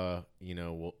 Morikawa,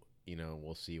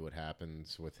 we'll see what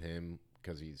happens with him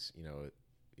because he's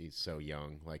so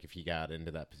young. Like if he got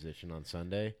into that position on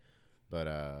Sunday, but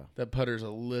that putter's a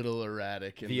little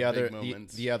erratic in the big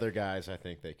moments. The other guys, I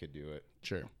think they could do it.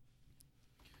 Sure.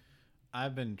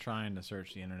 I've been trying to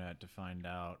search the internet to find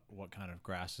out what kind of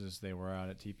grasses they were out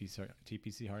at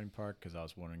TPC Harding Park, because I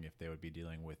was wondering if they would be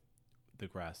dealing with the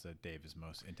grass that Dave is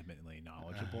most intimately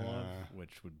knowledgeable of,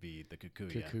 which would be the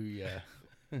Kikuyu. Kikuyu.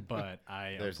 But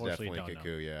I There's unfortunately definitely don't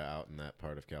Kikuyu out in that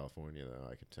part of California, though.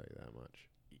 I can tell you that much.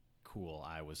 Cool.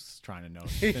 I was trying to know.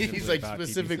 He's like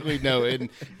specifically no in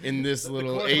this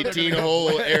little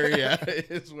 18-hole area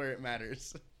is where it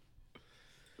matters.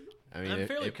 I mean, I'm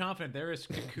fairly confident there is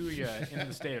Kikuyu in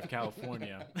the state of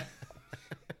California,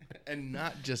 and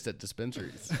not just at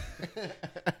dispensaries.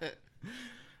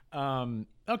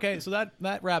 Okay, so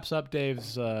that wraps up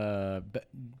Dave's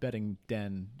betting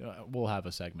den. We'll have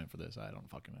a segment for this. I don't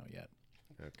fucking know yet.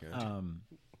 Okay.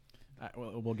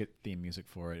 We'll get theme music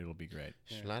for it. It'll be great.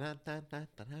 Yeah.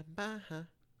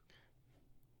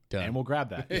 Done. And we'll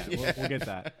grab that. Yeah, we'll get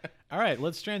that. All right,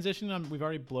 let's transition. We've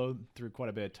already blown through quite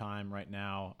a bit of time right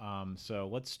now. So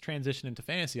let's transition into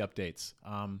fantasy updates.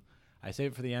 I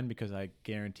save it for the end because I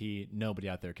guarantee nobody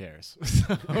out there cares.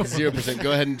 0%.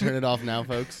 Go ahead and turn it off now,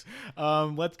 folks.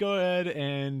 Let's go ahead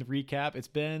and recap. It's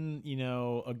been,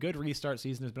 a good restart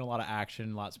season. There's been a lot of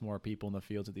action, lots more people in the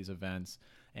fields at these events,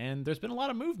 and there's been a lot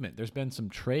of movement. There's been some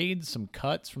trades, some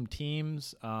cuts from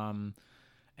teams.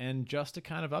 And just to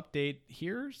kind of update,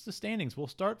 here's the standings. We'll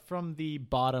start from the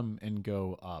bottom and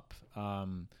go up.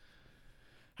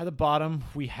 At the bottom,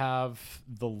 we have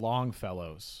the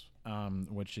Longfellows,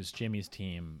 which is Jimmy's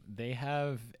team. They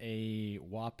have a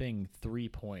whopping 3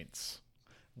 points,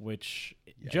 which,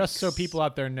 yikes. Just so people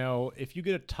out there know, if you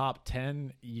get a top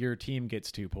 10, your team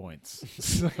gets 2 points.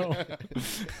 So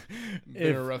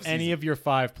if any of your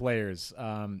 5 players,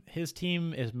 his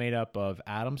team is made up of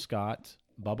Adam Scott,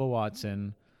 Bubba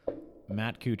Watson,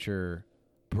 Matt Kuchar,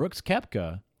 Brooks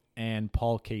Koepka, and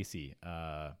Paul Casey.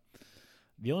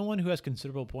 The only one who has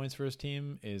considerable points for his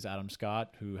team is Adam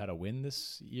Scott, who had a win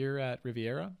this year at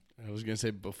Riviera. I was going to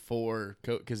say before,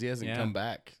 because he hasn't come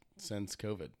back since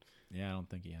COVID. Yeah, I don't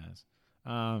think he has.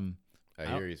 I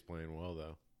hear he's playing well,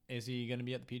 though. Is he going to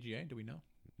be at the PGA? Do we know?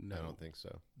 No, I don't think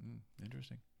so.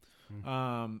 Interesting.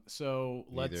 So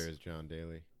let's... Neither is John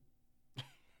Daly.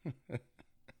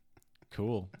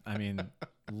 Cool. I mean,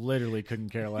 literally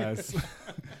couldn't care less.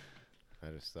 I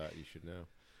just thought you should know.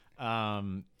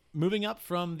 Moving up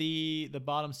from the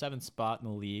bottom 7th spot in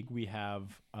the league, we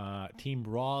have Team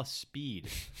Raw Speed.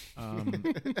 I'm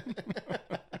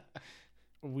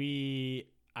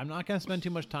not going to spend too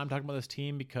much time talking about this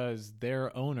team because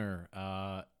their owner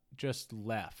just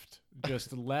left.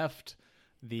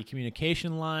 The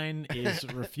communication line, is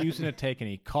refusing to take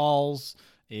any calls,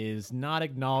 is not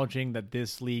acknowledging that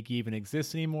this league even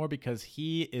exists anymore because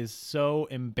he is so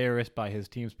embarrassed by his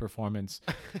team's performance.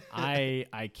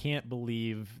 I can't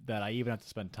believe that I even have to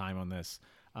spend time on this.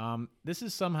 This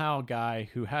is somehow a guy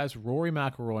who has Rory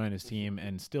McIlroy on his team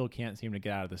and still can't seem to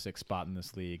get out of the 6th spot in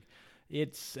this league.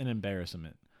 It's an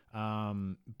embarrassment.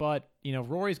 But,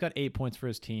 Rory's got 8 points for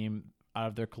his team out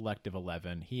of their collective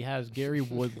 11. He has Gary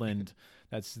Woodland.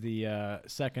 That's the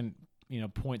second,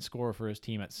 point scorer for his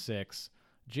team at 6.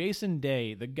 Jason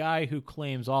Day, the guy who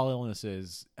claims all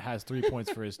illnesses, has 3 points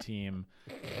for his team,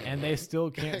 and they still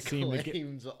can't seem to get...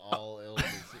 Claims all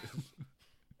illnesses.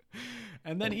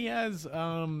 And then he has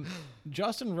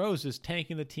Justin Rose is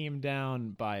tanking the team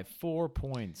down by 4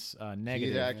 points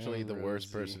negative. He's actually the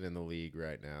worst person in the league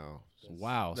right now.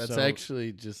 Wow. That's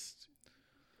actually just...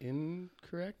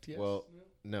 incorrect? Yes. Well,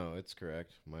 no, it's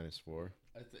correct. -4.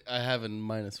 I have a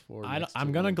 -4.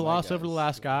 I'm gonna gloss over the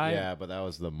last guy. Yeah, but that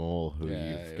was the mole who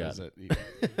you've got.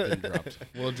 Been dropped.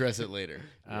 We'll address it later.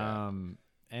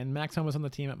 And Max Homa was on the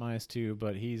team at -2,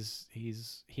 but he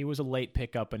was a late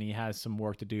pickup and he has some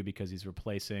work to do because he's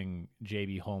replacing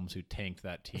JB Holmes, who tanked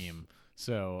that team.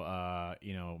 So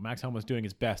Max Homa was doing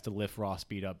his best to lift raw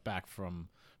speed up back from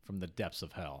the depths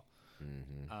of hell.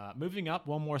 Mm-hmm. Moving up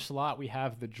one more slot, we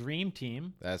have the Dream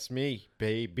Team. That's me,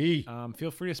 baby.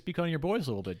 Feel free to speak on your boys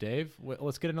a little bit, Dave.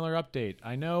 Let's get another update.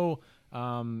 I know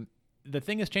the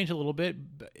thing has changed a little bit.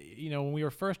 When we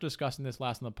were first discussing this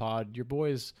last in the pod, your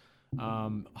boys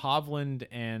Hovland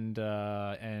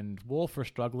and Wolf are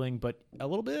struggling, but a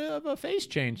little bit of a face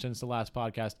change since the last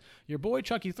podcast. Your boy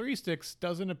Chucky Three Sticks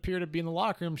doesn't appear to be in the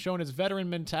locker room showing his veteran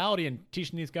mentality and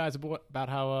teaching these guys about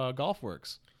how golf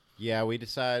works. Yeah, we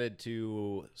decided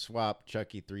to swap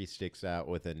Chucky Three Sticks out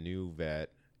with a new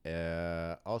vet.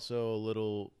 Also a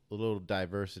little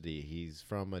diversity. He's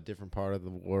from a different part of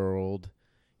the world.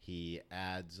 He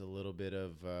adds a little bit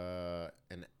of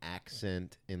an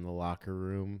accent in the locker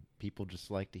room. People just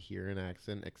like to hear an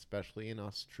accent, especially an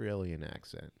Australian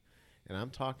accent. And I'm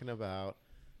talking about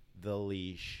the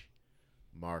Leash,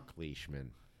 Mark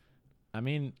Leishman. I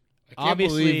mean, I can't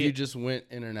believe you just went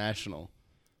international.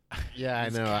 Yeah, I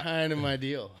know. It's kind of my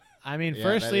deal. I mean,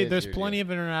 firstly, there's plenty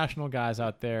of international guys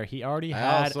out there. He already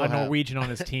had a Norwegian on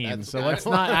his team, so let's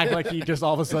not act like he just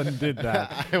all of a sudden did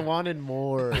that. I wanted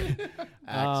more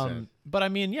accent. But I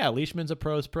mean, yeah, Leishman's a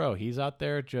pro's pro. He's out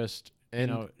there just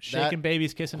shaking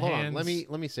babies, kissing hands.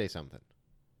 Let me say something.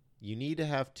 You need to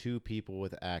have two people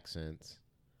with accents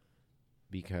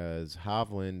because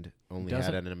Hovland only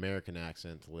had an American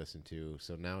accent to listen to,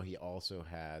 so now he also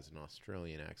has an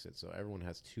Australian accent. So everyone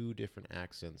has two different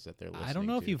accents that they're listening to. I don't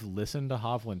know if you've listened to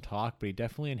Hovland talk, but he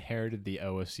definitely inherited the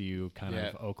OSU kind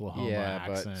of Oklahoma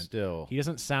accent. But still, he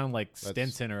doesn't sound like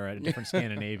Stinson or a different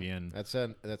Scandinavian. That's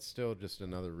still just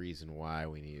another reason why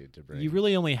we needed to bring. You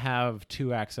really only have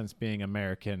two accents, being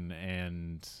American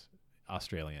and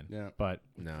Australian. Yeah, but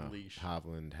no,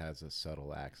 Hovland has a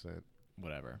subtle accent.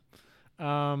 Whatever.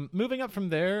 Moving up from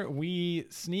there, we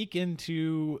sneak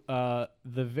into the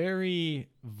very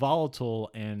volatile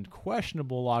and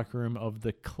questionable locker room of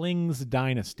the Klings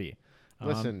dynasty.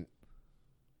 Listen,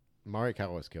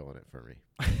 Morikawa is killing it for me.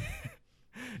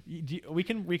 We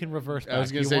can reverse back. I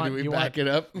was going to say, do we back it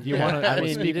up? You want to? I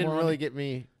mean, you didn't really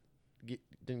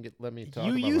let me talk.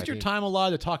 You used your time a lot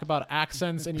to talk about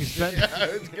accents, and you spent.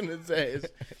 I was going to say.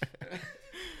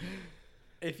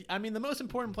 The most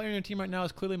important player in your team right now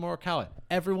is clearly Morikawa.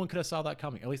 Everyone could have saw that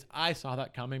coming. At least I saw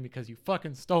that coming because you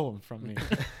fucking stole him from me.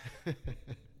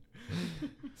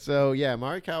 So, yeah,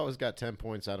 Morikawa's got 10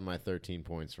 points out of my 13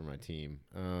 points for my team.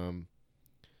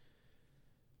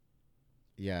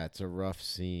 Yeah, it's a rough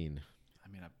scene. I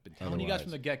mean, I've been telling you guys from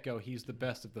the get-go, he's the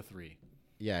best of the three.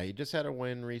 Yeah, he just had a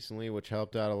win recently, which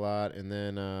helped out a lot. And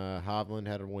then Hovland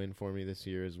had a win for me this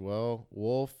year as well.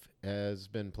 Wolf has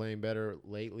been playing better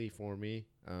lately for me.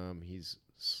 He's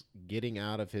getting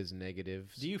out of his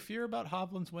negatives. Do you fear about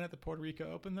Hovland's win at the Puerto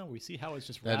Rico Open, though? We see how it's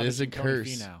just that is a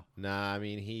curse. Now. Nah, I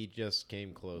mean, he just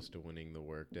came close to winning the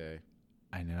workday.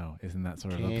 I know. Isn't that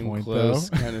sort of the point, close,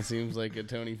 though? Kind of seems like a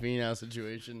Tony Finau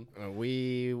situation.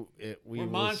 We're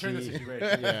monitoring the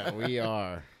situation. Yeah, we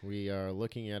are. We are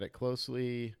looking at it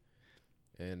closely,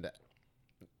 and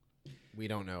we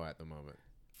don't know at the moment.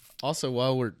 Also,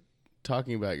 while we're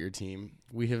talking about your team,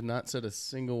 we have not said a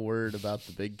single word about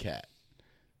the Big Cat,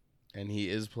 and he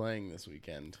is playing this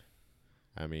weekend.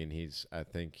 I mean, I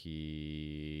think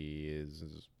he is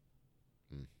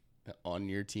on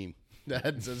your team.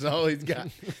 That's all he's got.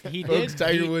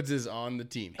 Tiger Woods is on the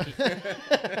team.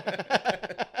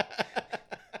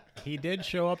 He did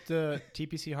show up to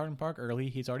TPC Hardin Park early.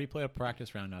 He's already played a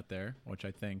practice round out there, which I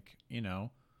think, it's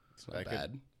not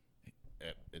bad.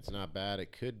 It's not bad.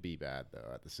 It could be bad,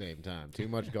 though, at the same time. Too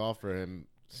much golf for him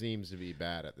seems to be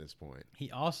bad at this point. He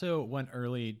also went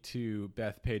early to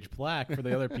Bethpage Black for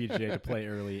the other PGA to play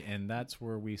early, and that's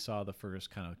where we saw the first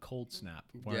kind of cold snap.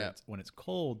 When it's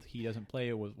cold, he doesn't play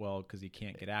it well because he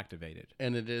can't get activated.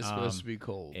 And it is supposed to be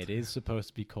cold. It is supposed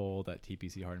to be cold at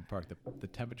TPC Hardin Park. The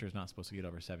temperature is not supposed to get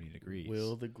over 70 degrees.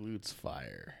 Will the glutes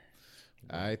fire?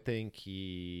 I think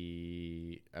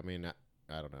I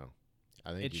don't know.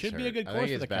 I think it should be a good course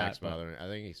for the cat. I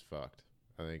think he's fucked.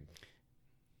 I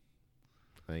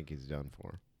think he's done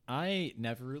for. I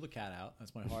never rule the cat out.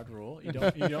 That's my hard rule. You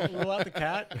don't rule out the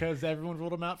cat because everyone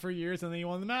ruled him out for years and then he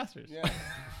won the Masters. Yeah.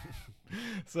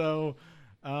 So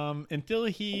until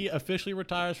he officially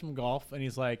retires from golf and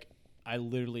he's like, I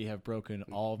literally have broken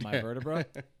all of my vertebrae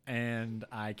and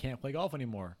I can't play golf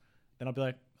anymore. Then I'll be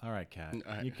like, all right, Kat,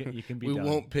 you can be done. We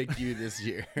won't pick you this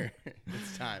year.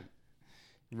 It's time.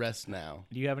 Rest now.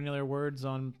 Do you have any other words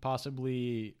on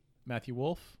possibly Matthew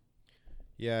Wolff?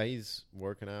 Yeah, he's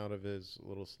working out of his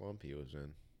little slump he was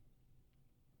in.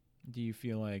 Do you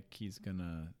feel like he's going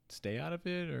to stay out of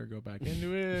it or go back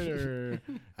into it? Or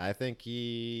I think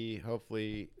he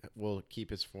hopefully will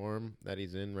keep his form that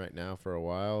he's in right now for a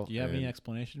while. Do you have any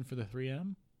explanation for the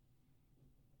 3M?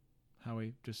 How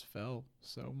he just fell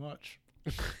so much.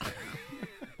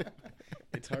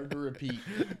 It's hard to repeat.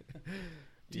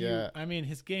 I mean,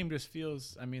 his game just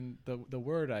feels, I mean, the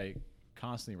word I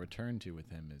constantly return to with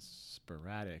him is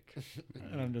sporadic.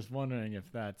 And I'm just wondering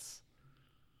if that's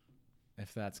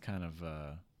kind of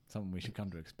something we should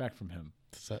come to expect from him.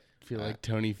 Does that feel like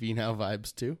Tony Finau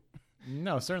vibes too?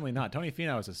 No, certainly not. Tony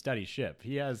Finau is a steady ship.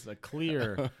 He has a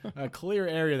clear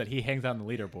area that he hangs out on the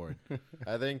leaderboard.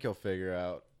 I think he'll figure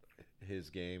out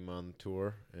his game on the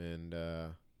tour, and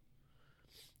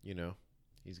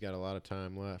he's got a lot of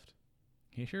time left.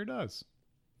 He sure does.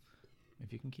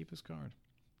 If you can keep his card.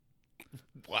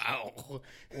 Wow.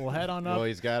 We'll head on up. Well,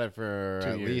 he's got it for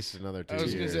at least another 2 years. I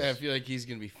was going to say, I feel like he's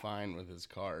going to be fine with his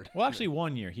card. Well, actually,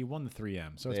 1 year. He won the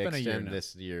 3M, so it's been a year now.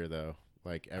 This year, though.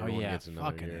 Like, everyone gets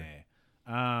another year.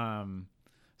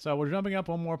 So we're jumping up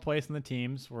one more place in the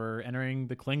teams. We're entering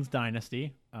the Klings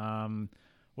dynasty,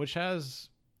 which has,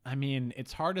 I mean,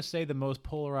 it's hard to say the most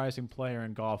polarizing player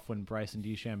in golf when Bryson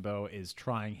DeChambeau is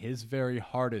trying his very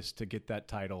hardest to get that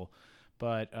title.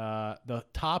 But the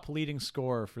top leading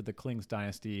scorer for the Klings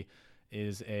dynasty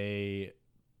is a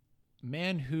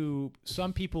man who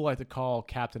some people like to call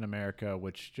Captain America,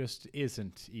 which just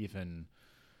isn't even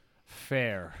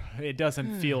fair. It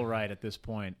doesn't feel right at this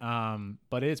point.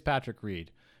 But it's Patrick Reed.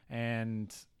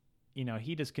 And,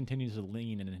 he just continues to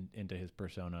lean into his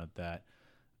persona that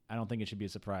I don't think it should be a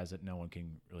surprise that no one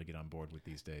can really get on board with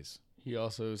these days. He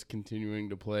also is continuing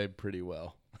to play pretty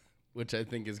well, which I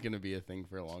think is going to be a thing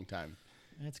for a long time.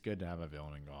 It's good to have a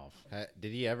villain in golf.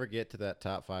 Did he ever get to that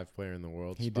top 5 player in the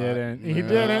world He spot? didn't. He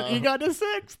didn't. He got to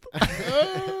 6th.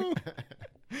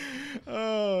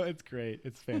 Oh, it's great.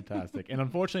 It's fantastic. And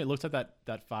unfortunately, it looks like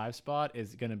that 5 spot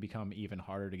is going to become even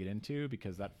harder to get into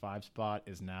because that 5 spot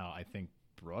is now, I think,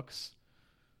 Brooks.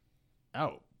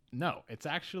 Oh, no. It's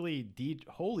actually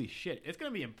holy shit. It's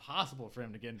going to be impossible for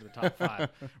him to get into the top 5.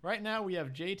 Right now, we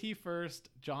have JT first,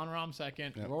 Jon Rahm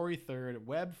second, Rory third,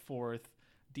 Webb fourth,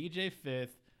 DJ 5th,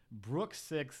 Brooks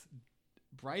 6th,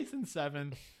 Bryson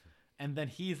 7th, and then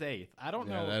he's 8th. I don't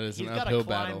know. That is he's got to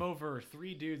climb over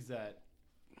 3 dudes that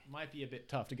might be a bit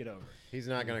tough to get over. He's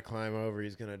not going to climb over.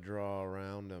 He's going to draw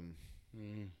around him.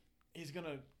 He's going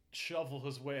to shovel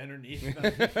his way underneath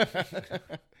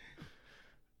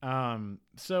them.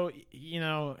 So,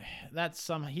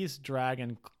 he's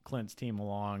dragging Clint's team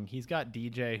along. He's got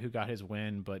DJ who got his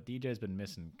win, but DJ's been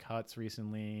missing cuts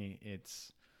recently.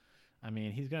 He's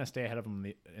going to stay ahead of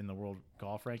him in the world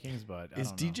golf rankings, but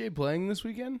is DJ playing this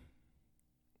weekend?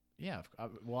 Yeah.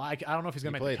 Well, I don't know if he's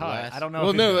going to make the cut. I don't know.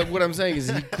 Well, no, what I'm saying is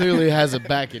he clearly has a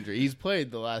back injury. He's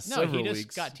played the last several weeks. No, he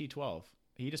just got T12.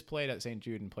 He just played at St.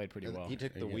 Jude and played pretty well. He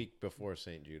took the week before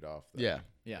St. Jude off, though.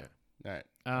 Yeah. All right.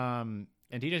 And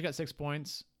DJ's got 6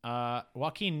 points.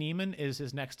 Joaquin Niemann is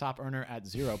his next top earner at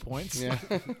 0 points. Yeah.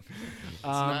 It's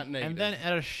not negative. And then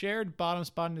at a shared bottom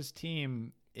spot in his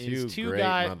team is two great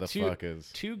guys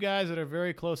that are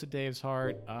very close to Dave's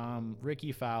heart,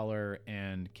 Ricky Fowler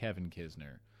and Kevin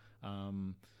Kisner.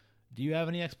 Do you have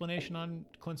any explanation on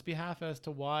Clint's behalf as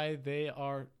to why they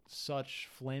are such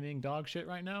flaming dog shit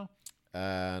right now?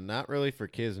 Not really for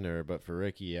Kisner, but for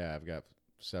Ricky, yeah, I've got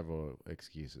several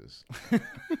excuses.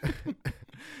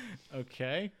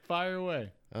 Okay, fire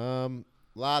away.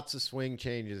 Lots of swing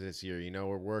changes this year.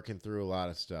 We're working through a lot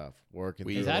of stuff.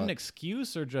 Is that an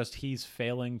excuse or just he's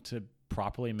failing to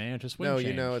properly manage a swing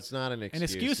change? No, it's not an excuse. An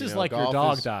excuse is like your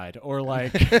dog died or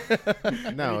like...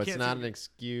 No, it's not an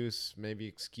excuse. Maybe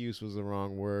excuse was the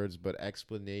wrong words, but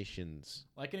explanations.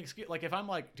 Like an excuse. Like if I'm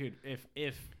like, dude,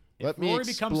 if Let me Rory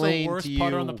becomes the worst to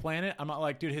putter you- on the planet, I'm not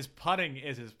like, dude, his putting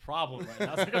is his problem right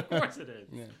now. It's like, of course it is.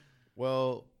 Yeah.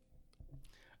 Well,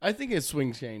 I think his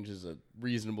swing change is a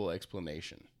reasonable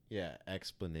explanation. yeah,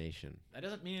 explanation. That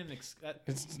doesn't mean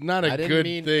It's not a I didn't good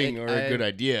mean thing it- or a good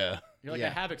idea. you're like, yeah.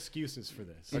 I have excuses for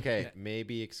this. Okay,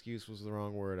 maybe excuse was the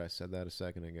wrong word. I said that a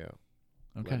second ago.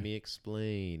 Okay. Let me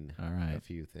explain All right. a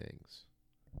few things.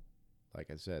 Like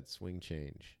I said, swing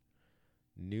change.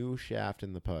 New shaft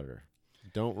in the putter.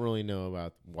 Don't really know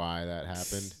about why that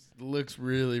happened. Looks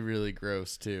really, really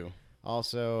gross, too.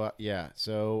 Also,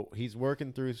 so he's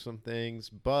working through some things,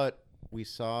 but we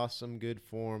saw some good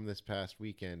form this past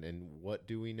weekend, and what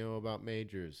do we know about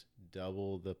majors?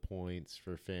 Double the points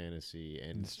for fantasy,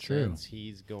 and since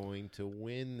he's going to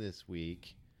win this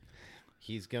week,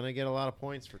 he's gonna get a lot of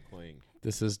points for Kling.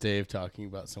 This is Dave talking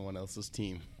about someone else's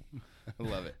team. I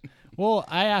love it. Well,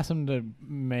 I asked him to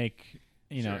make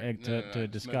to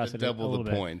discuss it double a little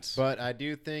the bit. Points, but I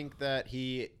do think that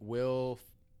he will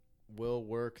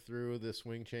work through the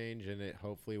swing change, and it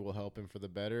hopefully will help him for the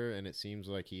better. And it seems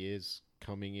like he is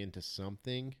coming into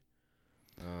something.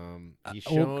 He's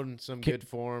shown some good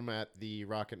form at the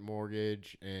Rocket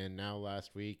Mortgage, and now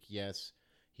last week, yes,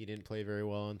 he didn't play very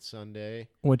well on Sunday,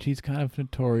 which he's kind of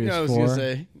notorious for. I was gonna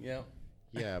say,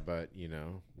 yeah, but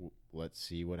let's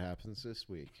see what happens this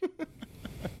week.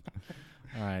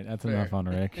 All right, that's enough on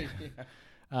Rick.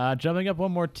 Jumping up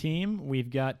one more team,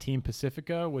 we've got Team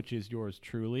Pacifica, which is yours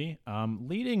truly,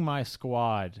 leading my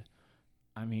squad.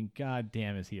 I mean, god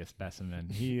damn, is he a specimen?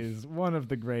 He is one of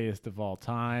the greatest of all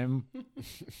time.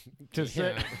 That's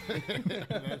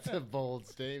a bold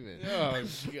statement. Oh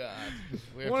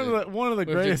god, one of the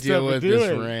greatest to deal with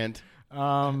this rant.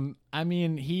 I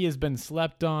mean, he has been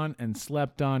slept on and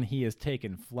slept on. He has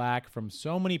taken flack from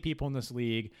so many people in this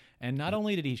league, and not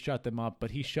only did he shut them up,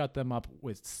 but he shut them up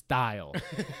with style.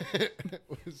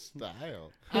 With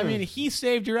style. I mean, he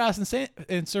saved your ass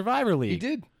in Survivor League.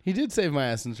 He did save my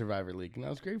ass in Survivor League, and I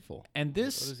was grateful. And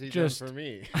this what has he just done for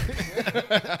me?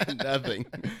 Nothing.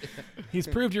 He's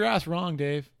proved your ass wrong,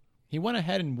 Dave. He went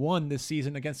ahead and won this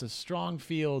season against a strong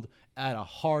field at a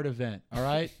hard event. All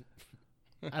right.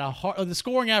 The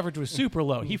scoring average was super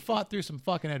low. He fought through some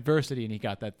fucking adversity and he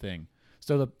got that thing.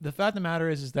 So the fact of the matter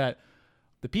is that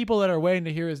the people that are waiting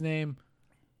to hear his name,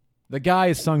 the guy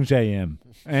is Sungjae Im,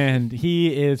 and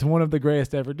he is one of the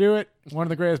greatest to ever do it. One of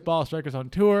the greatest ball strikers on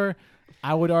tour.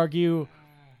 I would argue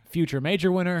future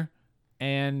major winner.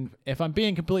 And if I'm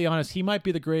being completely honest, he might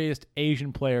be the greatest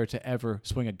Asian player to ever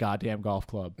swing a goddamn golf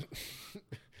club.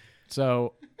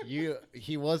 So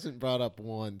he wasn't brought up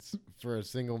once for a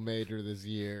single major this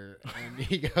year, and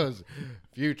he goes,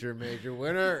 future major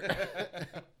winner.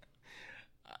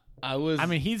 I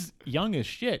mean, he's young as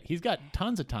shit. He's got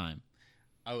tons of time.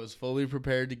 I was fully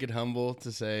prepared to get humble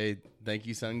to say, thank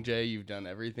you, Sungjae. You've done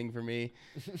everything for me.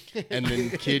 And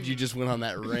then, kid, you just went on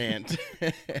that rant.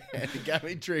 It got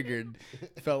me triggered.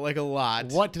 Felt like a lot.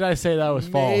 What did I say that was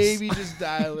false? Maybe just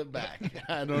dial it back.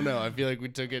 I don't know. I feel like we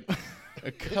took it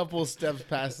a couple steps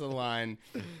past the line.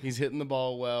 He's hitting the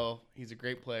ball well. He's a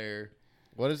great player.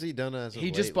 What has he done as of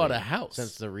He just bought a house.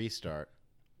 Since the restart.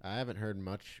 I haven't heard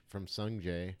much from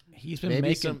Sungjae. He's been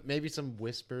maybe some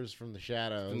whispers from the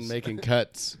shadows. Been making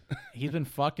cuts. He's been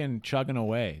fucking chugging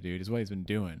away, dude, is what he's been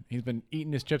doing. He's been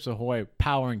eating his Chips Ahoy,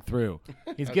 powering through.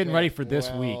 He's getting ready for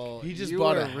this week. He just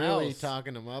bought a really house.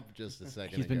 talking him up just a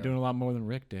second He's been ago. doing a lot more than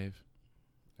Rick, Dave.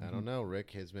 I don't know.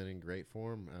 Rick has been in great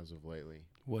form as of lately.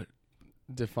 What?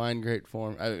 Define great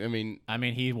form. I mean,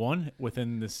 he won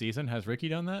within the season. Has Ricky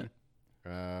done that?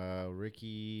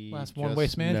 Ricky last won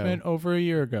Waste Management over a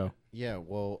year ago. Yeah,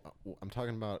 well, I'm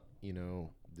talking about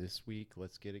this week.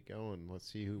 Let's get it going.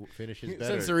 Let's see who finishes better.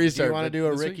 Since the restart, do you want to do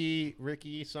a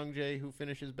Ricky Sungjae who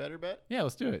finishes better bet? Yeah,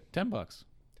 let's do it. $10.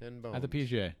 $10 at the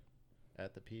PGA.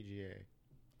 At the PGA.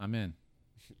 I'm in.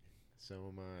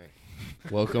 So am I.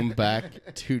 Welcome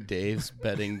back to Dave's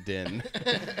Betting Den.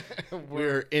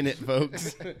 We're in it,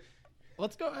 folks.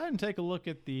 Let's go ahead and take a look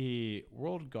at the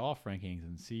world golf rankings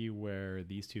and see where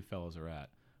these two fellows are at.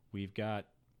 We've got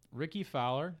Ricky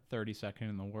Fowler, 32nd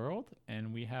in the world,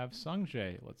 and we have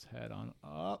Sungjae. Let's head on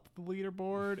up the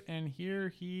leaderboard, and here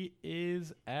he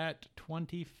is at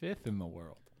 25th in the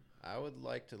world. I would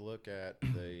like to look at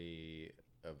the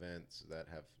events that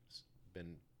have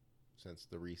been since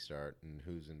the restart and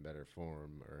who's in better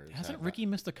form. Or hasn't Ricky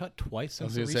missed the cut twice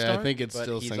since the restart? I think it's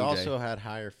still he's Sungjae. also had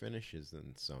higher finishes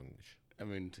than Sung. I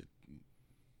mean,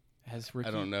 has Ricky?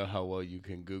 I don't know how well you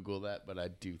can Google that, but I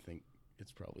do think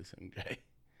it's probably Sungjae.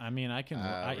 I mean, I can.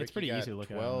 It's pretty easy to look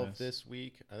at. 12 this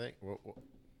week, I think.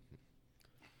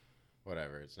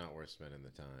 Whatever. It's not worth spending the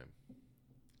time.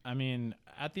 I mean,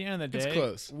 at the end of the day, it's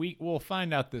close. We'll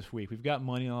find out this week. We've got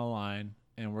money on the line,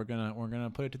 and we're gonna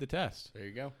put it to the test. There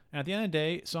you go. And at the end of the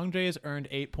day, Sungjae has earned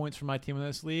 8 points for my team in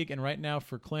this league, and right now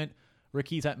for Clint,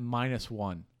 Ricky's at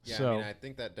 -1. Yeah, so, I mean, I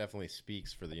think that definitely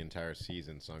speaks for the entire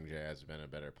season. Sungjae has been a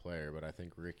better player, but I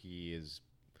think Ricky is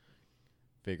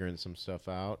figuring some stuff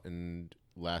out, and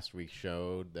last week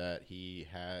showed that he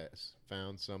has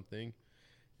found something,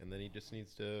 and then he just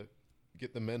needs to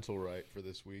get the mental right for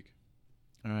this week.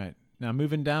 All right. Now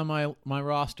moving down my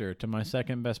roster to my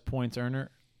second best points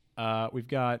earner, we've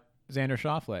got Xander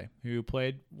Schauffele, who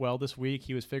played well this week.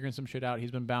 He was figuring some shit out.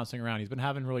 He's been bouncing around. He's been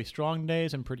having really strong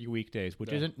days and pretty weak days,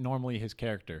 which isn't normally his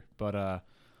character. But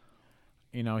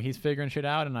he's figuring shit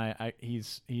out, and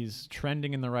he's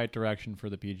trending in the right direction for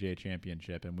the PGA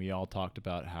Championship. And we all talked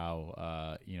about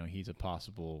how he's a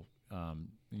possible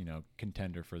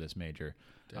contender for this major.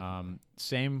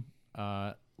 Same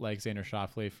like Xander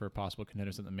Schauffele for possible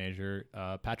contenders at the major.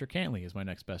 Patrick Cantlay is my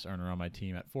next best earner on my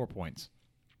team at 4 points.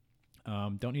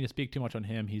 Don't need to speak too much on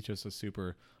him. He's just a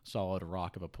super solid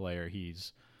rock of a player.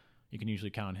 You can usually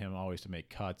count on him always to make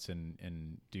cuts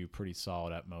and do pretty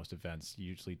solid at most events,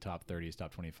 usually top 30s,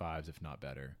 top 25s, if not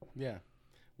better. Yeah.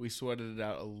 We sweated it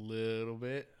out a little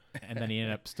bit. And then he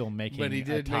ended up still making but he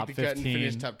did top make the 15. cut and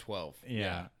finish top 12.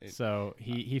 Yeah. So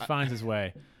he finds his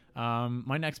way.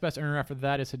 My next best earner after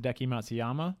that is Hideki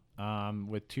Matsuyama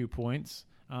with 2 points.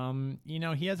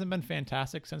 He hasn't been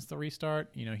fantastic since the restart.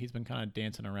 He's been kind of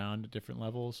dancing around at different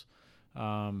levels.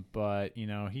 But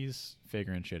he's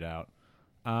figuring shit out.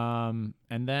 And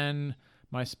then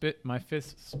my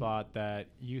fifth spot that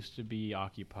used to be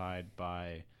occupied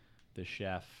by the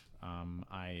chef.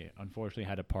 I unfortunately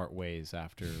had to part ways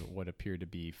after what appeared to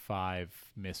be 5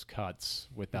 missed cuts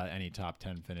without any top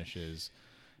 10 finishes.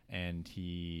 And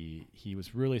he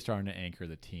was really starting to anchor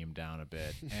the team down a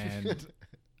bit. And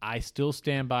I still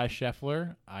stand by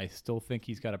Scheffler. I still think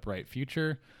he's got a bright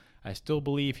future. I still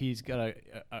believe he's got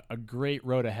a great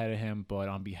road ahead of him. But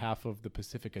on behalf of the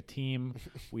Pacifica team,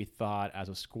 we thought as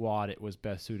a squad it was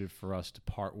best suited for us to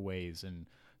part ways and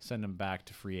send him back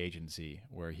to free agency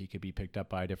where he could be picked up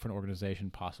by a different organization,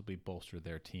 possibly bolster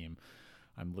their team.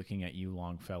 I'm looking at you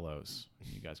Longfellows.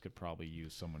 You guys could probably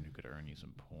use someone who could earn you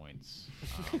some points.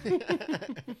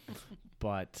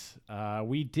 But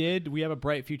we have a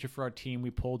bright future for our team. We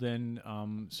pulled in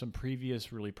some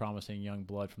previous really promising young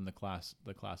blood from the class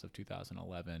of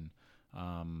 2011.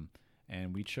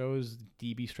 And we chose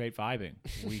DB Straight Vibing.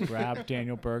 We grabbed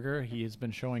Daniel Berger. He has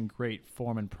been showing great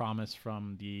form and promise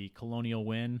from the Colonial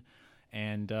win.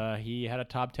 And he had a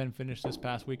top 10 finish this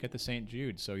past week at the St.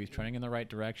 Jude. So he's trending in the right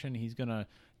direction. He's going to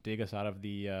dig us out of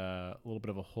the little bit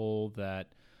of a hole that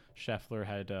Scheffler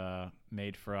had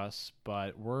made for us.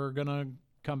 But we're going to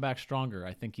come back stronger.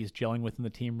 I think he's gelling within the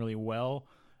team really well.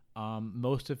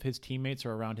 Most of his teammates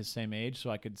are around his same age, so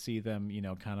I could see them,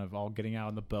 kind of all getting out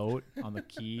on the boat, on the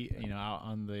key, out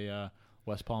on the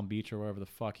West Palm Beach or wherever the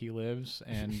fuck he lives,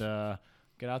 and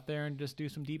get out there and just do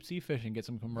some deep sea fishing, get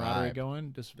some camaraderie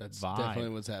going. That's vibe.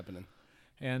 definitely what's happening.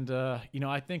 And,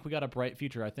 I think we got a bright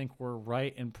future. I think we're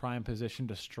right in prime position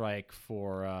to strike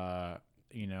for,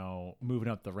 moving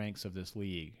up the ranks of this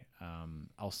league.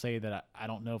 I'll say that I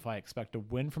don't know if I expect a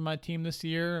win from my team this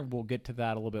year. We'll get to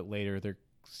that a little bit later. There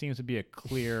seems to be a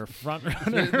clear front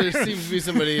runner. there seems to be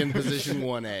somebody in position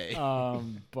 1A.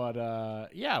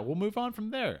 We'll move on from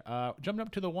there. Jumping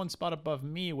up to the one spot above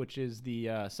me, which is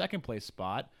the second place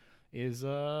spot, is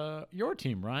your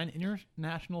team, Ryan,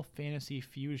 International Fantasy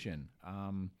Fusion.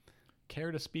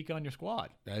 Care to speak on your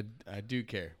squad? I do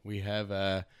care. We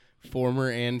have former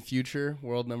and future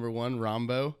world number 1,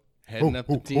 Rombo, heading up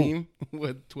the team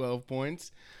with 12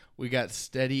 points. We got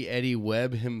Steady Eddie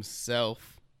Webb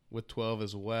himself with 12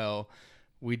 as well.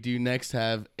 We do next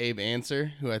have Abe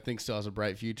Answer, who I think still has a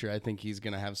bright future. I think he's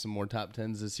going to have some more top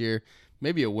 10s this year.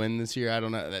 Maybe a win this year. I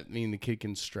don't know. That means the kid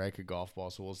can strike a golf ball,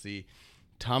 so we'll see.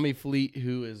 Tommy Fleet,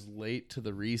 who is late to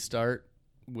the restart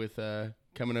with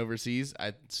coming overseas.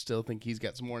 I still think he's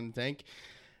got some more in the tank.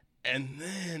 And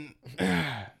then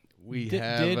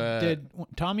did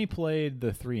Tommy played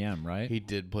the 3M, right? He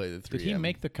did play the 3M. Did he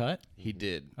make the cut? He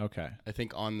did. Okay. I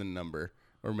think on the number.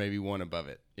 Or maybe one above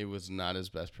it. It was not his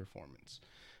best performance.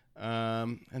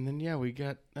 And then, we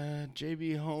got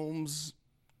J.B. Holmes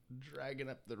dragging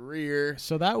up the rear.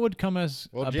 So that would come as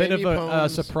a bit of a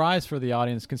surprise for the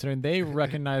audience, considering they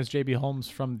recognize J.B. Holmes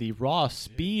from the Raw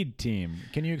Speed team.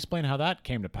 Can you explain how that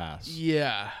came to pass?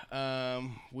 Yeah.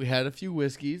 We had a few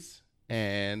whiskeys,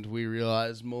 and we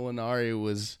realized Molinari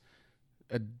was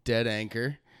a dead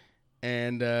anchor.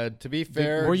 And to be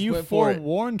fair... Were you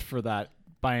forewarned for that?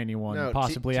 By anyone,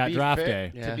 possibly at draft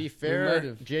day. To be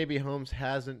fair, J.B. Holmes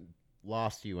hasn't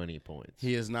lost you any points.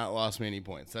 He has not lost me any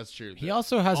points. That's true. He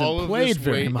also hasn't played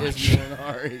very much.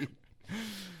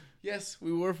 Yes,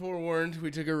 we were forewarned. We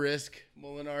took a risk.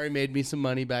 Molinari made me some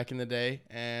money back in the day,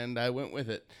 and I went with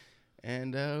it.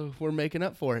 And we're making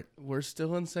up for it. We're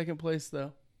still in second place,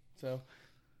 though. So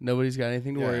nobody's got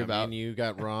anything to worry about. You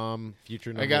got Rom,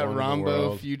 future number 1 I got Rombo, in the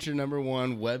world. Future number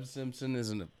 1. Webb Simpson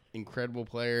is an incredible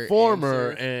player. Former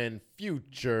and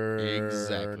future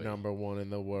number 1 in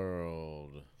the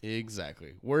world.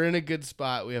 Exactly. We're in a good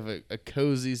spot. We have a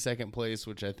cozy second place,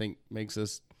 which I think makes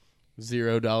us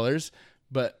 $0,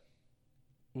 but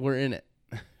we're in it.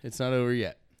 It's not over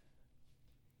yet.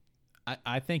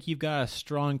 I think you've got a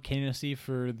strong candidacy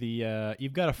for the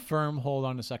you've got a firm hold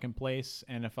on to second place,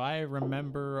 and if I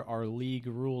remember our league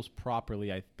rules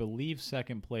properly, I believe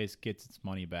second place gets its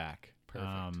money back.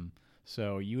 Perfect.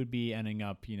 So you would be ending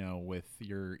up, with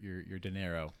your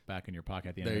dinero back in your pocket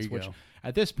at the end of this, which go.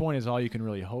 At this point is all you can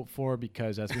really hope for,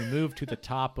 because as we move to the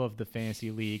top of the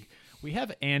fantasy league, we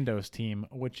have Ando's team,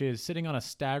 which is sitting on a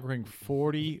staggering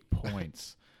 40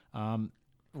 points.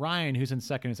 Ryan, who's in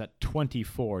second, is at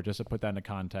 24, just to put that into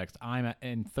context. I'm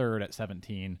in third at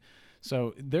 17.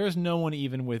 So there's no one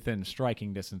even within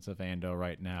striking distance of Ando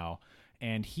right now.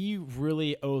 And he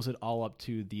really owes it all up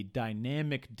to the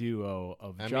dynamic duo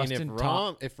of Justin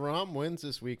Thomas. If Rom wins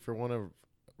this week for one of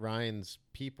Ryan's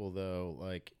people, though,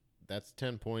 like, that's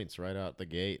 10 points right out the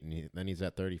gate, and then he's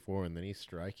at 34, and then he's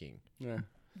striking. Yeah.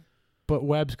 But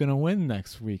Webb's going to win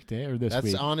next week, Dave, or this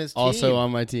week. That's on his team. Also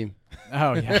on my team.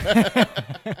 Oh, yeah.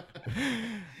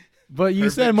 But you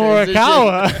said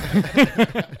Morikawa.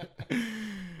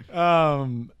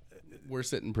 We're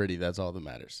sitting pretty. That's all that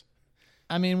matters.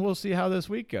 I mean, we'll see how this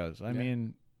week goes. I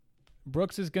mean,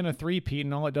 Brooks is going to three-peat,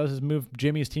 and all it does is move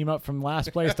Jimmy's team up from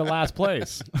last place to last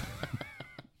place.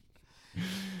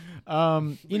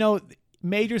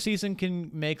 Major season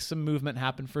can make some movement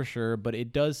happen for sure, but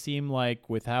it does seem like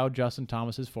with how Justin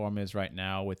Thomas's form is right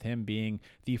now, with him being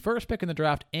the first pick in the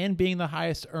draft and being the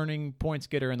highest earning points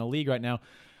getter in the league right now,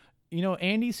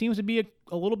 Andy seems to be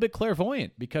a little bit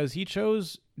clairvoyant, because he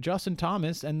chose Justin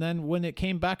Thomas, and then when it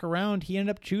came back around, he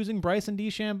ended up choosing Bryson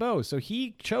DeChambeau. So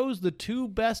he chose the two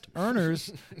best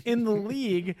earners in the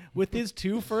league with his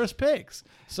two first picks.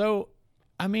 So,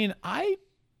 I mean, I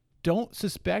don't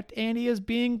suspect Andy as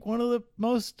being one of the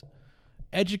most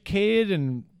educated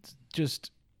and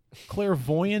just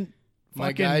clairvoyant.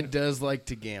 My guy does like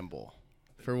to gamble,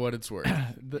 for what it's worth.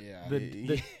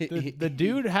 The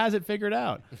dude has it figured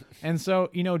out. And so,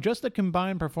 just the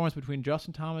combined performance between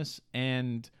Justin Thomas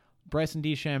and Bryson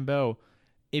DeChambeau,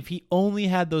 if he only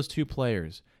had those two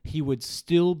players, he would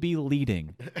still be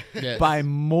leading by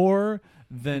more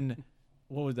than,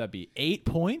 what would that be, 8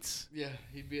 points? Yeah,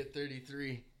 he'd be at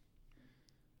 33.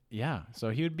 Yeah,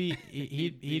 so he would be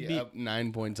he'd be up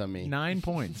 9 points on me. 9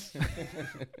 points,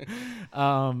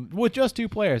 with just two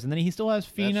players, and then he still has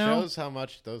Finau. That shows how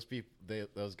much those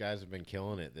those guys have been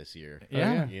killing it this year.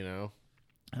 Yeah,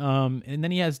 and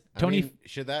then he has Tony. I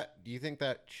mean, do you think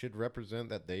that should represent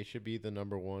that they should be the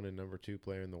number 1 and number 2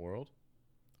 player in the world?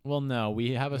 Well, no,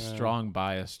 we have a strong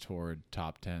bias toward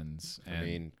top 10s. I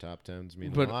mean, top 10s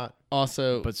mean a lot.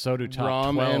 Also, but so do top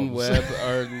Rom 12s. and Webb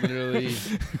are literally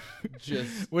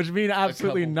just which mean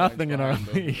absolutely nothing in our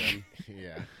league.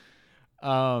 Yeah.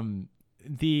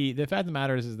 The fact of the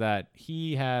matter is that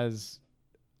he has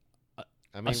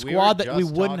a squad that we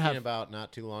wouldn't have about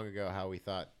not too long ago. How we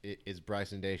thought is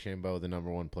Bryson DeChambeau the number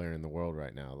 1 player in the world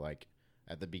right now? Like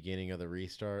at the beginning of the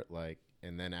restart, like.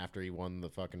 And then after he won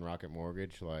the fucking Rocket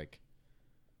Mortgage, like,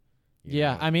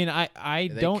 I mean, I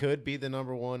don't. They could be the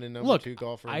number 1 and number 2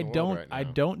 golfer in the world right now. I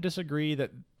don't disagree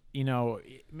that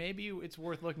maybe it's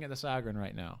worth looking at the Sagarin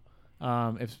right now.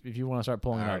 If you want to start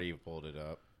pulling it up. I already pulled it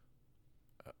up.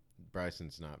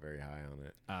 Bryson's not very high on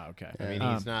it. Oh, okay. I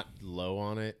mean, he's not low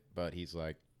on it, but he's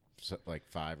like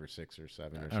 5 or 6 or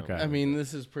 7 or something. Okay. I mean,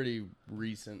 this is pretty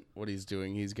recent what he's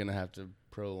doing. He's gonna have to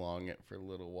prolong it for a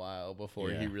little while before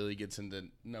he really gets into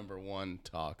number 1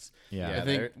 talks. Yeah, I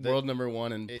think world number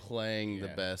 1 and playing the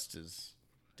best is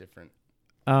different.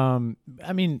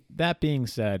 I mean, that being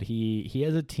said, he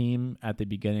has a team at the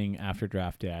beginning after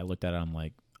draft day. I looked at it, I'm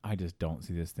like, I just don't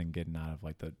see this thing getting out of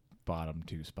like the bottom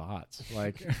 2 spots.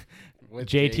 Like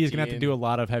JT is gonna have to do a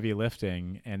lot of heavy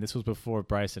lifting, and this was before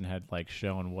Bryson had like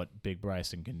shown what big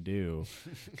Bryson can do.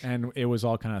 And it was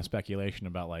all kind of speculation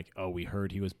about like, oh, we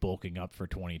heard he was bulking up for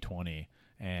 2020,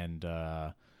 and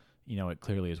it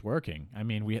clearly is working. I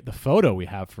mean, the photo we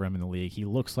have for him in the league, he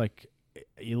looks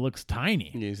tiny.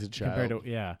 He's a child. Compared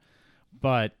to,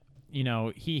 but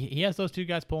he has those two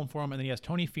guys pulling for him, and then he has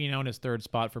Tony Finau in his third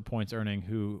spot for points earning,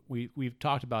 who we've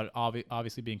talked about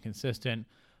obviously being consistent,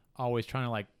 always trying to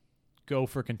like go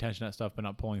for contention at stuff, but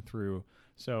not pulling through.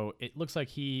 So it looks like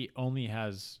he only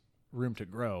has room to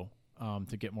grow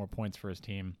to get more points for his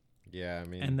team. Yeah, I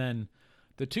mean, and then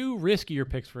the two riskier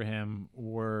picks for him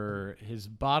were his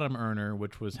bottom earner,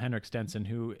 which was Henrik Stenson,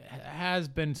 who has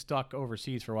been stuck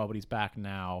overseas for a while, but he's back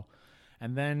now.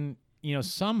 And then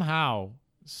somehow,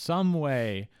 some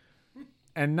way,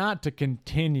 and not to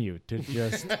continue to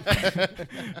just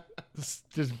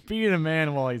just beat a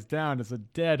man while he's down. It's a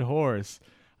dead horse.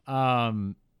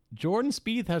 Jordan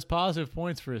Spieth has positive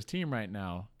points for his team right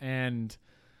now, and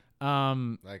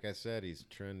like I said, he's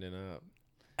trending up.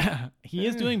 he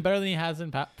is doing better than he has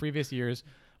in previous years.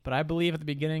 But I believe at the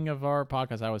beginning of our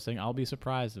podcast, I was saying I'll be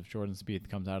surprised if Jordan Spieth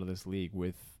comes out of this league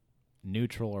with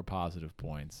neutral or positive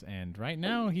points. And right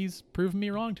now, he's proven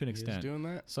me wrong to an extent. He's doing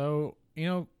that. So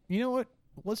you know what?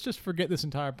 Let's just forget this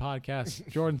entire podcast.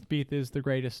 Jordan Spieth is the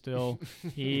greatest still.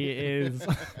 He is.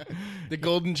 The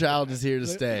golden child is here to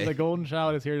stay. The golden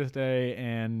child is here to stay.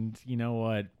 And you know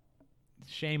what?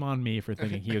 Shame on me for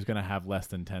thinking he was going to have less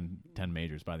than 10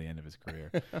 majors by the end of his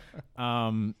career.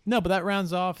 No, but that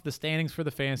rounds off the standings for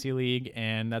the Fantasy League,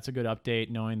 and that's a good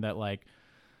update knowing that like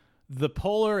the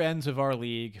polar ends of our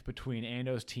league between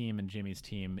Ando's team and Jimmy's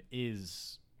team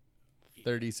is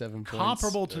 37 points.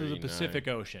 Comparable to the Pacific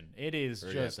Ocean. It is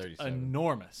just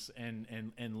enormous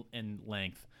in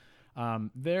length.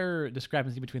 Their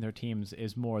discrepancy between their teams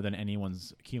is more than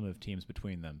anyone's cumulative teams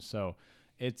between them. So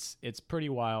it's pretty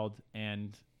wild.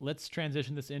 And let's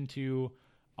transition this into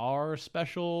our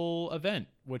special event,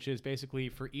 which is basically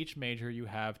for each major you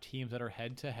have teams that are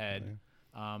head-to-head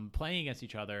playing against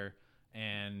each other,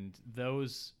 and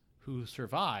those who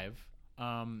survive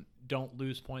don't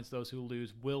lose points. Those who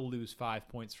lose will lose 5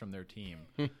 points from their team.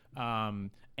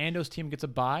 Ando's team gets a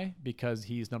bye because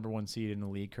he's number 1 seed in the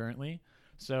league currently.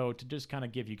 So to just kind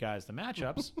of give you guys the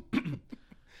matchups.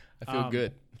 I feel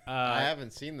good. I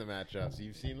haven't seen the matchups.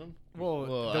 You've seen them?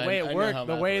 Well, the way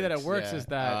it works is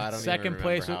that second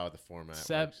place,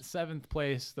 seventh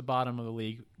place, the bottom of the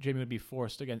league, Jimmy would be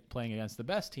forced to playing against the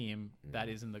best team that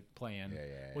is in the play-in,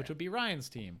 which would be Ryan's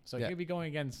team. So he'd be going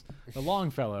against the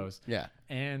Longfellows. Yeah.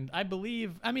 And I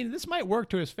believe, this might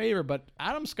work to his favor, but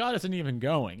Adam Scott isn't even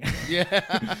going.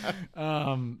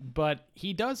 But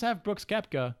he does have Brooks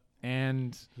Koepka,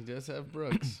 and he does have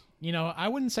Brooks. I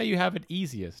wouldn't say you have it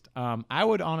easiest. I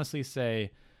would honestly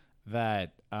say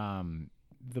that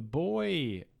the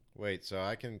boy. Wait, so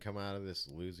I can come out of this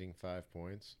losing 5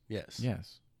 points? Yes.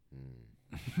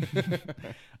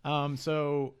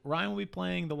 So Ryan will be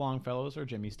playing the Longfellows, or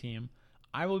Jimmy's team.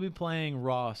 I will be playing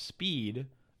Raw Speed,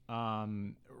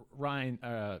 Brandon's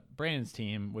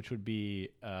team, which would be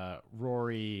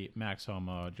Rory, Max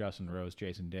Homa, Justin Rose,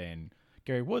 Jason Day, and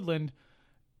Gary Woodland.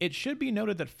 It should be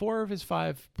noted that 4 of his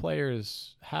 5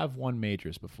 players have won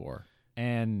majors before,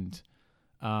 and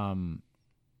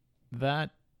that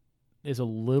is a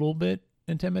little bit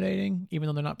intimidating, even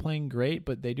though they're not playing great,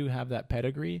 but they do have that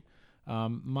pedigree.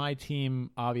 My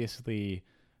team obviously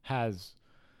has,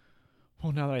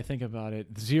 now that I think about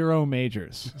it, 0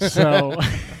 majors, so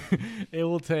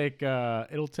it'll take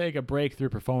a breakthrough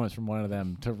performance from one of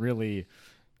them to really.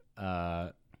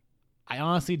 I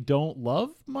honestly don't love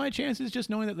my chances, just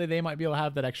knowing that they might be able to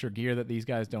have that extra gear that these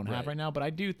guys don't have right now. But I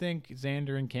do think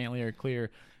Xander and Cantley are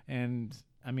clear. And,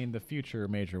 the future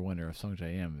major winner of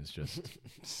Sungjae Im is just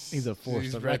he's a force.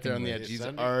 He's right there on the edge. He's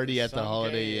already at the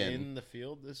Holiday Inn. In the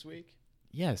field this week?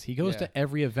 Yes, he goes to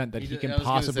every event that he can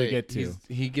possibly get to.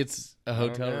 He gets a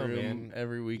hotel room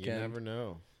every weekend. You never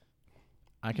know.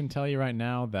 I can tell you right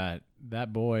now that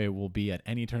boy will be at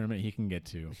any tournament he can get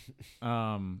to.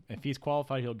 If he's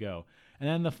qualified, he'll go. And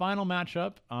then the final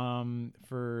matchup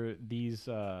for these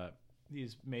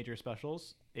major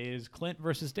specials is Clint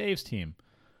versus Dave's team.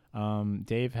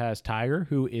 Dave has Tiger,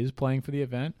 who is playing for the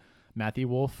event, Matthew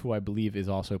Wolf, who I believe is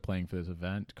also playing for this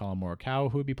event, Colin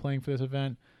Morikawa, who would be playing for this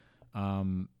event,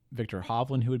 Victor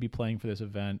Hovland, who would be playing for this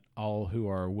event, all who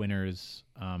are winners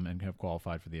and have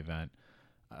qualified for the event.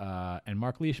 And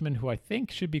Mark Leishman, who I think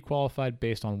should be qualified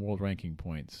based on world ranking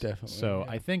points. Definitely. So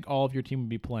I think all of your team would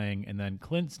be playing. And then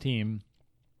Clint's team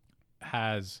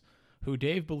has, who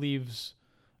Dave believes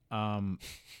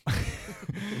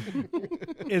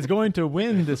is going to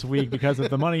win this week because of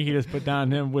the money he just put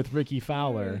down him with Ricky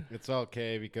Fowler. It's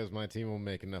okay because my team will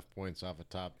make enough points off of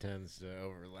top 10s to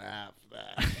overlap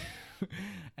that.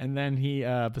 And then he,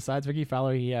 besides Ricky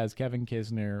Fowler, he has Kevin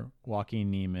Kisner, Joaquin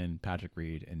Niemann, Patrick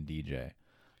Reed, and DJ.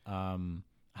 How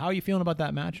are you feeling about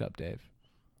that matchup, Dave?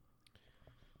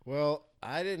 Well,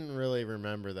 I didn't really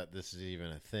remember that this is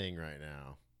even a thing right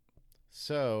now.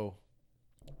 So,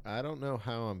 I don't know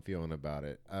how I'm feeling about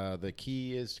it. The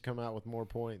key is to come out with more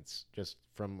points just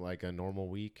from like a normal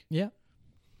week. Yeah.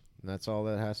 And that's all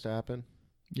that has to happen?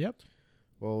 Yep.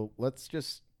 Well, let's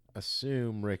just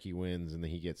assume Ricky wins and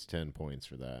then he gets 10 points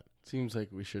for that. Seems like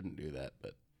we shouldn't do that,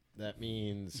 but that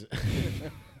means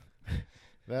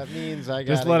I got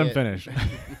just let him finish.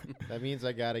 That means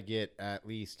I got to get at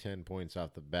least 10 points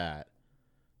off the bat.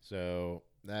 So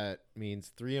that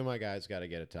means 3 of my guys got to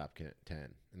get a top 10,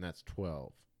 and that's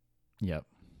 12. Yep.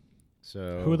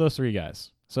 So who are those 3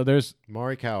 guys? So there's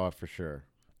Morikawa for sure.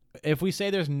 if we say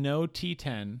there's no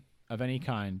T10 of any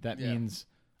kind, that means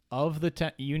of the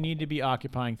 10, you need to be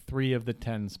occupying 3 of the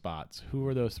 10 spots. Who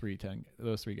are those 3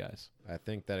 guys? I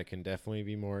think that it can definitely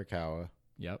be Morikawa.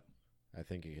 Yep. I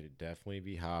think it could definitely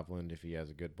be Hovland if he has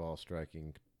a good ball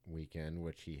striking weekend,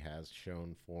 which he has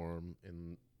shown form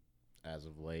in as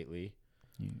of lately.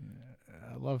 Yeah,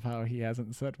 I love how he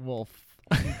hasn't said Wolf.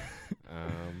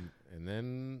 And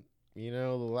then, the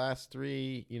last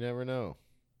 3, you never know.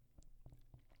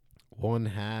 One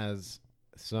has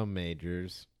some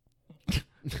majors.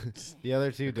 The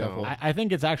other 2 don't. I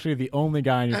think it's actually the only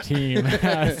guy on your team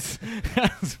has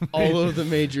all of the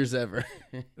majors ever.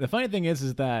 The funny thing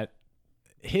is that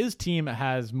his team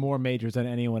has more majors than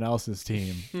anyone else's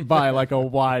team by like a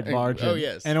wide margin. Oh,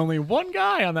 yes. And only one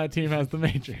guy on that team has the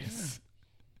majors.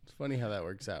 It's funny how that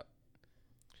works out.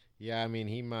 Yeah, I mean,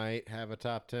 he might have a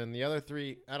top 10. The other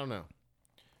 3, I don't know.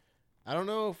 I don't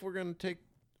know if we're going to take...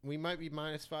 We might be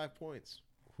minus 5 points.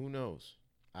 Who knows?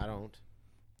 I don't.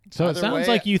 So either it sounds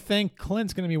like you think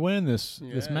Clint's going to be winning this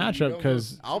matchup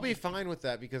because... I'll be fine with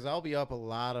that because I'll be up a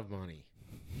lot of money.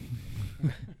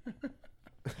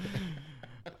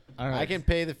 All right. I can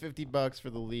pay the $50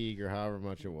 for the league or however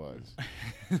much it was.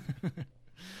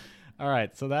 All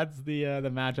right, so that's the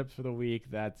matchups for the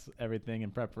week. That's everything in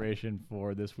preparation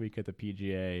for this week at the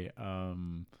PGA.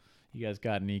 You guys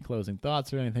got any closing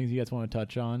thoughts or anything you guys want to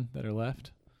touch on that are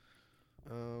left?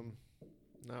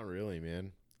 Not really,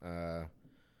 man.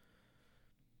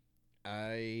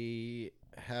 I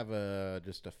have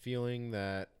just a feeling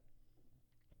that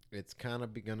it's kind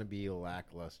of going to be a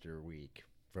lackluster week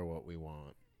for what we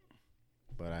want,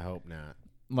 but I hope not.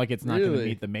 Like it's not going to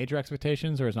meet the major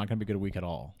expectations, or it's not going to be a good week at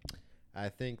all? I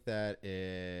think that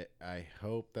I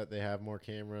hope that they have more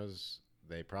cameras.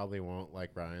 They probably won't,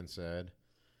 like Brian said.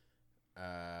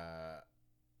 I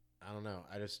don't know.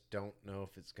 I just don't know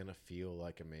if it's going to feel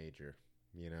like a major,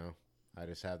 I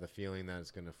just have the feeling that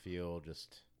it's going to feel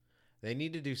just... They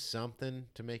need to do something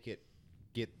to make it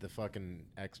get the fucking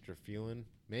extra feeling.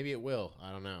 Maybe it will.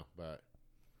 I don't know, but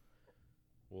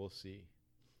we'll see.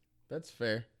 That's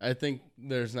fair. I think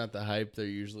there's not the hype there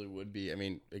usually would be. I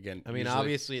mean, again,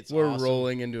 obviously we're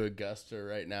rolling into Augusta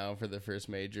right now for the first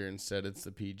major. Instead, it's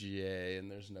the PGA, and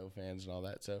there's no fans and all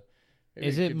that. So,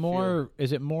 is it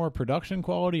more production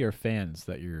quality or fans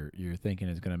that you're thinking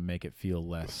is going to make it feel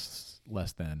less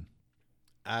than?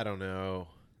 I don't know.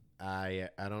 I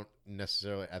don't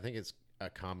necessarily. I think it's a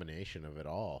combination of it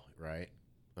all, right?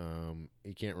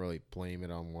 You can't really blame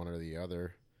it on one or the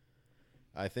other.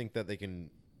 I think that they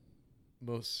can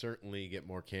most certainly get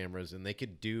more cameras, and they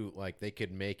could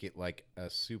make it like a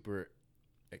super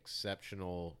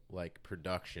exceptional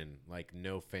production,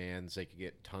 no fans. They could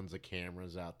get tons of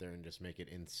cameras out there and just make it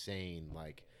insane,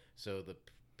 so the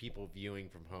people viewing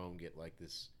from home get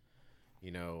this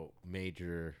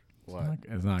major. What?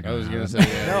 It's not I was going to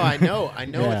say. No, I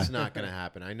know it's not going to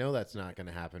happen. I know that's not going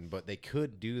to happen, but they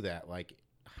could do that.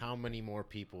 How many more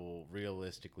people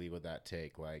realistically would that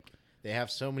take? They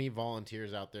have so many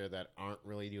volunteers out there that aren't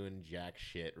really doing jack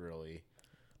shit, really.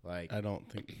 I don't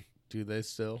think. Do they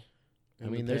still? I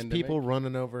mean, there's people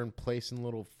running over and placing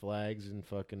little flags and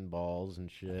fucking balls and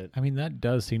shit. I mean, that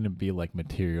does seem to be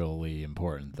materially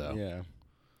important, though. Yeah.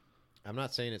 I'm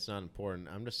not saying it's not important.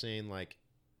 I'm just saying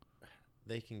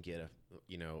they can get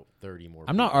 30 more.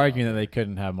 I'm not arguing that they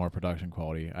couldn't have more production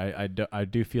quality. I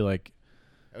do feel like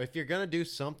if you're gonna do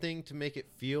something to make it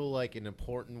feel like an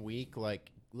important week,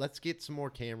 let's get some more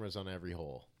cameras on every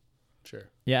hole. Sure.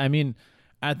 Yeah, I mean,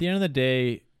 at the end of the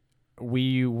day,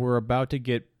 we were about to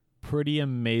get pretty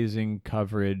amazing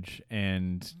coverage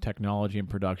and technology and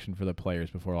production for the players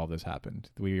before all this happened.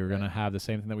 We were going to have the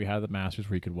same thing that we had at the Masters,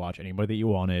 where you could watch anybody that you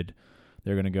wanted.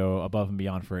 They're going to go above and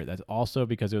beyond for it. That's also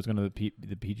because it was going to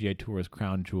the PGA Tour's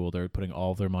crown jewel. They're putting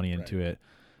all of their money into it.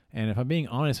 And if I'm being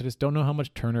honest, I just don't know how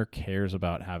much Turner cares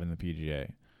about having the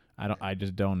PGA. I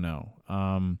just don't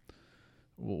know.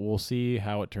 We'll see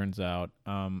how it turns out.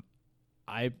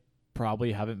 I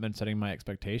probably haven't been setting my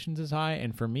expectations as high,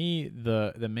 and for me,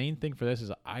 the main thing for this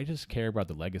is I just care about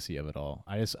the legacy of it all.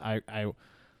 I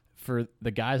for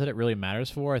the guys that it really matters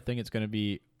for, I think it's going to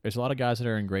be. There's a lot of guys that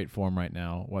are in great form right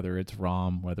now, whether it's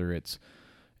Rahm, whether it's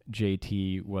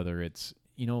JT, whether it's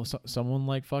someone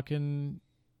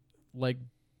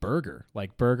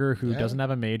Berger, who doesn't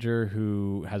have a major,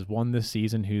 who has won this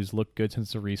season, who's looked good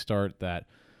since the restart. That,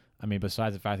 I mean,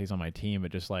 besides the fact that he's on my team,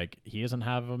 but just he doesn't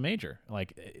have a major.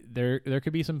 There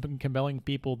could be some compelling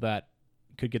people that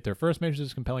could get their first majors.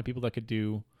 There's compelling people that could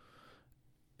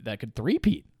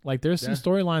three-peat. There's some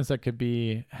storylines that could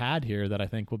be had here that I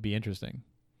think will be interesting.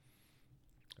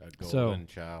 A golden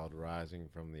child rising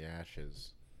from the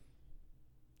ashes.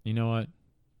 You know what?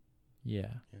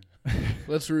 Yeah.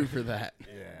 Let's root for that.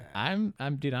 Yeah. I'm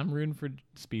rooting for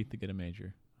Spieth to get a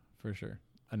major, for sure.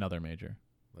 Another major.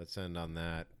 Let's end on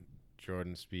that.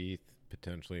 Jordan Spieth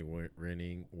potentially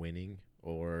winning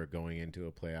or going into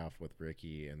a playoff with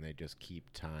Ricky, and they just keep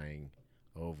tying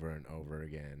over and over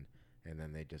again, and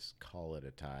then they just call it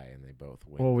a tie, and they both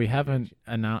win. Well, we haven't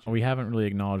really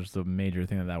acknowledged the major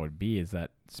thing that would be is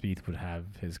that Spieth would have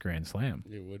his Grand Slam.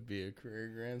 It would be a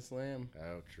career Grand Slam.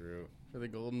 Oh, true. For the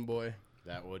Golden Boy.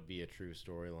 That would be a true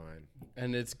storyline.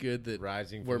 And it's good that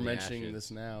we're mentioning this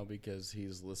now because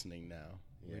he's listening now.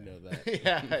 Yeah. We know that.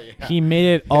 Yeah. He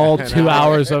made it all 2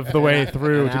 hours of the way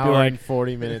through to be like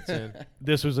 40 minutes in.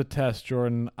 This was a test,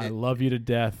 Jordan. I love you to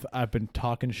death. I've been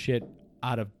talking shit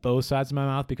out of both sides of my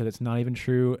mouth because it's not even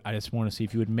true. I just want to see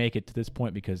if you would make it to this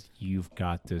point because you've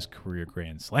got this career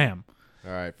Grand Slam.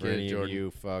 All right, for any of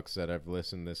you fucks that have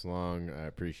listened this long, I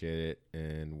appreciate it,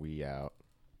 and we out.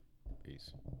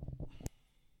 Peace.